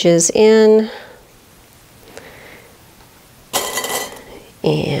these edges in.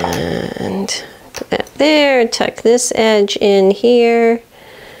 And put that there, tuck this edge in here.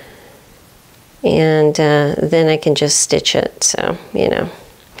 And then I can just stitch it. So, you know,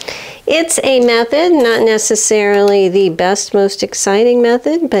 it's a method, not necessarily the best, most exciting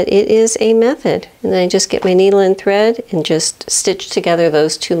method, but it is a method. And then I just get my needle and thread and just stitch together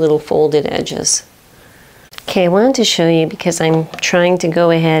those 2 little folded edges. Okay, I wanted to show you because I'm trying to go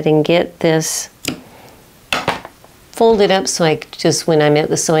ahead and get this folded up so I just, when I'm at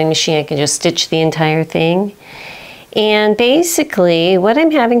the sewing machine, I can just stitch the entire thing. And basically what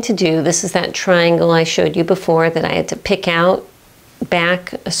I'm having to do, this is that triangle I showed you before that I had to pick out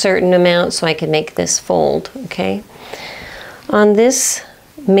back a certain amount so I could make this fold, okay? On this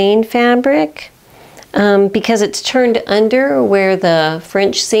main fabric, because it's turned under where the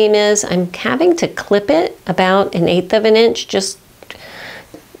French seam is, I'm having to clip it about 1/8 of an inch, just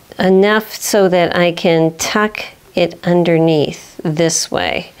enough so that I can tuck it underneath this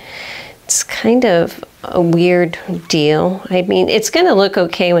way. It's kind of a weird deal. I mean, it's going to look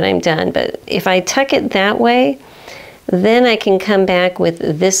okay when I'm done, but if I tuck it that way, then I can come back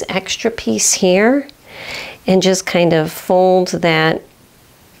with this extra piece here and just kind of fold that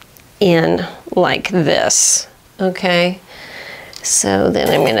in like this, okay? So then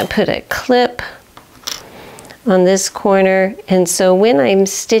I'm going to put a clip on this corner, and so when I'm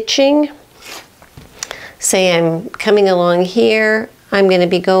stitching, say I'm coming along here, I'm going to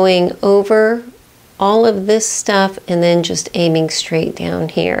be going over all of this stuff and then just aiming straight down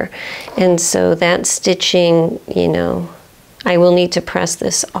here. And so that stitching, you know, I will need to press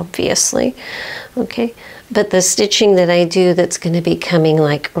this obviously, okay? But the stitching that I do that's going to be coming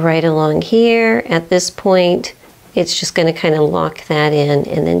like right along here at this point it's just going to kind of lock that in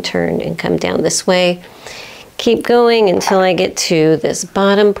and then turn and come down this way. Keep going until I get to this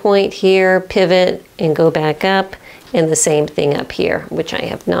bottom point here, pivot and go back up, and the same thing up here, which I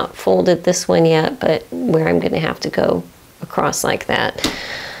have not folded this one yet, but where I'm going to have to go across like that.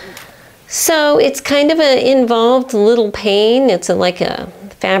 So it's kind of an involved little pain. It's like a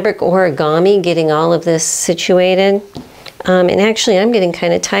fabric origami getting all of this situated. And actually I'm getting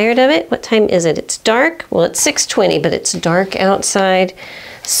kind of tired of it. What time is it? It's dark. Well, it's 6:20, but it's dark outside.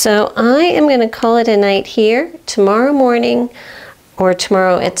 So I am going to call it a night here. Tomorrow morning, or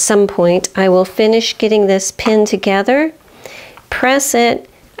tomorrow at some point, I will finish getting this pinned together, press it.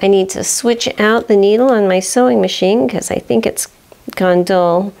 I need to switch out the needle on my sewing machine because I think it's gone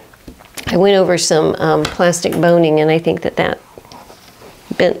dull. I went over some plastic boning and I think that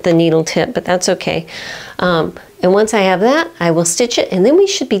bent the needle tip, but that's okay. And once I have that, I will stitch it and then we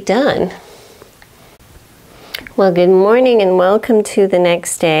should be done. Well, good morning and welcome to the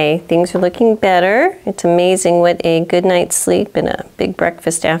next day. Things are looking better. It's amazing what a good night's sleep and a big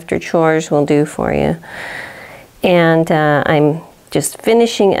breakfast after chores will do for you. And I'm just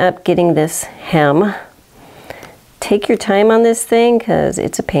finishing up getting this hem. Take your time on this thing because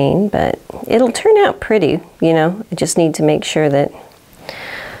it's a pain, but it'll turn out pretty, you know. I just need to make sure that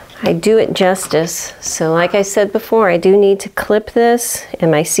I do it justice. So like I said before, I do need to clip this,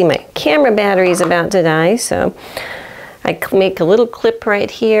 and I see my camera battery is about to die, so I make a little clip right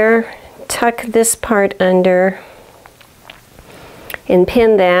here, tuck this part under, and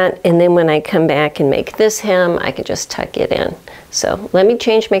pin that, and then when I come back and make this hem, I can just tuck it in. So let me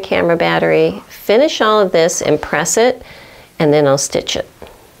change my camera battery, finish all of this, and press it, and then I'll stitch it.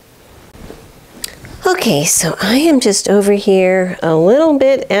 Okay, so I am just over here a little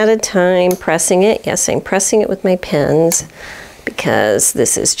bit at a time pressing it. Yes, I'm pressing it with my pens because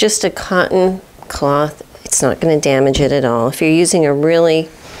this is just a cotton cloth. It's not going to damage it at all. If you're using a really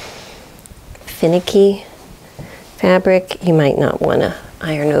finicky fabric, you might not want to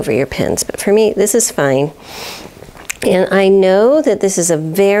iron over your pens, but for me, this is fine. And I know that this is a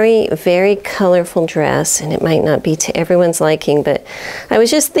very, very colorful dress, and it might not be to everyone's liking, but I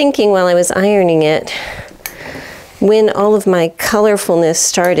was just thinking while I was ironing it, when all of my colorfulness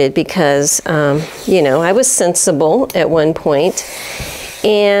started, because, you know, I was sensible at one point,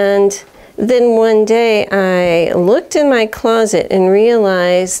 and then one day I looked in my closet and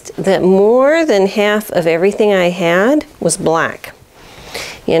realized that more than half of everything I had was black,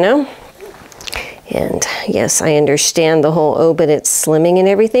 you know? And yes, I understand the whole, oh, but it's slimming and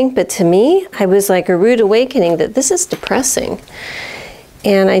everything. But to me, I was like a rude awakening that this is depressing.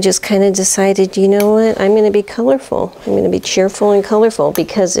 And I just kind of decided, you know what, I'm going to be colorful. I'm going to be cheerful and colorful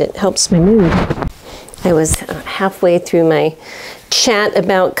because it helps my mood. I was halfway through my chat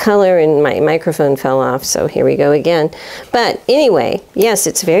about color and my microphone fell off. So here we go again. But anyway, yes,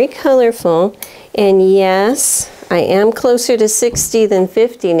 it's very colorful. And yes, I am closer to 60 than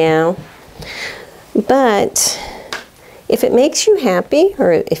 50 now. But if it makes you happy,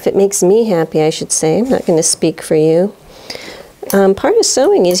 or if it makes me happy, I should say, I'm not going to speak for you. Part of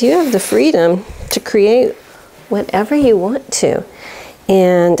sewing is you have the freedom to create whatever you want to.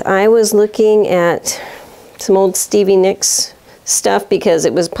 And I was looking at some old Stevie Nicks stuff because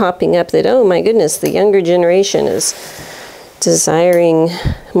it was popping up that, oh my goodness, the younger generation is desiring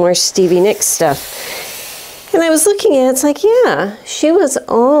more Stevie Nicks stuff. And I was looking at it, it's like, yeah, she was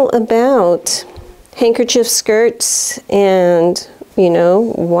all about handkerchief skirts and, you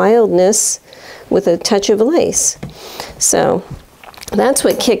know, wildness with a touch of lace. So that's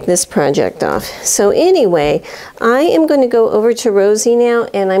what kicked this project off. So anyway, I am going to go over to Rosie now,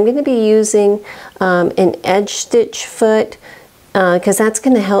 and I'm going to be using an edge stitch foot because that's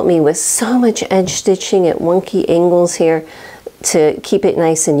going to help me with so much edge stitching at wonky angles here to keep it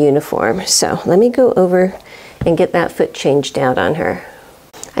nice and uniform. So let me go over and get that foot changed out on her.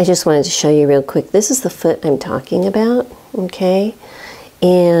 I just wanted to show you real quick. This is the foot I'm talking about, okay?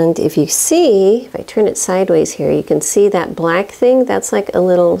 And if you see, if I turn it sideways here, you can see that black thing. That's like a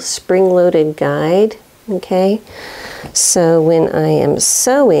little spring-loaded guide, okay? So when I am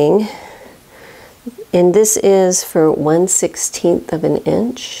sewing, and this is for 1/16 of an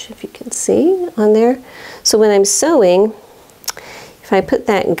inch, if you can see on there. So when I'm sewing, if I put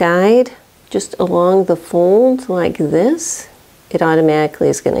that guide just along the fold like this, it automatically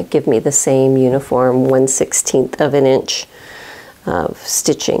is going to give me the same uniform 1/16 of an inch of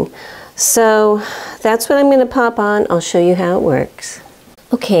stitching. So that's what I'm going to pop on. I'll show you how it works.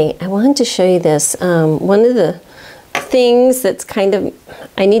 Okay, I wanted to show you this. One of the things that's kind of,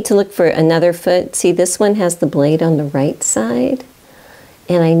 I need to look for another foot. See, this one has the blade on the right side,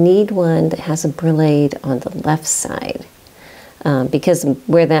 and I need one that has a blade on the left side because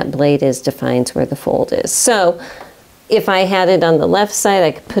where that blade is defines where the fold is. So if I had it on the left side,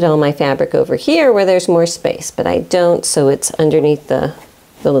 I could put all my fabric over here where there's more space, but I don't, so it's underneath the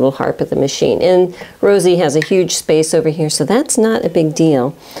little harp of the machine. And Rosie has a huge space over here, so that's not a big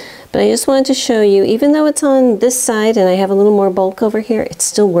deal. But I just wanted to show you, even though it's on this side and I have a little more bulk over here, it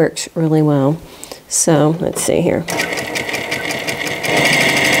still works really well. So let's see here.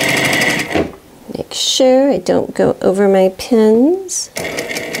 Make sure I don't go over my pins.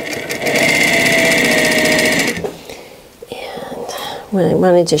 And what I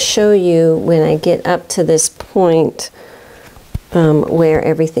wanted to show you when I get up to this point where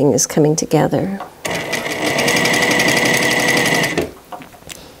everything is coming together.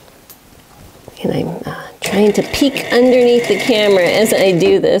 And I'm trying to peek underneath the camera as I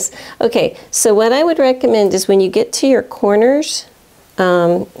do this. Okay, so what I would recommend is when you get to your corners,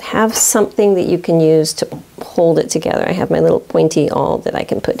 have something that you can use to hold it together. I have my little pointy awl that I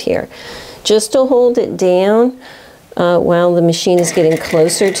can put here. Just to hold it down while the machine is getting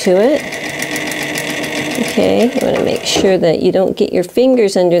closer to it. Okay, I want to make sure that you don't get your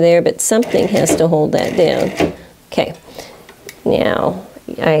fingers under there, but something has to hold that down. Okay, now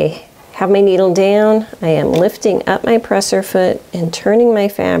I have my needle down, I am lifting up my presser foot and turning my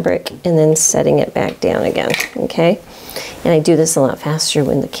fabric and then setting it back down again, okay? And I do this a lot faster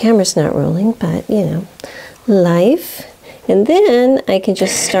when the camera's not rolling, but you know, life. And then I can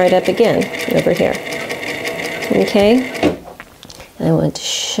just start up again over here, okay? And I want to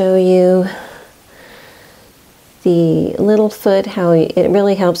show you the little foot, how it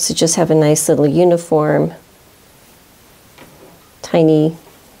really helps to just have a nice little uniform, tiny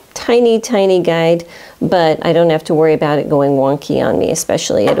guide, but I don't have to worry about it going wonky on me,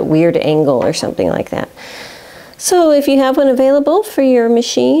 especially at a weird angle or something like that. So if you have one available for your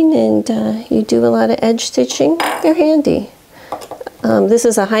machine and you do a lot of edge stitching, they're handy. This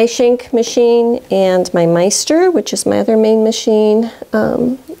is a high shank machine, and my Meister, which is my other main machine,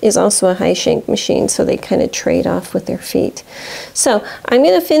 is also a high shank machine, so they kind of trade off with their feet. So I'm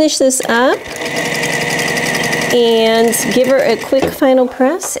going to finish this up and give her a quick final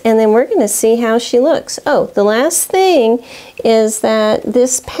press, and then we're going to see how she looks. Oh, the last thing is that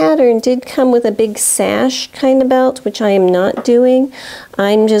this pattern did come with a big sash kind of belt, which I am not doing.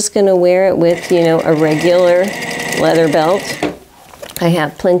 I'm just going to wear it with, you know, a regular leather belt. I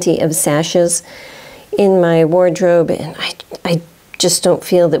have plenty of sashes in my wardrobe, and I just don't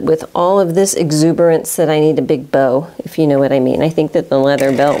feel that with all of this exuberance that I need a big bow, if you know what I mean. I think that the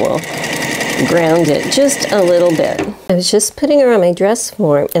leather belt will ground it just a little bit. I was just putting her on my dress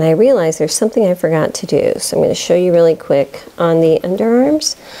form and I realized there's something I forgot to do. So I'm going to show you really quick. On the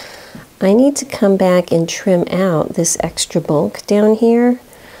underarms, I need to come back and trim out this extra bulk down here,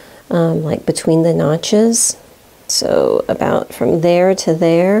 like between the notches. So about from there to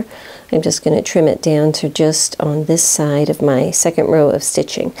there, I'm just going to trim it down to just on this side of my second row of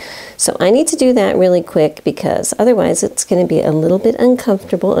stitching. So I need to do that really quick because otherwise it's going to be a little bit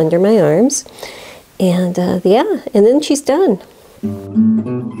uncomfortable under my arms. And yeah, and then she's done.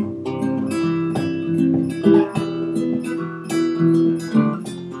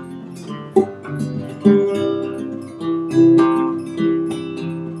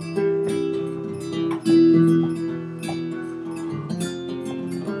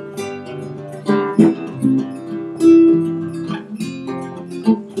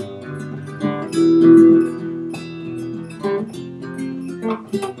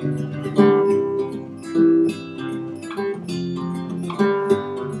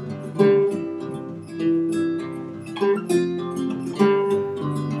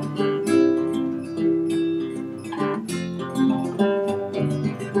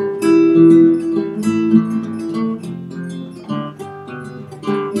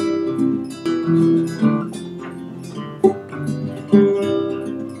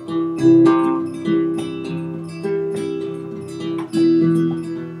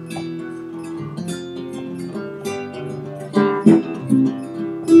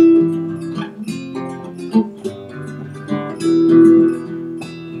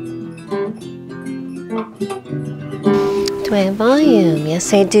 Do I have volume?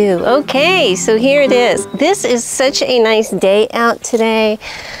 Yes, I do. Okay, so here it is. This is such a nice day out today.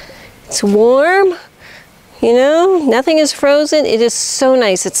 It's warm, you know, nothing is frozen. It is so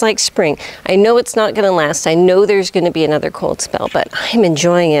nice. It's like spring. I know it's not going to last. I know there's going to be another cold spell, but I'm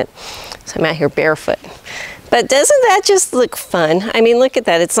enjoying it. So I'm out here barefoot. But doesn't that just look fun? I mean, look at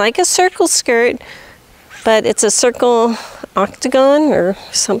that. It's like a circle skirt, but it's a circle octagon or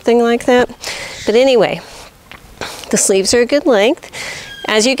something like that. But anyway, the sleeves are a good length,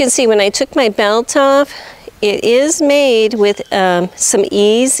 As you can see, when I took my belt off, it is made with some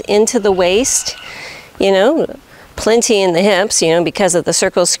ease into the waist, you know, plenty in the hips, you know, because of the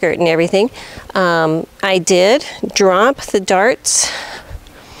circle skirt and everything. I did drop the darts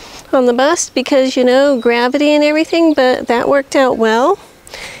on the bust because, you know, gravity and everything, but that worked out well.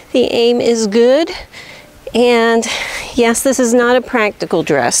 The aim is good. And yes, this is not a practical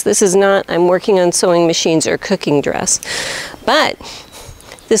dress. This is not, I'm working on sewing machines or cooking dress. But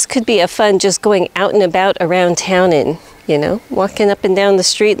this could be a fun just going out and about around town and, you know, walking up and down the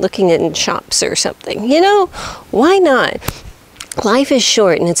street looking at shops or something. You know, why not? Life is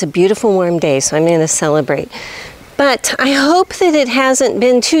short and it's a beautiful warm day, so I'm going to celebrate. But I hope that it hasn't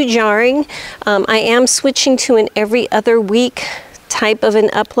been too jarring. I am switching to an every other week type of an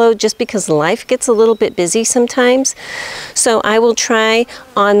upload just because life gets a little bit busy sometimes. So I will try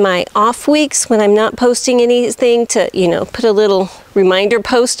on my off weeks when I'm not posting anything to, you know, put a little reminder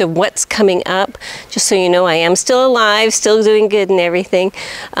post of what's coming up, just so you know I am still alive, still doing good and everything.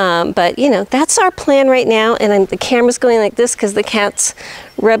 But you know, that's our plan right now, and the camera's going like this because the cat's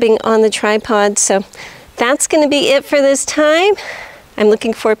rubbing on the tripod. So that's going to be it for this time. I'm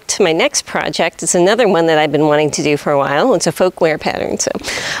looking forward to my next project. It's another one that I've been wanting to do for a while. It's a folkwear pattern. So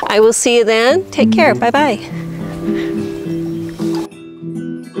I will see you then. Take care. Bye-bye.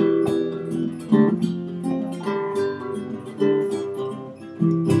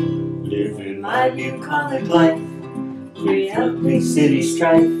 Living my bucolic life, free, healthy city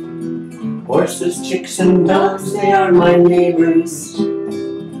strife. Horses, chicks, and dogs, they are my neighbors.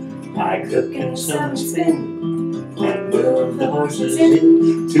 I cook and sew and spin, and move the horses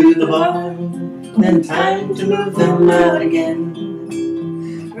into the barn, then time to move them out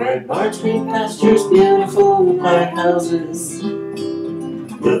again. Red barns, green pastures, beautiful white houses,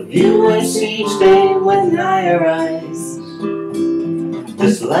 the view I see each day when I arise.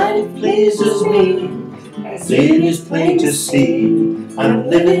 This life pleases me, as it is plain to see. I'm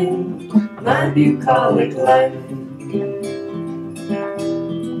living my bucolic life.